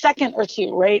a second or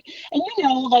two, right? And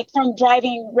like from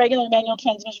driving regular manual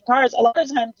transmission cars, a lot of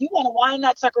times you want to wind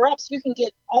that sucker up so you can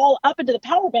get all up into the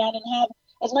power band and have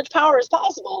as much power as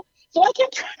possible. So I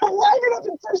kept trying to line it up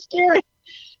in first gear.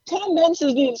 Tom Mentz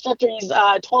is the instructor. He's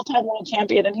a 12-time world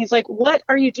champion. And he's like, what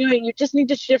are you doing? You just need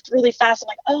to shift really fast. I'm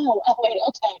like, oh wait,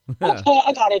 okay,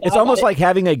 I got it. It's almost like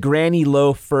having a granny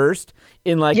low first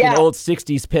in like an old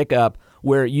 60s pickup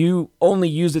where you only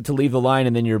use it to leave the line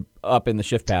and then you're up in the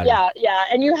shift pattern. Yeah.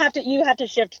 And you have to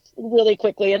shift really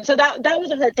quickly. And so that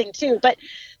was a hard thing too. But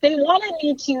they wanted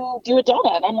me to do a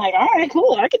donut. I'm like, all right,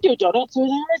 cool. I could do a donut.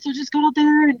 So just go out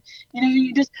there and,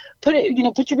 you just put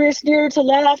it, put your rear steer to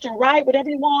left or right, whatever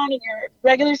you want, and your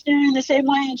regular steering the same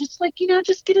way. And just like,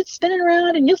 just get it spinning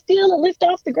around and you'll feel it lift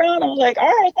off the ground. I was like, all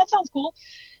right, that sounds cool.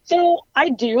 So I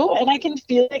do, and I can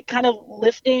feel it kind of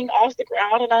lifting off the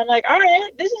ground, and I'm like, all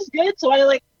right, this is good. So I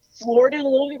like floored it a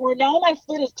little bit more. Now my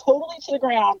foot is totally to the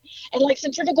ground, and like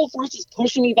centrifugal force is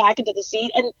pushing me back into the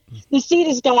seat, and the seat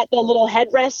has got the little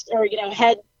headrest or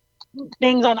head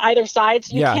things on either side.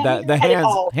 So you can't the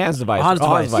hands device. Yeah,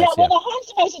 well, the hands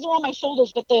devices are on my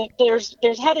shoulders, but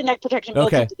there's head and neck protection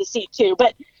built into the seat too.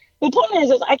 But the point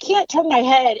is I can't turn my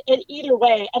head in either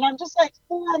way, and I'm just like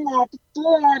full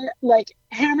on, like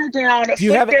hammer down. Do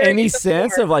you have any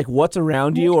sense of like what's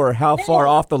around you or how far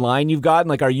off the line you've gotten?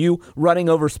 Like, are you running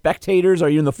over spectators? Are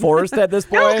you in the forest at this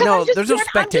point? No, there's no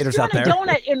spectators out there. I'm just doing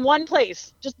a donut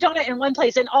in one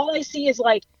place, and all I see is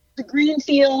like the green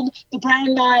field, the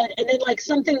brown mud, and then like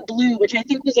something blue, which I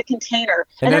think was a container.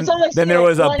 And that's all I then see, there like,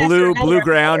 was a one after blue another.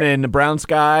 ground and a brown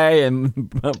sky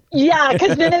and Yeah,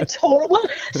 because then it's total. Well,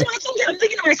 so I'm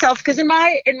thinking to myself, because in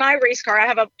my race car, I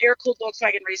have a air-cooled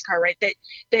Volkswagen race car, right?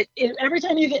 Every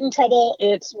time you get in trouble,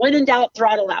 it's when in doubt,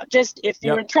 throttle out. Just if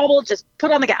you're in trouble, just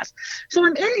put on the gas. So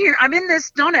I'm in here, I'm in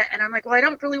this donut, and I'm like, well, I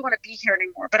don't really want to be here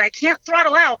anymore, but I can't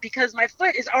throttle out because my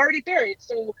foot is already buried,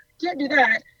 so can't do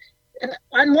that. And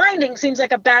unwinding seems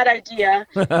like a bad idea,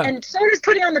 and so does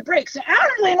putting on the brakes. So I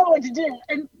don't really know what to do.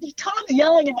 And Tom's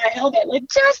yelling in my helmet, like,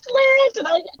 just lift, and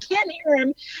I can't hear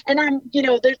him. And I'm,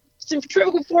 there's some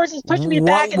centrifugal forces pushing me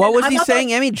back. And what was I'm he up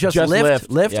saying, Emmy? Just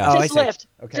lift? Lift? Yeah. Oh, just lift.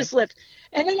 Okay. Just lift.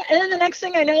 And then the next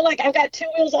thing I know, like, I've got 2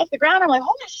 wheels off the ground. I'm like,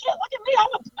 holy shit, look at me.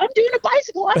 I'm doing a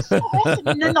bicycle. I'm so awesome.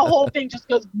 And then the whole thing just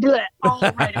goes bleh, all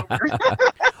right over.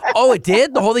 Oh, it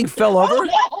did? The whole thing fell over?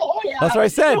 Oh, yeah. That's what I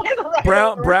said.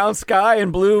 Brown sky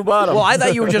and blue bottom. Well, I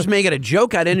thought you were just making a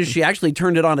joke. I didn't. She actually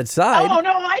turned it on its side. Oh,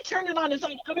 no, I turned it on its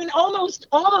side. I mean, almost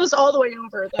all the way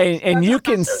over. And you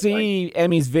can see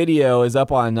Emmy's video is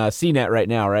up on CNET right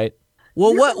now, right?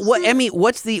 Well, what Emmy?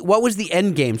 What was the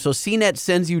end game? So CNET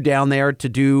sends you down there to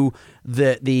do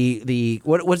the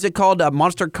what's it called?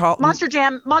 Monster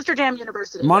Jam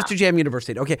University. Monster Jam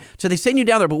University. Okay, so they send you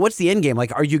down there, but what's the end game?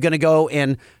 Like, are you going to go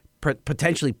and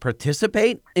potentially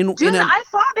participate in? Dude, I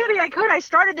thought maybe I could. I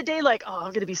started the day like,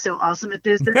 I'm going to be so awesome at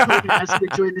this. They're totally asking me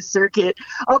to join the circuit.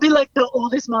 I'll be like the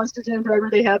oldest Monster Jam driver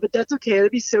they have, but that's okay. It'll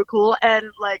be so cool.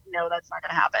 And like, no, that's not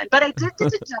going to happen. But I did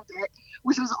get to jump it,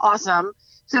 which was awesome.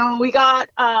 So we got,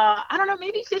 I don't know,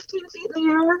 maybe 15 feet in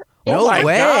the air. No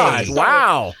way. Gosh,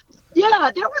 wow. Yeah,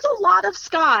 there was a lot of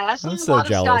sky. I saw a lot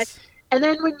of sky. And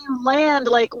then when you land,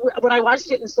 like when I watched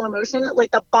it in slow motion,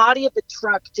 like the body of the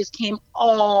truck just came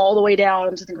all the way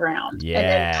down to the ground and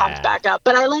then popped back up.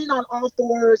 But I landed on all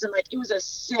fours and like it was a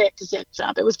sick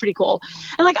jump. It was pretty cool.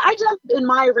 And like I jump in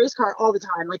my race car all the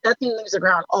time. Like that thing leaves the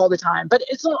ground all the time. But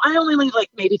I only leave like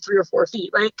maybe 3 or 4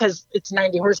 feet, right? Because it's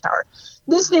 90 horsepower.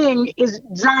 This thing is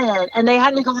giant, and they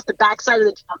had me go off the backside of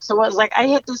the jump. So I was like, I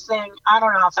hit this thing. I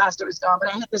don't know how fast it was going,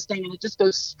 but I hit this thing, and it just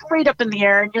goes straight up in the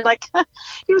air. And you're like,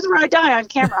 here's where I die on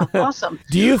camera. Awesome.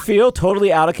 Do you feel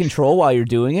totally out of control while you're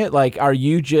doing it? Like, are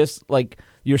you just like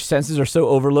your senses are so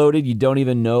overloaded you don't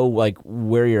even know like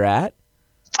where you're at?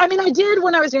 I mean, I did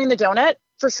when I was doing the donut,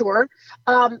 for sure.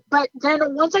 But then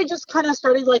once I just kind of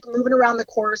started like moving around the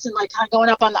course and like kind of going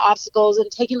up on the obstacles and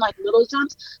taking like little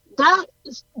jumps, that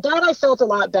I felt a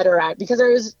lot better at, because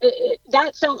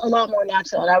that felt a lot more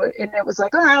natural. And it was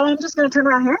like, all right, well, I'm just going to turn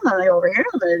around here and then over here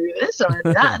and then do this or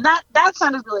that. And that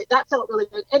felt really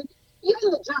good. And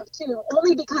even the jump too,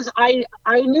 only because I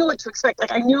knew what to expect.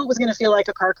 Like I knew it was going to feel like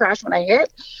a car crash when I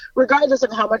hit. Regardless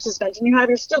of how much suspension you have,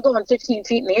 you're still going 15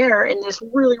 feet in the air in this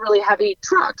really, really heavy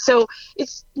truck. So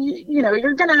it's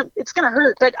it's gonna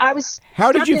hurt. But I was.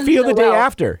 How did you feel the day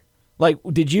after? Like,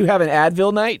 did you have an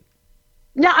Advil night?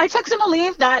 No, I took some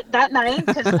leave that night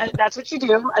because that's what you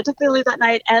do. I took the leave that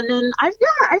night, and then I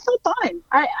felt fine.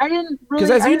 I didn't really.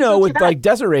 Because as you know, with like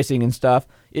desert racing and stuff,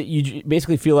 you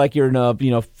basically feel like you're in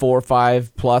a 4 or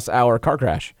 5 plus hour car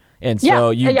crash, and so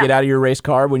you get out of your race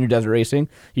car when you're desert racing.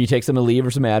 You take some leave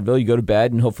or some Advil, you go to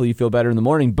bed, and hopefully you feel better in the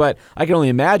morning. But I can only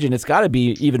imagine it's got to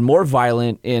be even more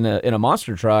violent in a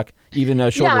monster truck, even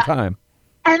a shorter time.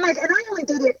 And I only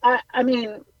did it. I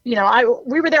mean.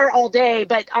 We were there all day,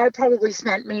 but I probably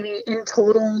spent maybe in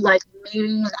total like maybe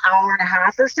an hour and a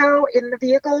half or so in the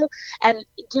vehicle and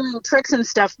doing tricks and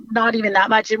stuff, not even that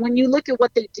much. And when you look at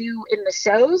what they do in the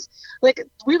shows, like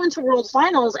we went to World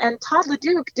Finals and Todd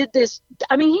LeDuc did this.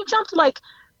 I mean, he jumped like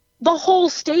the whole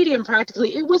stadium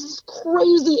practically. It was this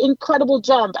crazy, incredible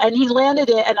jump, and he landed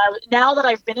it. And now that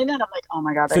I've been in it, I'm like, oh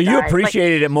my god! So you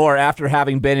appreciated it more after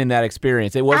having been in that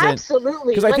experience. It wasn't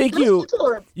absolutely because I think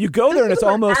you go there and it's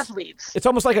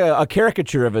almost like a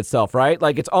caricature of itself, right?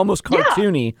 Like it's almost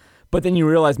cartoony. But then you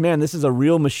realize, man, this is a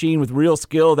real machine with real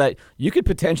skill that you could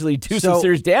potentially do some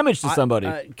serious damage to somebody.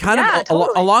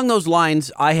 Along those lines,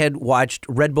 I had watched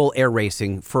Red Bull Air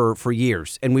Racing for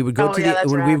years, and we would go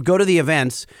we would go to the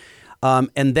events,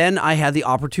 and then I had the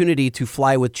opportunity to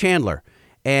fly with Chandler.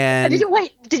 And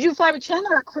did you fly with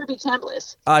Chandler or Kirby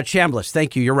Chambliss? Chambliss,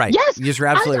 thank you. You're right. Yes, you're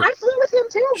absolutely I flew with him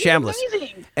too. Chambliss.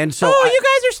 Amazing. And so, you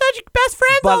guys are such best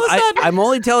friends all of a sudden. I'm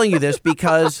only telling you this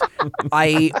because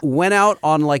I went out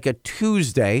on like a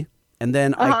Tuesday, and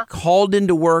then I called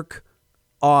into work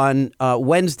on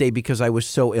Wednesday because I was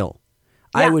so ill.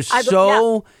 I was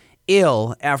so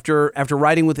ill after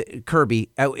riding with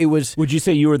Kirby. It was. Would you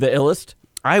say you were the illest?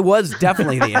 I was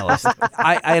definitely the illest.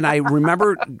 I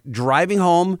remember driving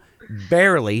home,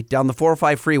 barely down the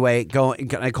 405 freeway.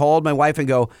 I called my wife and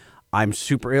go, I'm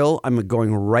super ill. I'm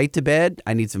going right to bed.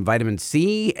 I need some vitamin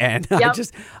C. And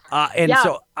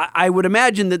so I would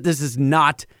imagine that this is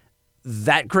not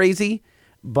that crazy,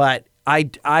 but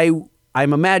I'm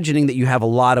imagining that you have a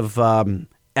lot of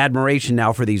admiration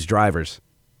now for these drivers.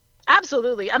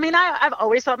 Absolutely. I mean, I've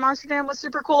always thought Monsterdam was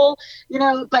super cool,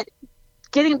 but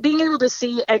being able to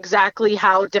see exactly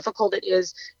how difficult it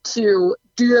is to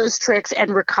do those tricks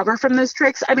and recover from those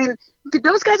tricks. I mean,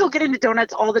 those guys will get into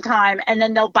donuts all the time, and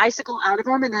then they'll bicycle out of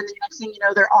them, and then the next thing you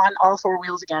know, they're on all four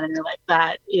wheels again, and you're like,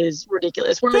 that is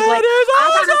ridiculous. Whereas, It's I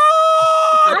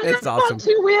awesome. got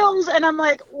 2 wheels, and I'm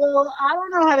like, well, I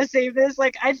don't know how to save this.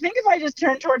 Like, I think if I just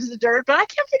turn towards the dirt, but I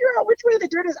can't figure out which way the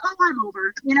dirt is. Oh, I'm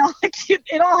over.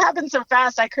 It all happened so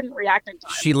fast, I couldn't react in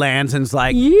time. She lands and is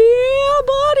like, yeah,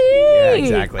 buddy. Yeah,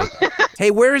 exactly.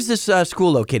 Hey, where is this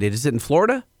school located? Is it in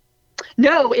Florida?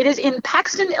 No, it is in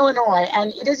Paxton, Illinois,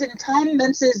 and it is in Tom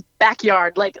Mentz's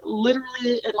backyard, like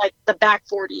literally in like the back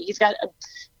 40. He's got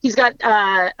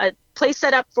a place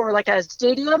set up for like a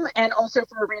stadium and also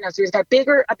for arena. So he's got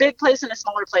a big place and a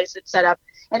smaller place that's set up,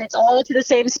 and it's all to the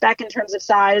same spec in terms of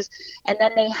size. And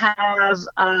then they have,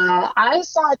 I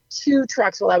saw 2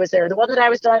 trucks while I was there, the one that I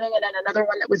was driving and then another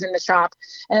one that was in the shop.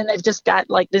 And then they've just got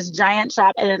like this giant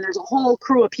shop, and then there's a whole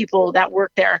crew of people that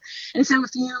work there. And so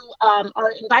if you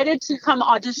are invited to come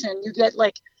audition, you get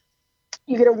a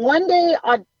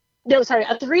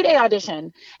 3-day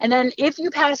audition. And then if you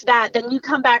pass that, then you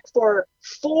come back for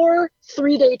 4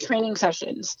 3-day training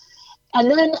sessions.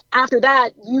 And then after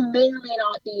that, you may or may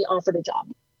not be offered a job.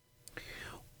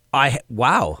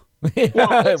 Wow.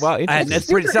 Yeah, wow.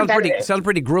 Sounds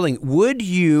pretty grueling. Would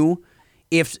you,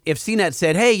 if CNET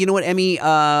said, hey, you know what, Emmy,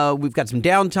 we've got some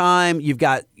downtime.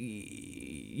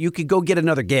 You could go get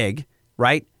another gig,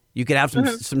 right? You could have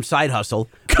some side hustle.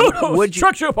 Would you,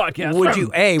 Truck Show Podcast. Would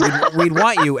you? We'd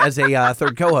want you as a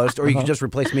third co-host, or you could just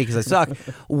replace me because I suck.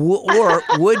 Or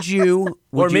would you?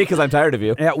 Or me because I'm tired of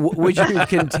you. Yeah, would you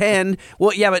contend?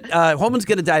 Well, yeah, but Holman's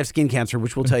going to die of skin cancer,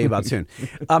 which we'll tell you about soon.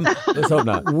 Let's hope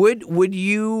not. Would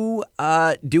you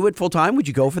do it full time? Would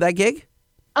you go for that gig?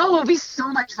 Oh, it would be so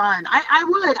much fun. I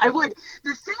would.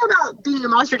 The thing about being a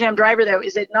Monsterdam driver, though,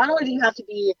 is that not only do you have to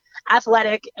be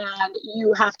athletic and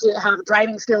you have to have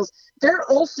driving skills, they're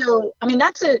also, I mean,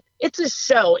 it's a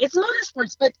show. It's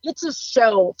motorsports, but it's a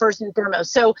show first and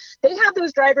foremost. So they have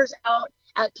those drivers out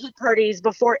at pit parties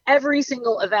before every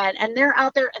single event, and they're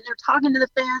out there and they're talking to the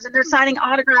fans and they're signing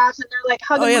autographs and they're like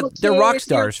hugging little kids. They're rock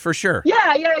stars for sure.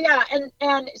 Yeah.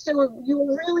 And so you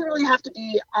really, really have to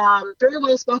be very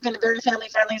well spoken, very family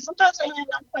friendly. Sometimes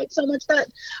not quite so much that,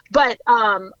 but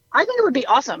I think it would be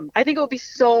awesome. I think it would be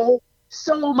so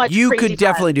much. You crazy could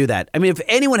definitely fun. do that. I mean, if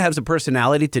anyone has a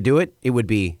personality to do it, it would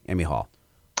be Emmy Hall.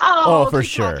 Oh, for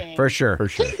sure. For sure.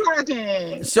 Keep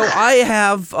talking. So I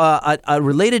have a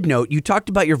related note. You talked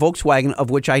about your Volkswagen,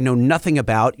 of which I know nothing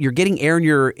about. You're getting air in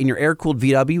your air-cooled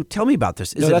VW. Tell me about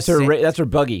this. That's her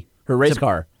buggy, her race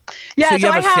car. Yeah, so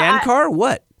you have a sand car?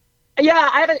 What? Yeah,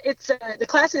 I have the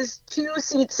class is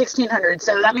 2-seat 1600.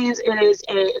 So that means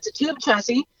it's a tube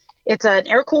chassis. It's an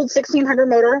air-cooled 1600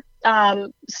 motor,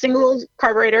 single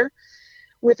carburetor,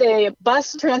 with a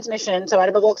bus transmission, so out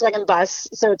of a Volkswagen bus.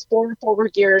 So it's 4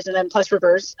 forward gears and then plus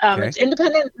reverse. Okay. It's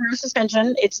independent rear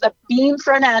suspension. It's the beam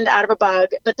front end out of a Bug,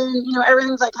 but then,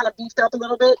 everything's like kind of beefed up a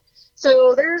little bit.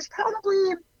 So there's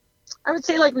probably, I would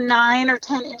say like 9 or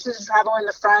 10 inches of travel in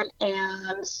the front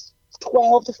and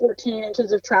 12 to 14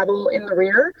 inches of travel in the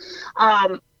rear.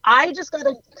 I just got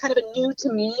a kind of a new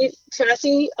to me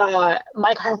chassis.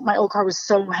 My old car was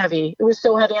so heavy. It was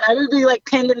so heavy. And I would be like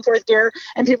pinned in 4th gear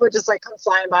and people would just like come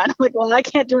flying by. And I'm like, well, I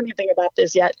can't do anything about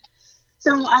this yet.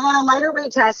 So I got a lighter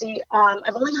weight chassis.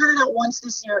 I've only had it out once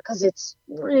this year because it's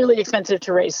really expensive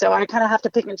to race. So I kind of have to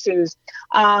pick and choose.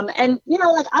 And I'm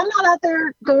not out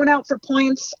there going out for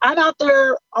points. I'm out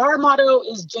there. Our motto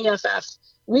is JFF.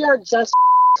 We are just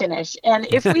finish, and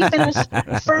if we finish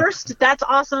first, that's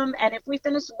awesome, and if we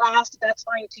finish last, that's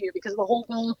fine too, because the whole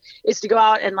goal is to go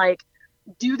out and like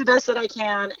do the best that I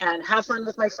can and have fun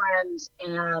with my friends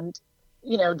and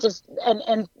just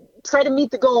and try to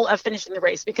meet the goal of finishing the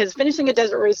race, because finishing a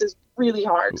desert race is really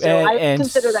hard. So I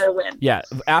consider that a win. Yeah,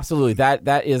 absolutely.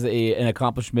 That is an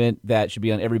accomplishment that should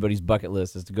be on everybody's bucket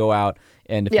list, is to go out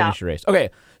and to finish a race. Okay,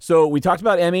 so we talked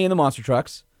about Emmy and the monster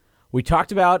trucks. We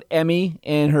talked about Emmy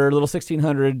and her little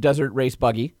 1600 desert race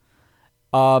buggy.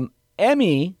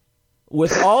 Emmy,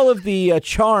 with all of the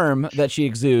charm that she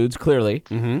exudes, clearly,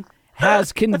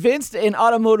 has convinced an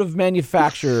automotive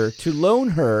manufacturer to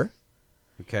loan her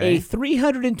a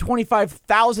 $325,000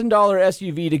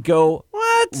 SUV to go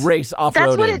race off-roading.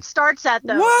 That's what it starts at,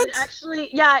 though. What? It actually,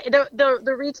 yeah,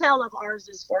 the retail of ours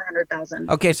is $400,000.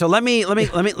 Okay, so let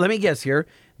me guess here.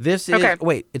 This is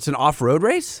wait, it's an off-road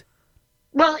race?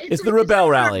 Well, it's the Rebel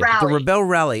Rally. The Rebel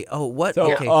Rally. Oh, what?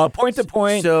 So okay. Point to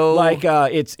point. So like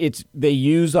it's they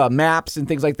use maps and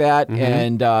things like that,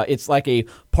 and it's like a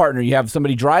partner. You have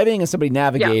somebody driving and somebody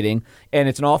navigating, and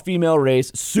it's an all-female race.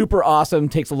 Super awesome.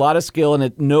 Takes a lot of skill,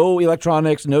 and no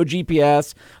electronics, no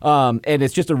GPS, and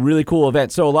it's just a really cool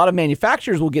event. So a lot of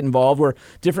manufacturers will get involved, where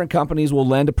different companies will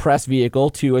lend a press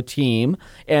vehicle to a team,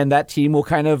 and that team will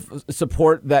kind of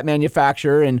support that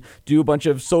manufacturer and do a bunch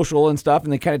of social and stuff,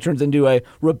 and it kind of turns into a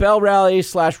Rebel Rally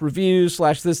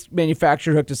 /reviews / this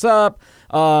manufacturer hooked us up.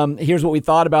 Here's what we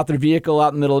thought about their vehicle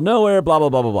out in the middle of nowhere, blah, blah,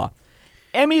 blah, blah, blah.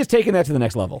 Emmy is taking that to the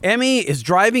next level. Emmy is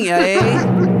driving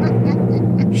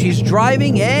she's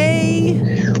driving a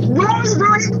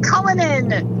Rolls-Royce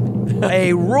Cullinan.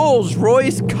 A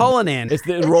Rolls-Royce Cullinan. It's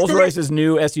the Rolls-Royce's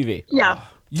new SUV. Yeah.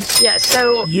 Yeah,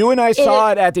 so you and I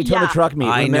saw it at Daytona Truck Meet.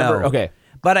 I remember? know. Okay.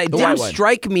 But it didn't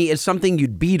strike me as something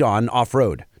you'd beat on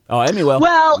off-road. Oh, Emmy will.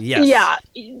 Well, yes. yeah,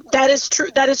 that is true.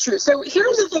 That is true. So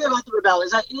here's the thing about the Rebel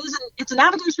is that it's a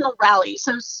navigational rally.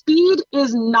 So speed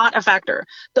is not a factor.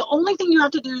 The only thing you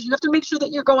have to do is you have to make sure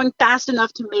that you're going fast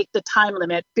enough to make the time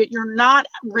limit, but you're not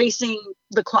racing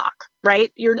the clock,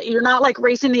 right? You're not like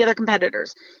racing the other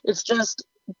competitors. It's just,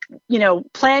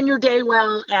 plan your day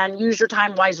well and use your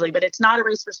time wisely, but it's not a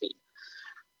race for speed.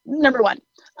 Number one.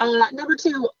 Number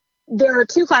two, there are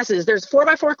two classes. There's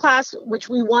 4x4 class, which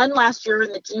we won last year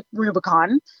in the Jeep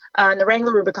Rubicon, and the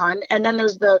Wrangler Rubicon. And then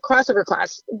there's the crossover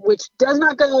class, which does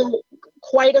not go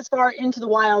quite as far into the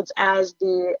wilds as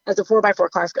the 4x4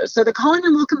 class goes. So the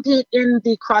Cullinan will compete in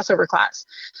the crossover class.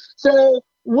 So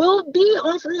we'll be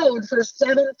off-road for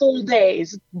 7 full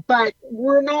days, but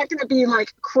we're not going to be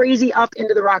like crazy up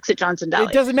into the rocks at Johnson Valley.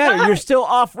 It doesn't matter. You're still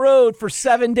off-road for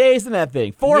 7 days in that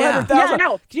thing. $400,000. Yeah, I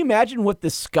know. Can you imagine what the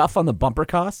scuff on the bumper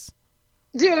costs?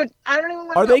 Dude, I don't even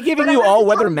want to Are they giving you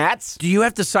all-weather mats? Do you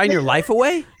have to sign your life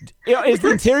away? Is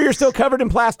the interior still covered in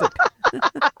plastic?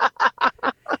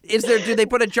 Do they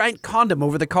put a giant condom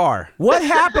over the car? What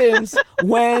happens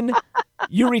when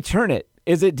you return it?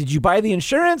 Did you buy the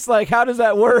insurance? Like, how does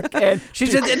that work? And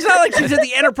it's not like she's at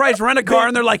the Enterprise Rent-A-Car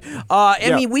and they're like,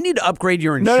 Emmy, we need to upgrade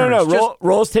your insurance. No.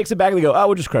 Rolls takes it back and they go,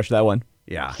 we'll just crush that one.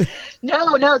 Yeah.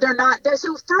 No, they're not.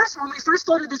 So first, when we first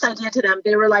floated this idea to them,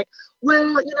 they were like,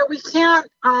 well, we can't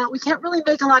really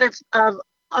make a lot of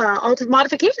altered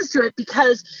modifications to it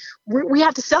because we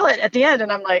have to sell it at the end.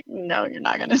 And I'm like, no, you're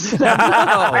not going to do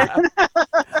that.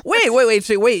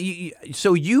 Wait.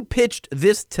 So you pitched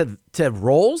this to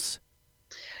Rolls?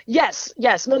 Yes.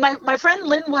 Well, my friend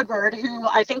Lynn Woodward, who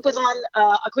I think was on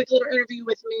a quick little interview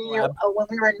with me when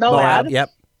we were in Moab.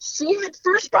 Yep. She had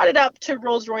first brought it up to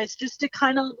Rolls-Royce just to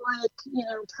kind of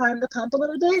prime the pump a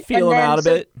little bit. Feel them out a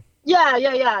bit.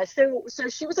 Yeah. So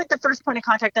she was like the first point of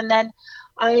contact. And then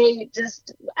I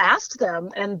just asked them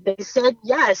and they said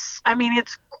yes. I mean,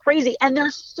 it's crazy. And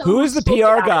there's so Who is the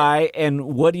PR guy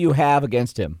and what do you have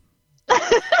against him?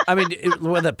 I mean,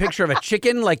 with a picture of a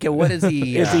chicken? Like, what is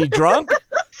he? Is he drunk?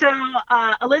 So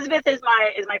Elizabeth is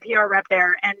my PR rep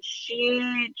there. And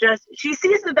she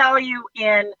sees the value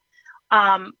in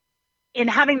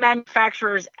having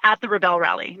manufacturers at the Rebel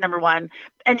Rally, number one.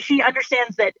 And she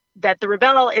understands that the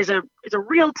Rebel is a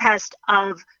real test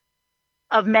of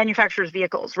manufacturers'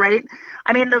 vehicles, right?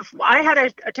 I mean,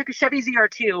 I took a Chevy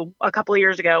ZR2 a couple of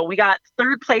years ago. We got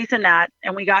 3rd place in that,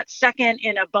 and we got 2nd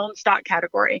in a bone stock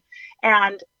category.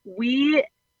 And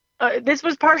this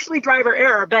was partially driver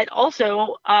error, but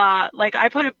also I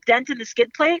put a dent in the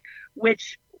skid plate,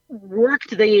 which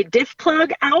worked the diff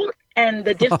plug out and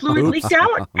the diff fluid leaked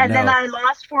out. And then I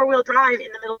lost 4-wheel drive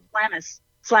in the middle of Glamis,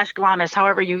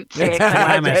 however you say it.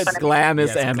 Glamis.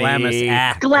 Glamis. So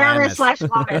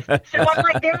I'm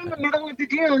like there in the middle of the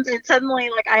dunes and suddenly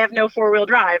I have no 4-wheel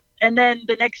drive. And then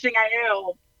the next thing I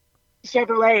know,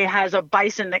 Chevrolet has a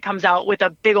Bison that comes out with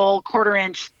a big old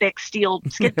 1/4-inch thick steel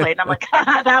skid plate. And I'm like,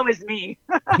 that was me.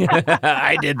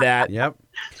 I did that. Yep.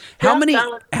 How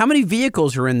many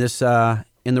vehicles are in this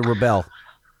in the Rebel?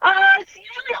 It's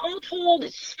usually all told,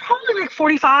 it's probably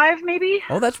 45 maybe.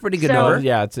 Oh, that's pretty good number.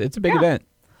 Yeah, it's a big event.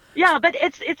 Yeah, but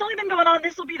it's only been going on.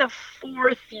 This will be the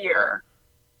 4th year.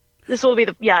 This will be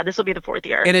the 4th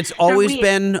year. And it's always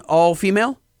been all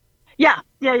female? Yeah.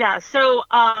 So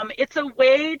it's a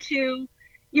way to,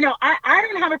 I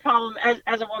don't have a problem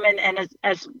as a woman and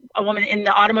as a woman in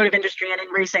the automotive industry and in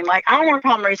racing. Like, I don't have a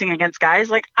problem racing against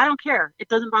guys. Like, I don't care. It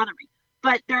doesn't bother me.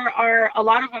 But there are a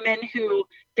lot of women who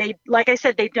like I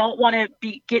said, they don't want to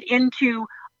get into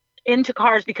into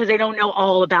cars because they don't know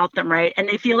all about them, right? And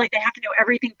they feel like they have to know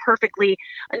everything perfectly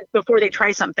before they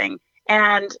try something.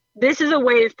 And this is a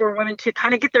way for women to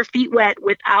kind of get their feet wet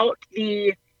without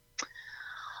the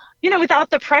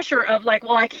pressure of like,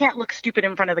 well, I can't look stupid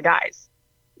in front of the guys.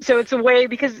 So it's a way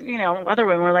because, other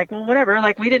women were like, well, whatever,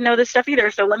 like we didn't know this stuff either.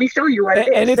 So let me show you what it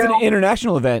is. And it's an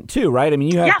international event too, right? I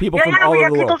mean, you have people from all over the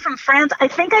world. We have people from France. I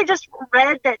think I just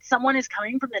read that someone is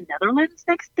coming from the Netherlands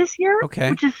this year,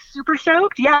 which is super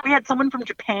stoked. Yeah, we had someone from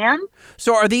Japan.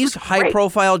 So are these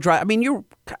high-profile drivers?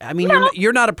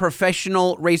 You're not a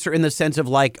professional racer in the sense of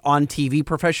like on TV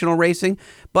professional racing,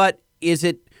 but is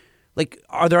it? Like,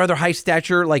 are there other high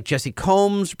stature like Jesse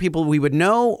Combs, people we would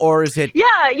know, or is it?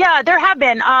 Yeah, there have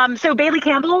been. So Bailey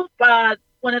Campbell,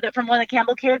 one of the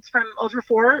Campbell kids from Ultra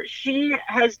 4, she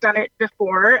has done it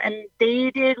before, and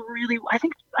they did really. I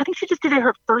think she just did it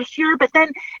her first year, but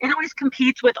then it always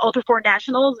competes with Ultra 4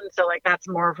 Nationals, and so like that's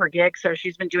more of her gig. So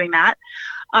she's been doing that.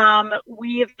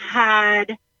 We've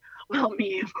had. Well,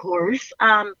 me, of course.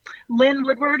 Lynn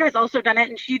Woodward has also done it,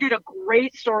 and she did a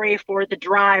great story for The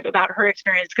Drive about her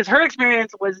experience, because her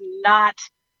experience was not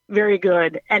very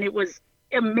good, and it was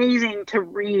amazing to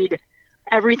read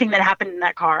everything that happened in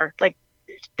that car. Like,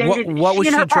 what was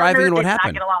she driving, and what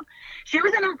happened? She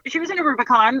was in a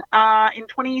Rubicon in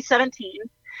 2017,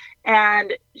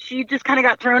 and she just kind of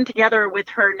got thrown together with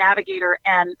her navigator,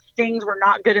 and things were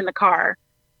not good in the car.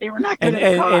 They were not good in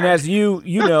the car. And as you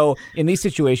know, in these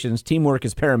situations, teamwork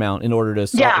is paramount in order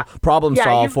to problem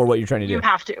solve for what you're trying to do.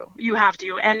 You have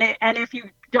to. And if you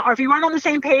aren't on the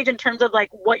same page in terms of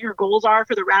like what your goals are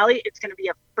for the rally, it's going to be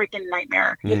a freaking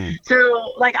nightmare.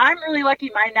 So like, I'm really lucky.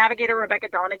 My navigator, Rebecca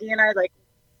Donaghy, and I, like,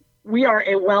 we are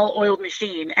a well-oiled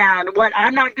machine. And what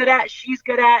I'm not good at, she's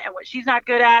good at, and what she's not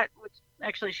good at, which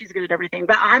actually she's good at everything,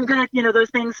 but I'm good at, those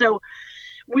things. So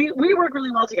we work really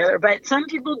well together, but some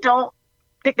people don't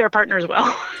pick their partners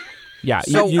well. Yeah,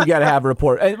 so, you got to have a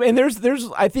report. And there's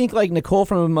I think like Nicole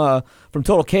from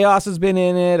Total Chaos has been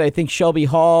in it. I think Shelby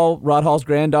Hall, Rod Hall's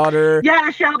granddaughter.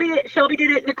 Yeah, Shelby did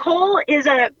it. Nicole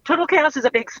Total Chaos is a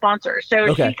big sponsor,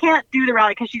 so she can't do the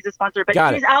rally because she's a sponsor. But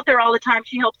she's out there all the time.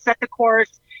 She helps set the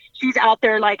course. She's out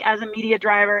there like as a media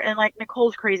driver, and like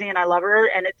Nicole's crazy, and I love her,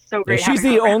 and it's so great. Yeah, she's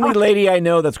the only lady I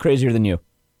know that's crazier than you.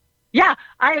 Yeah,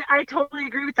 I totally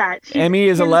agree with that. Emmy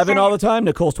is 11 all the time.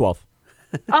 Nicole's 12.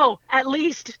 Oh, at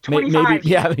least 25. Maybe,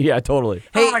 yeah, totally.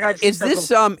 Hey, oh my God, is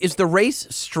the race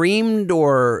streamed,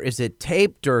 or is it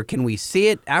taped, or can we see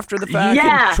it after the fact? You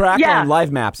can track on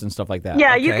live maps and stuff like that.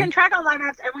 Yeah, you can track on live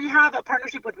maps, and we have a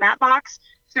partnership with Mapbox.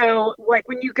 So, like,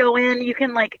 when you go in, you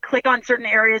can, like, click on certain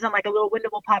areas, and, like, a little window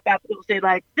will pop up. It'll say,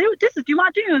 like, this is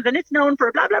Dumont Dunes, and it's known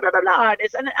for blah, blah, blah, blah, blah, and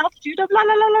it's an altitude of blah,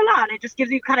 blah, blah, blah, blah, and it just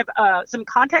gives you kind of some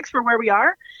context for where we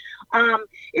are.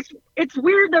 It's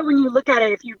weird, though, when you look at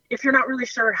it, if you're not really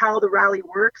sure how the rally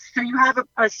works. So you have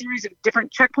a series of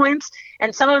different checkpoints,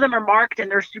 and some of them are marked,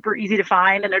 and they're super easy to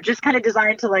find, and they're just kind of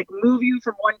designed to, like, move you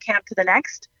from one camp to the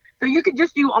next. So you could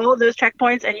just do all of those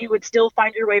checkpoints, and you would still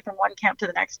find your way from one camp to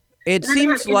the next. It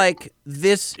seems like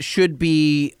this should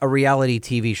be a reality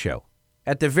TV show,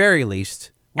 at the very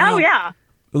least. Oh, yeah.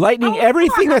 Lightning,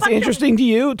 everything that's interesting to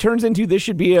you turns into this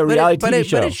should be a reality TV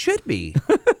show. But it should be.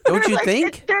 Don't you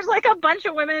think? There's like a bunch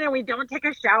of women, and we don't take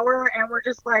a shower, and we're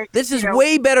just like... This is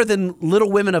way better than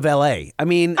Little Women of L.A. I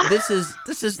mean, this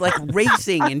is like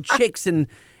racing and chicks and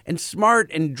smart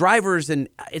and drivers, and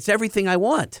it's everything I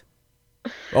want.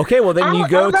 Okay, well then you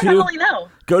go to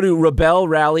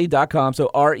rebelrally.com. So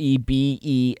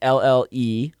REBELLE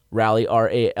rally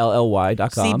RALLY.com.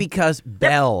 See, because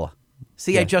Bell.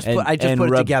 See, I just put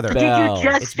it together. Did you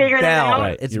just figure that out?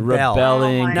 Right. It's You're Bell.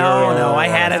 rebelling. No, I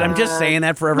had it. I'm just saying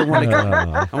that for everyone to go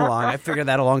along. I figured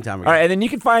that a long time ago. All right, and then you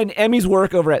can find Emmy's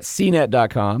work over at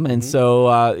CNET.com, and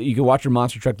so you can watch her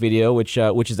monster truck video, which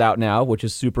is out now, which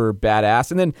is super badass.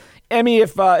 And then Emmy,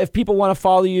 if people want to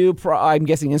follow you, I'm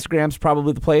guessing Instagram's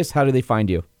probably the place. How do they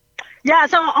find you? Yeah,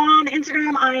 so on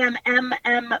Instagram, I am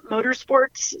MM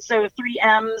Motorsports, so 3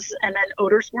 M's and then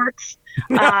Odor Sports.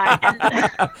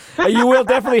 You will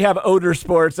definitely have Odor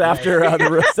Sports after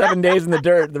the 7 days in the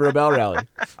dirt, the Rebel Rally.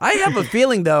 I have a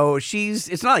feeling, though,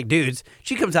 it's not like dudes.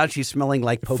 She comes out, she's smelling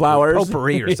like flowers,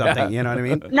 potpourri or something, you know what I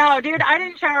mean? No, dude, I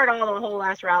didn't shower at all the whole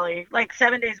last rally. Like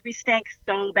 7 days, we stank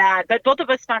so bad, but both of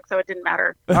us stunk, so it didn't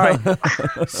matter. All right.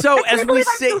 So as we say,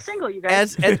 I'm still single, you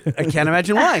guys. As I can't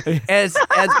imagine why.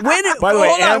 By the way,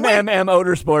 MMM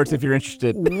Odor Sports, if you're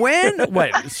interested.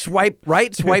 Swipe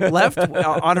right, swipe left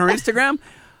on her Instagram?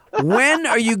 When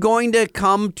are you going to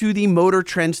come to the Motor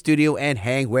Trend studio and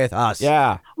hang with us?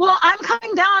 Yeah. Well, I'm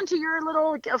coming down to your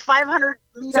little 500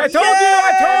 meet I up. told you.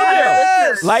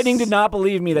 Yes! Lightning did not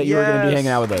believe me that you were going to be hanging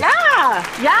out with us.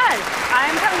 Yeah, yes.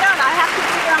 I'm coming down. I have to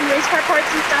be on race car parts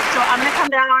and stuff, so I'm going to come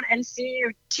down and see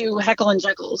you to Heckle and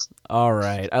Jekyll's. All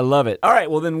right. I love it. All right.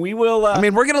 Well, then we will. I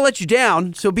mean, we're going to let you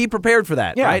down, so be prepared for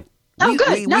that, right? Oh, good.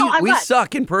 I'm we glad.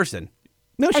 suck in person.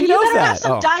 No, And she you knows better that. have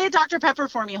some Diet Dr. Pepper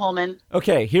for me, Holman.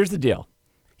 Okay, here's the deal.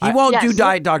 He won't do Yes.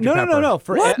 Diet Dr. No, Pepper. no.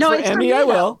 For, What? No, for it's for Emmy, me, I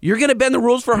will. You're going to bend the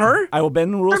rules for her? I will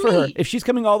bend the rules For for her. me. If she's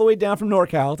coming all the way down from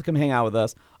NorCal to come hang out with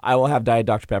us, I will have Diet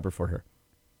Dr. Pepper for her.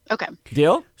 Okay.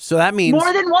 Deal? So that means...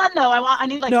 More than one, though. I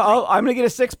need like. No, I'm going to get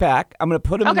a 6-pack. I'm going to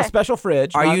put them in the Okay. special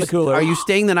fridge, Are not in you the cooler. Are you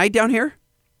staying the night down here?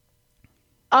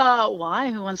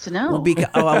 Why? Who wants to know?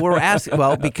 Well, we're asking.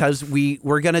 Well, because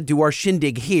we're going to do our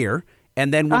shindig here,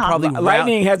 and then we'll probably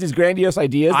Lightning has these grandiose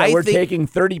ideas that we're taking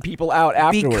 30 people out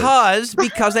afterwards.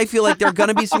 Because I feel like there are going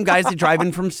to be some guys that drive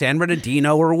in from San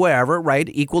Bernardino or wherever, right?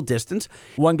 Equal distance.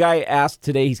 One guy asked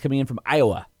today, he's coming in from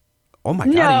Iowa. Oh my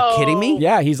God, are you kidding me?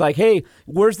 Yeah, he's like, hey,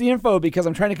 where's the info? Because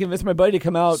I'm trying to convince my buddy to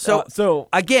come out. So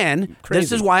again, crazy.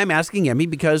 this is why I'm asking Emmy,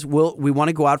 because we want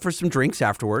to go out for some drinks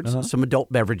afterwards, some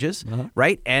adult beverages,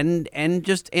 right? And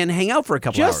hang out for a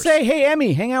couple hours. Just say, hey,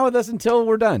 Emmy, hang out with us until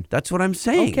we're done. That's what I'm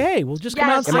saying. Okay, we'll just come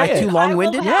out and Yes, say Am I it. too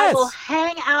long-winded? I will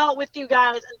hang out with you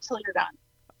guys until you're done.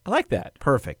 I like that.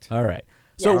 Perfect. All right.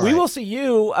 So Yes. we will see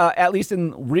you at least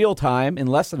in real time in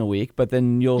less than a week, but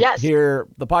then you'll Yes. hear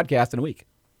the podcast in a week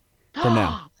from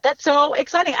now. That's so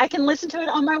exciting. I can listen to it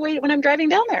on my way when I'm driving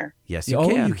down there. Yes, you Oh,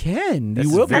 can. you can. This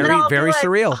You is will be. And then I'll be very like-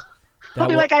 surreal. I'll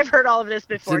be like, I've heard all of this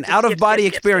It's before. an Just out-of-body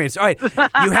skip. experience. All right,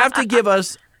 you have to give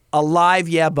us a live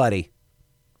yeah, buddy.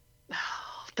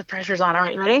 The pressure's on. All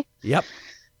right, you ready? Yep.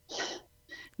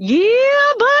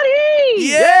 Yeah, buddy.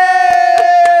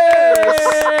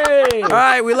 Yay! All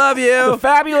right, we love you. The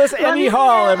fabulous Emmy you,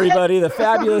 Hall, man. everybody. The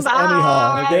fabulous Bye. Emmy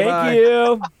Hall. Thank Bye.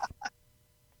 you.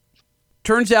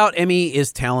 Turns out Emmy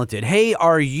is talented. Hey,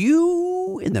 are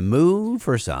you in the mood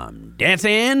for some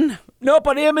dancing? Nope,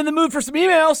 I am in the mood for some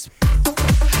emails.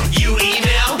 You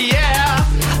email, yeah.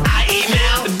 I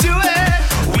email, do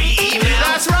it. We email,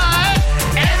 that's right.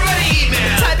 Everybody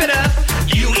email, type it up.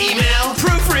 You email,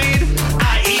 proofread.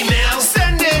 I email,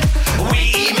 send it. We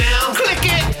email, click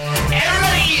it.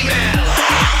 Everybody email.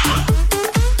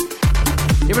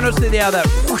 You ever notice they have that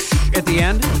whoosh at the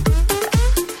end?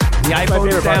 The That's my iPhone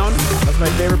favorite sound? part. That's my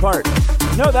favorite part.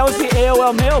 No, that was the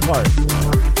AOL mail part.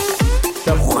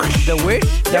 The whoosh? The wish?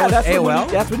 Yeah, That was AOL?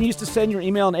 that's when you used to send your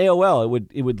email in AOL.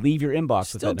 It would leave your inbox.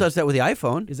 Still does that with the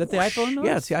iPhone. Is that the iPhone noise?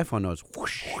 Yeah, it's the iPhone noise.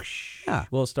 Whoosh, whoosh. Yeah.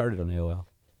 Well, it started on AOL.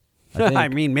 I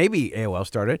mean, maybe AOL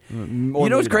started. You know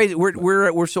what's maybe crazy?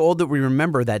 We're so old that we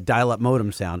remember that dial-up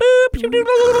modem sound.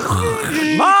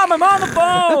 Mom, I'm on the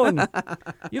phone.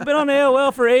 You've been on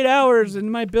AOL for 8 hours, and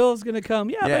my bill's gonna come.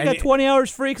 Yeah, Yeah, I got and 20 hours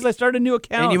free because I started a new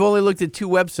account. And you've only looked at 2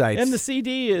 websites. And the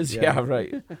CD is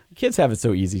right. Kids have it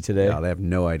so easy today. No, they have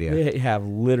no idea. They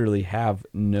literally have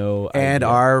no idea. And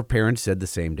our parents said the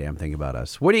same damn thing about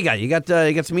us. What do you got? You got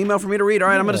some email for me to read? All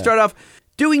right, I'm going to start off.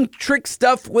 Doing trick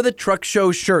stuff with a truck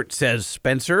show shirt, says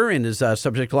Spencer in his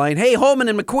subject line. Hey, Holman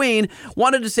and McQueen,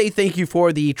 wanted to say thank you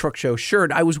for the truck show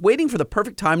shirt. I was waiting for the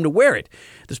perfect time to wear it.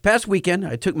 This past weekend,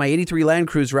 I took my 83 Land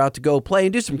Cruiser out to go play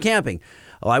and do some camping.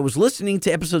 Well, I was listening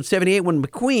to episode 78 when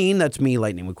McQueen, that's me,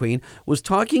 Lightning McQueen, was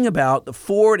talking about the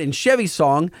Ford and Chevy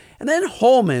song, and then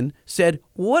Holman said,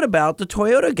 what about the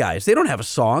Toyota guys? They don't have a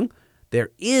song.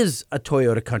 There is a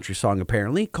Toyota country song,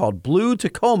 apparently, called Blue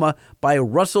Tacoma by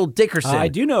Russell Dickerson. I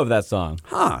do know of that song.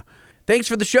 Huh. Thanks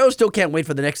for the show. Still can't wait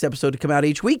for the next episode to come out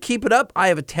each week. Keep it up. I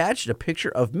have attached a picture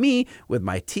of me with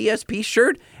my TSP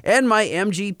shirt and my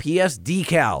MGPS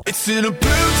decal. It's in a Blue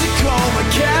Tacoma,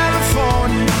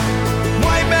 California.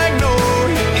 White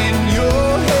magnolia in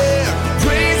your hair.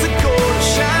 Praise the gold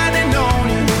shining on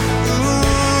you.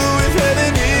 Ooh, if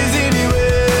heaven is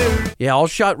anywhere. Yeah, all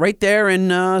shot right there in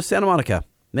Santa Monica.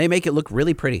 They make it look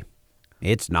really pretty.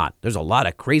 It's not. There's a lot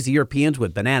of crazy Europeans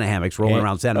with banana hammocks rolling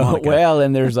around Santa Monica. Well,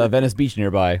 and there's Venice Beach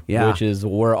nearby, Yeah. which is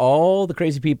where all the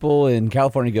crazy people in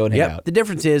California go and hang out. The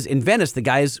difference is in Venice, the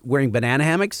guys wearing banana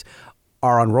hammocks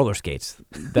are on roller skates.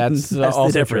 That's, the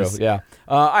also difference. true. Yeah,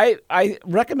 I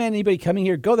recommend anybody coming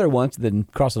here go there once, then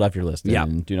cross it off your list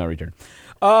and do not return.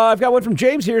 I've got one from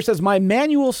James here. It says, my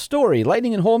manual story,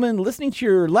 Lightning and Holman, listening to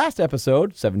your last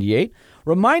episode, 78,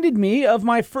 reminded me of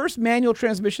my first manual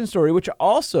transmission story, which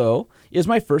also is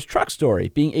my first truck story.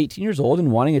 Being 18 years old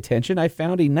and wanting attention, I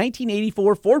found a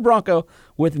 1984 Ford Bronco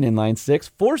with an inline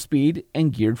 6, 4-speed,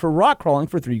 and geared for rock crawling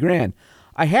for $3,000.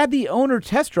 I had the owner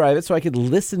test drive it so I could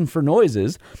listen for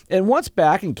noises, and once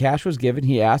back and cash was given,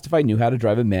 he asked if I knew how to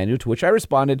drive a manual, to which I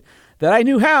responded that I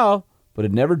knew how, but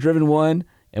had never driven one,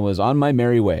 and was on my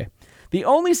merry way. The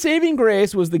only saving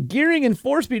grace was the gearing and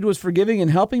 4-speed was forgiving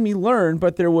and helping me learn,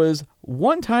 but there was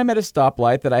one time at a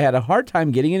stoplight that I had a hard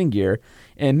time getting it in gear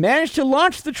and managed to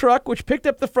launch the truck, which picked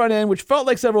up the front end, which felt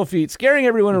like several feet, scaring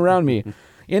everyone around me.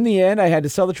 In the end, I had to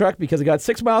sell the truck because it got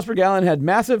 6 miles per gallon, had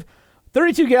massive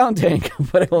 32-gallon tank,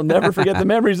 but I will never forget the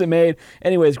memories it made.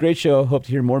 Anyways, great show. Hope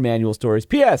to hear more manual stories.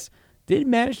 P.S. Did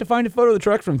manage to find a photo of the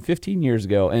truck from 15 years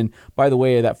ago. And by the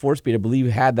way, that 4-speed, I believe,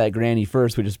 had that granny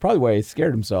first, which is probably why he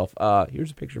scared himself.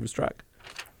 Here's a picture of his truck.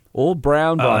 Old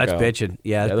brown Bronco. Oh, that's bitchin'.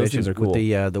 Yeah, those bitchin' things are cool.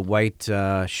 With the white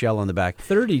shell on the back.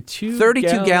 32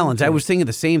 gallons. I was thinking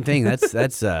the same thing. That's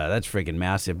freaking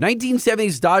massive.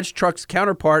 1970s Dodge truck's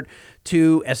counterpart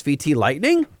to SVT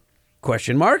Lightning?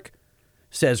 Question mark.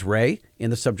 Says Ray in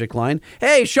the subject line.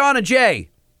 Hey, Shauna J.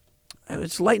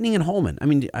 It's Lightning and Holman. I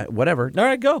mean, whatever. All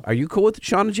right, go. Are you cool with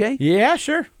Shauna J? Yeah,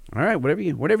 sure. All right, whatever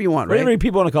you want, Ray. Whatever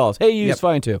people want to call us. Hey, you is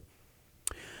fine too.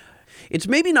 It's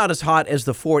maybe not as hot as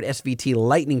the Ford SVT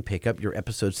Lightning pickup your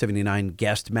episode 79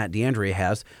 guest Matt D'Andrea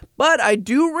has, but I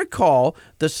do recall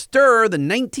the stir the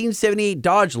 1978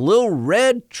 Dodge Lil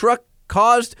Red truck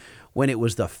caused when it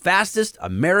was the fastest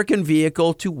American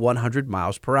vehicle to 100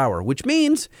 miles per hour, which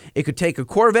means it could take a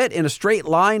Corvette in a straight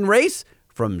line race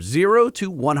from 0 to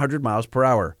 100 miles per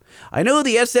hour. I know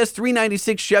the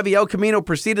SS396 Chevy El Camino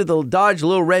preceded the Dodge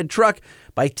Lil Red truck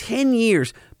by 10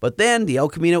 years, but then the El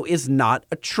Camino is not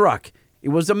a truck. It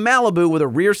was a Malibu with a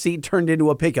rear seat turned into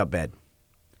a pickup bed.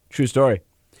 True story.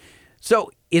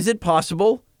 So is it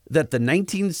possible that the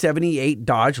 1978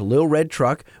 Dodge Lil Red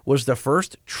truck was the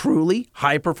first truly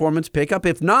high-performance pickup?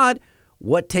 If not,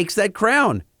 what takes that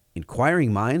crown?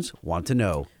 Inquiring minds want to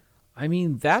know. I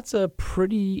mean, that's a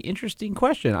pretty interesting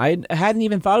question. I hadn't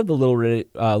even thought of the Little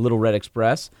Red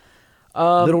Express.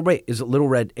 Is it Little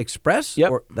Red Express?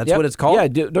 Yep. Or that's what it's called? Yeah.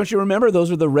 Don't you remember?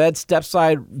 Those were the red step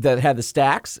side that had the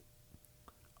stacks.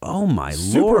 Oh, my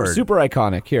Lord. Super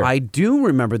iconic. Here. I do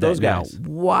remember that Those now. guys.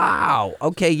 Wow.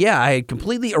 Okay, yeah, I had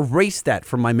completely erased that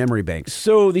from my memory banks.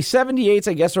 So the 78s,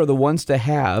 I guess, are the ones to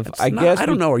have. I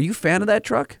don't know. Are you a fan of that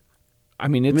truck? I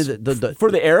mean, it's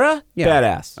for the era,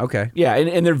 badass. Okay. Yeah,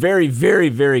 and they're very, very,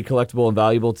 very collectible and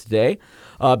valuable today.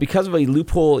 Because of a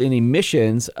loophole in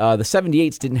emissions, the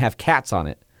 78s didn't have cats on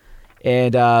it.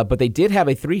 But they did have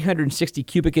a 360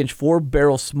 cubic inch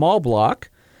 4-barrel small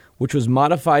block, which was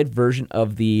modified version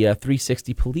of the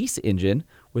 360 police engine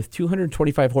with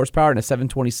 225 horsepower and a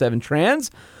 727 trans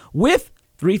with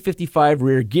 355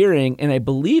 rear gearing. And I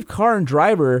believe Car and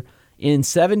Driver in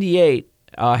 78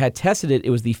 had tested it.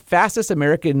 It was the fastest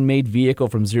American-made vehicle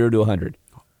from 0 to 100.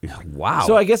 Wow.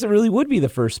 So I guess it really would be the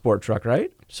first sport truck,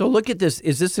 right? So look at this.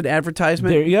 Is this an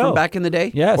advertisement There you go. from back in the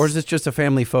day? Yes. Or is this just a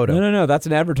family photo? No. That's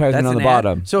an advertisement on the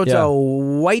bottom. So it's a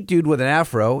white dude with an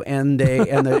afro, and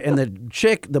the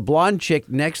chick, the blonde chick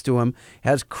next to him,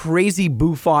 has crazy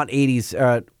bouffant 80s,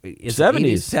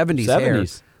 70s hair.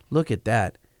 Look at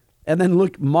that. And then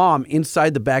look, mom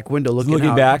inside the back window looking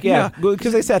out. back, yeah.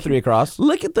 Because they sat 3 across.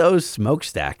 Look at those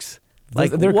smokestacks.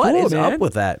 Like, They're what cool, is man. up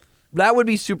with that? That would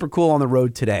be super cool on the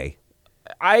road today.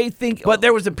 I think, but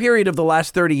there was a period of the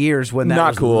last 30 years when that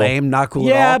Not was cool. lame, not cool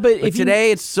Yeah, at all. but if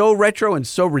today it's so retro and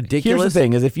so ridiculous. Here's the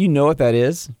thing: is if you know what that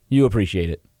is, you appreciate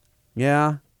it.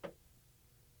 Yeah.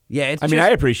 It's I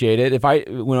appreciate it.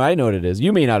 When I know what it is,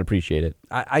 you may not appreciate it.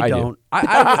 I don't.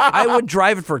 I would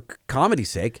drive it for comedy's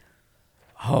sake.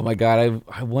 Oh my God!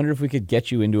 I wonder if we could get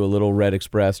you into a Little Red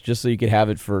Express just so you could have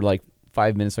it for like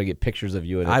 5 minutes, so I get pictures of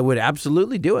you in it. I would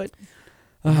absolutely do it.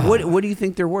 What do you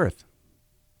think they're worth?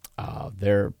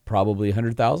 They're probably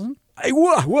 100,000.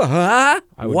 What?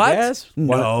 I would guess.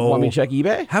 No. Want me to check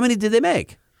eBay? How many did they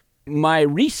make? My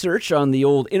research on the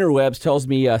old interwebs tells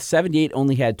me 78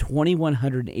 only had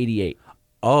 2,188.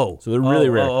 Oh, so they're really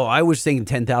rare. Oh, I was thinking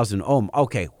 10,000. Oh,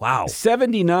 okay. Wow.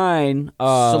 79.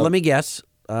 So let me guess.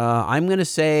 I'm going to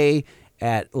say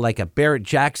at like a Barrett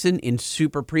Jackson in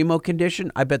super primo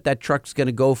condition, I bet that truck's going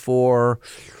to go for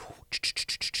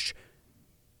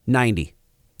 90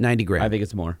 grand. I think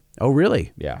it's more. Oh,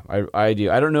 really? Yeah, I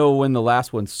do. I don't know when the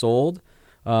last one sold.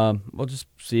 We'll just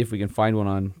see if we can find one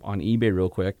on eBay real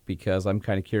quick because I'm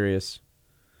kind of curious.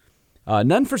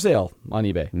 None for sale on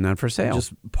eBay. None for sale.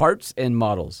 Just parts and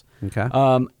models. Okay.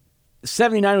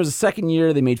 79 was the second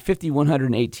year. They made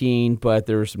 5,118, but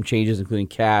there were some changes, including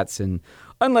cats and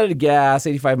unleaded gas,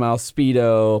 85 miles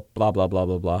speedo, blah, blah, blah,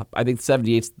 blah, blah. I think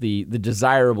 78's the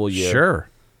desirable year. Sure.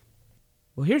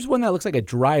 Well, here's one that looks like a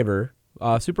driver.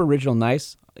 Super original,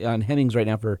 nice on Hemmings right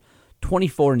now for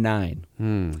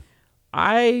 $24,900.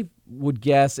 I would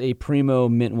guess a Primo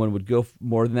mint one would go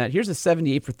more than that. Here's a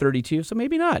 78 for 32, so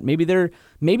maybe not. Maybe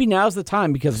now's the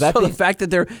time because that. So the fact that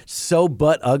they're so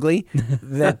butt ugly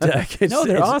that no,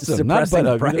 they're awesome. Not butt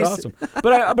ugly, they're awesome.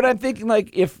 But I'm thinking like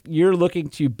if you're looking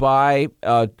to buy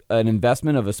an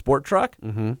investment of a sport truck,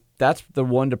 that's the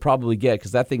one to probably get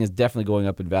because that thing is definitely going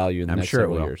up in value in the next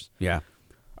several years. Yeah.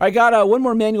 I got one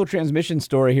more manual transmission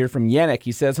story here from Yannick.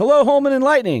 He says, "Hello, Holman and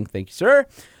Lightning." Thank you, sir.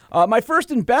 My first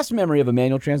and best memory of a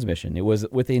manual transmission. It was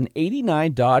with an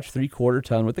 89 Dodge 3/4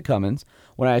 ton with the Cummins.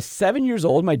 When I was 7 years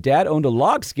old, my dad owned a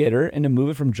log skidder, and to move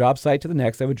it from job site to the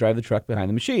next, I would drive the truck behind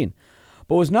the machine.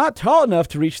 But was not tall enough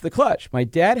to reach the clutch. My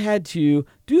dad had to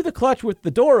do the clutch with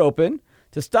the door open.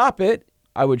 To stop it,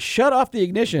 I would shut off the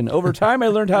ignition. Over time, I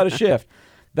learned how to shift.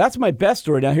 That's my best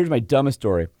story. Now, here's my dumbest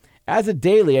story. As a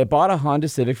daily, I bought a Honda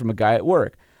Civic from a guy at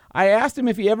work. I asked him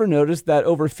if he ever noticed that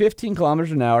over 15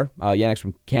 kilometers an hour, Yannick's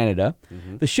from Canada,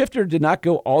 the shifter did not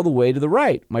go all the way to the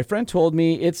right. My friend told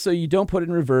me it's so you don't put it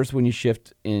in reverse when you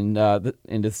shift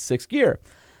into sixth gear.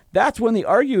 That's when the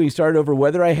arguing started over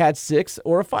whether I had 6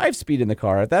 or a 5-speed in the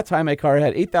car. At that time, my car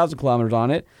had 8,000 kilometers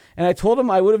on it, and I told him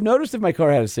I would have noticed if my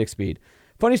car had a 6-speed.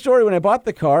 Funny story, when I bought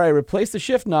the car, I replaced the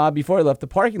shift knob before I left the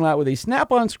parking lot with a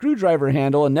snap-on screwdriver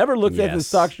handle and never looked at the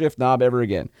stock shift knob ever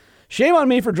again. Shame on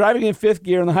me for driving in 5th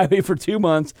gear on the highway for 2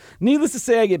 months. Needless to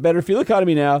say, I get better fuel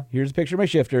economy now. Here's a picture of my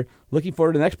shifter. Looking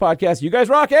forward to the next podcast. You guys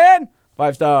rockin'!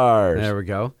 5 stars. There we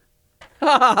go.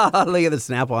 Look at the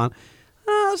snap-on.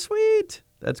 Oh, sweet.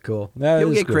 That's cool.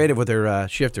 People get creative with their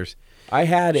shifters. I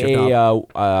had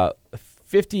a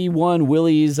 51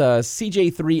 Willys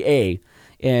CJ3A.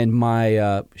 And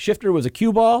my shifter was a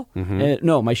cue ball.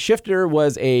 No, my shifter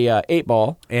was a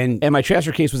 8-ball. And my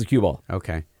transfer case was a cue ball.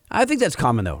 Okay. I think that's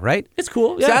common, though, right? It's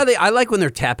cool. Yeah. So I like when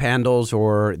they're tap handles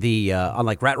or the on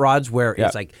like rat rods where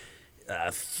it's like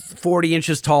 40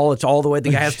 inches tall. It's all the way.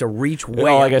 The guy has to reach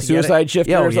way like a suicide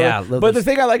shifter. Oh, yeah. But the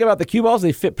thing I like about the cue balls,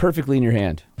 they fit perfectly in your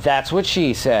hand. That's what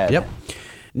she said. Yep.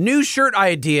 New shirt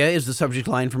idea is the subject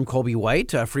line from Colby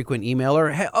White, a frequent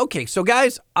emailer. Hey, okay, so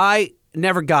guys, I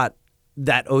never got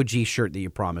that OG shirt that you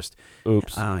promised.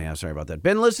 Oops. Oh, yeah, sorry about that.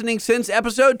 Been listening since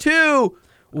episode 2.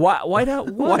 Why not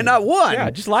 1? Why not 1? Yeah,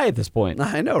 just lie at this point.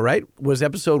 I know, right? Was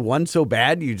episode 1 so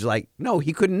bad? You just like, no,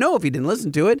 he couldn't know if he didn't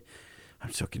listen to it.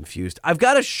 I'm so confused. I've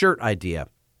got a shirt idea.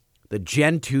 The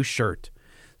Gen 2 shirt.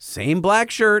 Same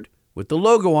black shirt with the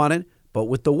logo on it, but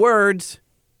with the words,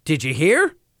 "Did you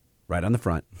hear?" right on the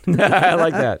front. I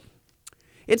like that.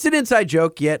 It's an inside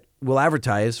joke, yet we'll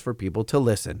advertise for people to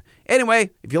listen.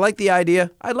 Anyway, if you like the idea,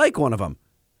 I'd like one of them.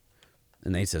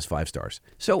 And then he says 5 stars.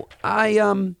 So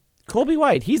Colby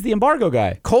White, he's the embargo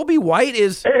guy. Colby White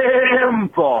is...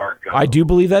 Embargo. I do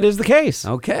believe that is the case.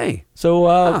 Okay.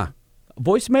 So,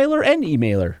 voicemailer and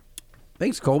emailer.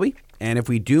 Thanks, Colby. And if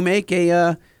we do make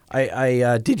a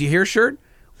Did You Hear shirt,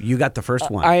 you got the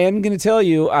first one. I am going to tell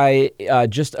you, I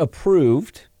just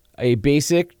approved a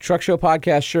basic Truck Show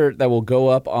Podcast shirt that will go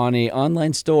up on a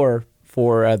online store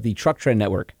for the Truck Trend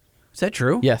Network. Is that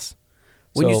true? Yes.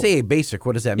 When you say a basic,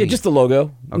 what does that mean? Yeah, just the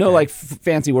logo. Okay. No like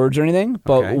fancy words or anything.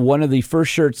 But one of the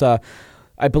first shirts,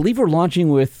 I believe we're launching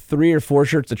with 3 or 4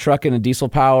 shirts, a truck and a diesel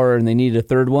power, and they needed a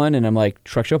third one. And I'm like,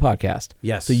 Truck Show Podcast.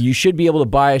 Yes. So you should be able to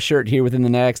buy a shirt here within the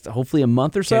next, hopefully a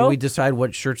month or so. Can we decide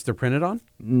what shirts they're printed on?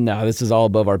 No, this is all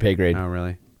above our pay grade. Oh,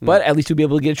 really? But at least you'll be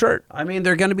able to get a shirt. I mean,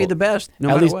 they're going to be the best, no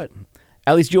matter what.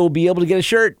 At least you'll be able to get a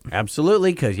shirt.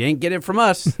 Absolutely, because you ain't get it from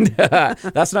us.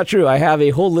 That's not true. I have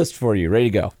a whole list for you, ready to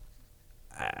go.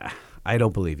 I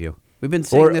don't believe you. We've been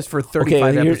saying this for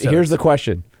 35 episodes. Here's the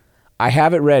question. I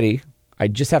have it ready. I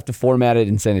just have to format it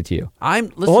and send it to you.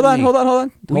 Hold on.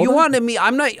 You wanted me.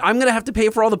 I'm going to have to pay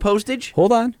for all the postage?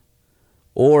 Hold on.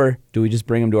 Or do we just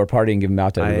bring them to our party and give them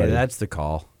out to everybody? That's the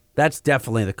call. That's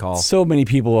definitely the call. So many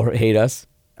people hate us.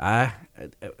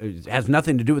 It has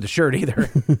nothing to do with the shirt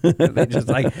either. They're just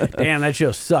like, damn, that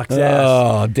show sucks ass.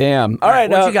 Oh, damn. All right.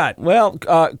 What you got? Well,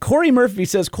 Corey Murphy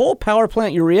says coal power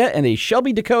plant urea and a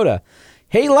Shelby Dakota.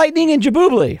 Hey, Lightning and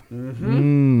Jaboobly.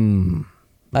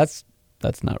 That's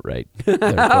not right.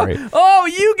 Oh,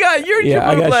 you got your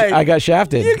Jaboobly. I got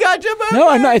shafted. You got Jaboobly. No,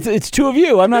 I'm not. It's 2 of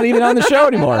you. I'm not even on the show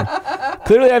anymore.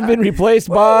 Clearly, I've been replaced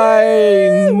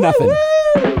by nothing.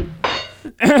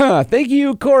 Thank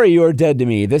you, Corey. You are dead to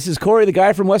me. This is Corey, the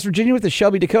guy from West Virginia with the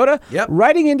Shelby Dakota. Yep.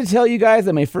 Writing in to tell you guys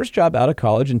that my first job out of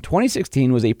college in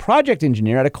 2016 was a project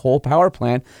engineer at a coal power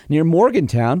plant near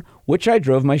Morgantown, which I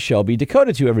drove my Shelby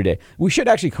Dakota to every day. We should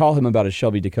actually call him about his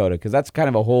Shelby Dakota because that's kind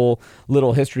of a whole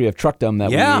little history of truckdom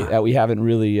that we haven't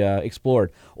really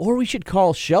explored. Or we should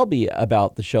call Shelby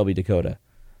about the Shelby Dakota.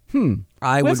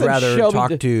 I would Listen, rather Shelby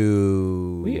talk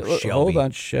to Shelby. Hold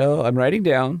on, Shelby. I'm writing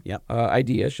down. Yep.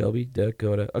 Idea, Shelby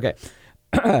Dakota. Okay.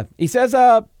 He says,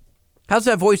 how's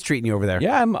that voice treating you over there?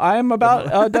 yeah, I'm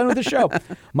about done with the show.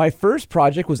 My first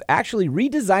project was actually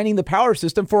redesigning the power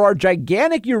system for our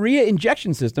gigantic urea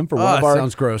injection system for one of our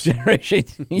sounds gross. generation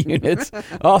units.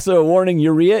 Also, a warning,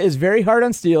 urea is very hard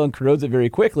on steel and corrodes it very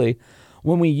quickly.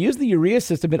 When we used the urea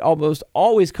system, it almost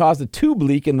always caused a tube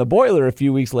leak in the boiler a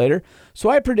few weeks later,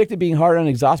 so I predicted being hard on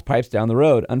exhaust pipes down the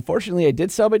road. Unfortunately, I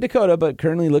did sell my Dakota, but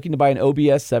currently looking to buy an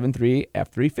OBS 7.3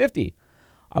 F350.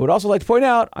 I would also like to point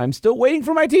out, I'm still waiting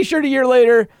for my t-shirt a year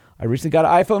later. I recently got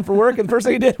an iPhone for work, and the first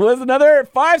thing I did was another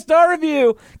 5-star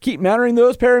review. Keep monitoring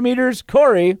those parameters,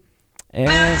 Corey.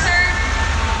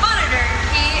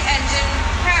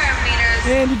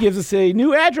 And he gives us a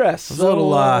new address. A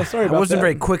little, sorry about I wasn't that.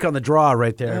 very quick on the draw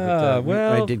right there. But,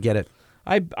 well, I did get it.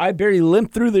 I barely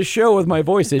limped through the show with my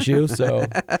voice issue, so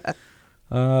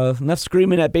enough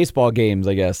screaming at baseball games,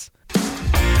 I guess.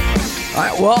 All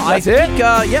right, well, That's I think, it?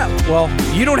 yeah, well,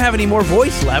 you don't have any more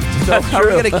voice left, so we're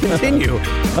going to continue. You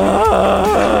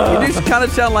just kind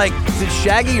of sound like, is it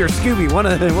Shaggy or Scooby? One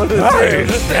of the two.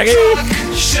 Shaggy.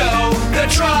 The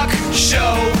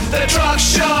truck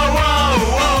show.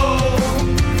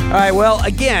 All right, well,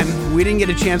 again, we didn't get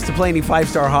a chance to play any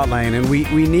 5-star hotline, and we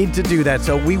need to do that.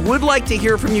 So we would like to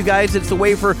hear from you guys. It's the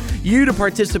way for you to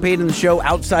participate in the show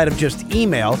outside of just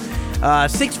email.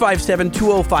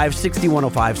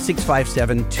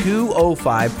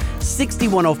 657-205-6105,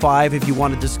 657-205-6105 if you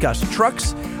want to discuss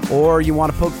trucks or you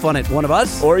want to poke fun at one of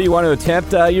us. Or you want to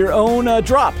attempt your own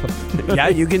drop. Yeah,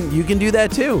 you can do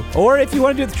that too. Or if you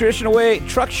want to do it the traditional way,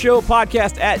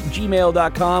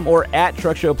 truckshowpodcast@gmail.com or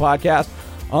 @truckshowpodcast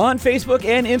on Facebook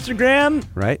and Instagram.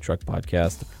 Right. Truck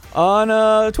Podcast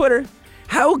on Twitter.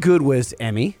 How good was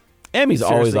Emmy? Emmy's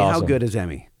always Seriously, awesome. How good is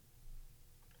Emmy?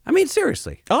 I mean,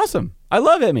 seriously. Awesome. I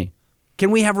love Emmy.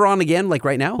 Can we have her on again, like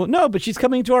right now? Well, no, but she's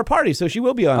coming to our party, so she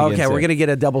will be on again. Okay, we're soon. going to get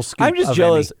a double scoop. I'm just of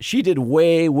jealous. Emmy. She did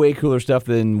way, way cooler stuff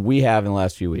than we have in the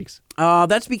last few weeks.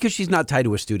 That's because she's not tied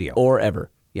to a studio. Or ever.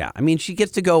 Yeah, I mean, she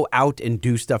gets to go out and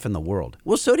do stuff in the world.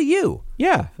 Well, so do you.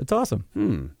 Yeah, it's awesome.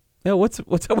 Yeah, what's up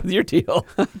with your deal?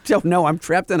 Don't know. I'm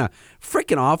trapped in a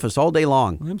freaking office all day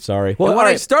long. I'm sorry. Well, Well, when I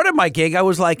alright. started my gig, I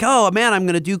was like, oh, man, I'm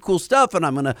going to do cool stuff, and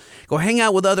I'm going to go hang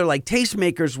out with other, like,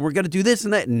 tastemakers. We're going to do this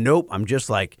and that. Nope, I'm just,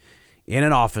 like, in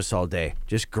an office all day,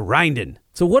 just grinding.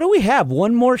 So what do we have?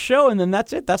 One more show, and then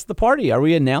that's it. That's the party. Are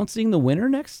we announcing the winner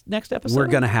next episode? We're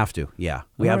going to have to. Yeah,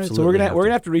 we All right, absolutely So we're have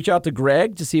gonna have to reach out to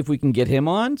Greg to see if we can get him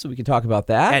on, so we can talk about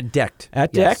that At Decked.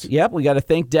 At Yes. Decked, yep. We got to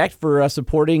thank Decked for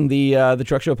supporting the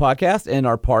Truck Show podcast and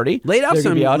our party. Laid out They're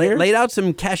gonna some be out here. laid out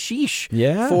some cashish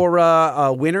Yeah. for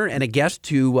a winner and a guest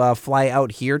to fly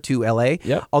out here to LA.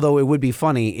 Yep. Although it would be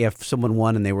funny if someone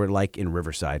won and they were like in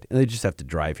Riverside and they just have to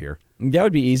drive here. That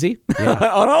would be easy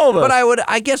on all of us. But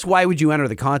I guess why would you enter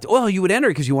the contest? Well, you would enter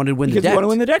because you wanted to win Because the you deck. want to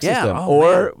win the deck system,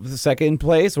 or second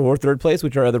place, or third place,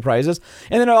 which are other prizes.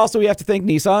 And then also we have to thank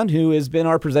Nissan, who has been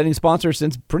our presenting sponsor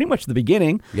since pretty much the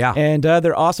beginning. Yeah. And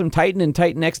they're awesome Titan and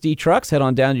Titan XD trucks. Head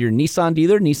on down to your Nissan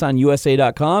dealer,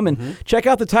 nissanusa.com, and check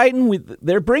out the Titan.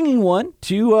 They're bringing one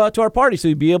to our party, so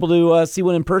you'll be able to see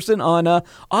one in person on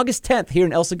August 10th here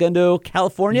in El Segundo,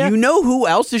 California. You know who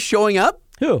else is showing up?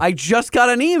 Who? I just got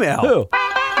an email. Who?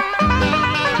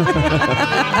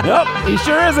 Nope, he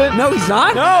sure isn't. No, he's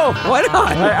not? No. Why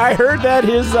not? I heard that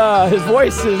his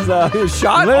voice is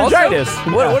shot laryngitis.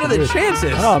 also? What are the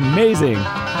chances? Oh, amazing.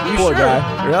 You Poor sure?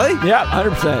 guy. Really? Yeah,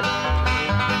 100%.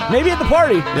 Maybe at the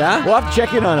party. Yeah? We'll have to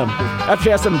check in on him. After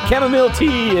you have some chamomile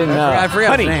tea and I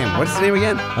forgot honey. his name. What's his name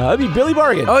again? That'd be Billy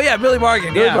Bargain. Oh, yeah, Billy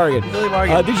Bargain. Billy yeah. Bargain. Billy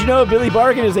Bargain. Did you know Billy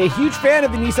Bargain is a huge fan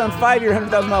of the Nissan 5-year,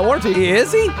 100,000-mile warranty?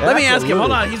 Is he? Let me ask him.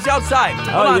 Hold Absolutely. on. He's outside. Oh, Hold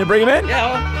you on. gonna bring him in? Yeah,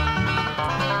 hold on.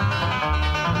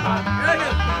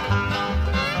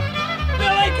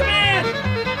 Billy, come in!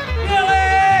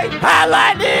 Billy! Hi,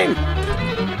 Lightning!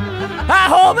 Hi,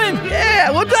 Holman!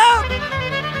 Yeah, what's up?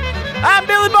 I'm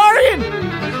Billy Bargain!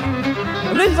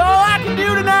 And this is all I can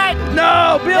do tonight!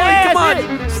 No, Billy, Yeah, come on.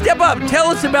 that's Step up. Tell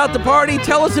us about the party.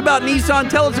 Tell us about Nissan.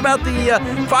 Tell us about the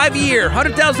 5-year,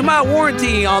 100,000-mile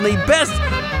warranty on the best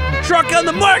truck on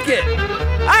the market.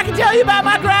 I can tell you about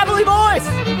my gravelly voice!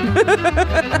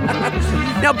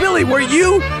 Now, Billy, were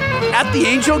you at the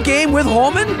Angel game with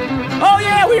Holman? Oh,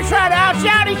 yeah, we were trying to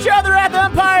outshout each other at the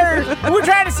umpires. And we're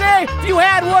trying to say, if you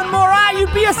had one more eye, you'd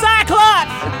be a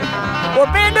Cyclops. Or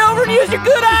bend over and use your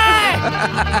good eye.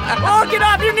 Or get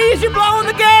off your knees, you're blowing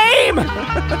the game.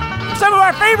 Some of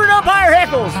our favorite umpire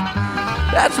heckles.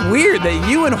 That's weird that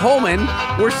you and Holman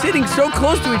were sitting so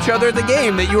close to each other at the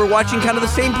game that you were watching kind of the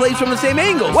same place from the same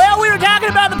angles. Well, we were talking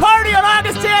about the party on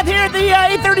August 10th here at the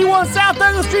 831 South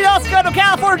Douglas Street, El Segundo,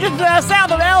 California, just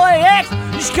south of LAX.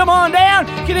 You should come on down.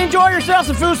 You can enjoy yourself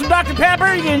some food, some Dr.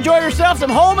 Pepper. You can enjoy yourself some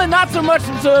Holman, not so much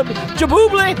some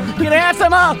Jaboobly. You can have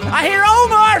some, I hear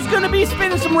Omar's going to be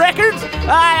spinning some records.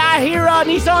 I hear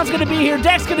Nissan's going to be here,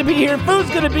 Deck's going to be here, Food's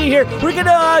going to be here. We're going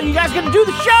to, you guys going to do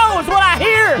the show is what I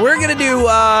hear. We're going to do we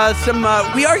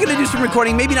are going to do some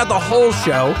recording, maybe not the whole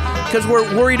show, because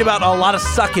we're worried about a lot of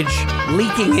suckage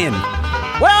leaking in.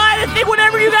 Well, I think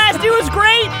whatever you guys do is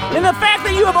great, and the fact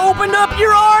that you have opened up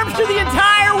your arms to the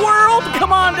entire world to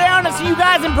come on down and see you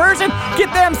guys in person,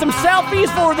 get them some selfies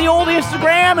for the old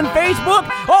Instagram and Facebook,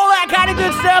 all that kind of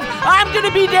good stuff. I'm going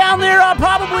to be down there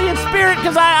probably in spirit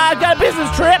because I've got a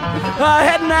business trip,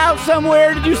 heading out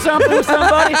somewhere to do something with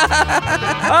somebody.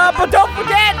 But don't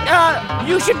forget,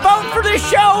 you should vote for this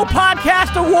show,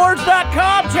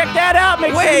 podcastawards.com. Check that out.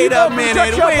 Make sure you vote for the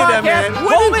Truck Show Podcast.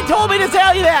 Holman told me to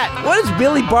tell you that. What does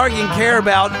Billy Bargain care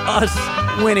about us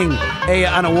winning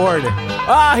an award?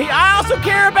 I also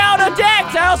care about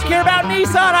Dex. I also care about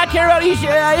Nissan. I care about each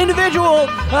individual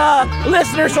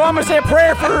listener. So I'm going to say a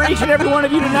prayer for each and every one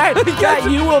of you tonight that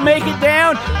you will make it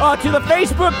down to the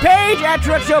Facebook page at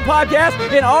Truck Show Podcast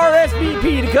and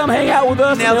RSVP to come hang out with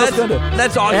us. Now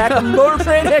that's August. At the Motor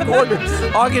Trade headquarters.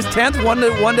 August 10th, 1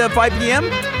 to 5 p.m.?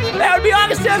 That would be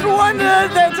August 10th from 1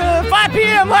 to 5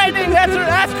 p.m. Lightning.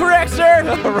 That's correct, sir.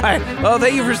 All right. Well,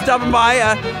 thank you for stopping by.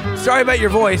 Sorry about your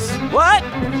voice. What?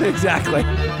 Exactly.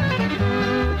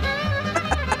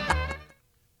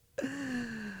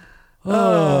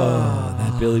 Oh,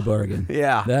 that Billy Bargain.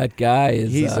 Yeah. That guy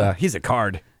is... He's a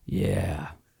card. Yeah.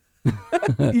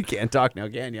 You can't talk now,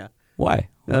 can you? Why?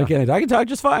 Why can't I? I can talk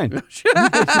just fine.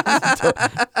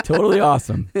 Totally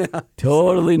awesome. Yeah.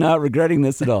 Totally not regretting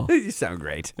this at all. You sound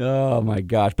great. Oh, my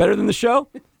gosh. Better than the show?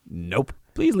 Nope.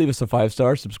 Please leave us a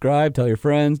 5-star, subscribe, tell your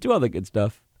friends, do all that good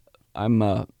stuff. I'm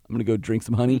going to go drink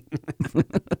some honey.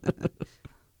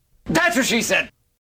 That's what she said.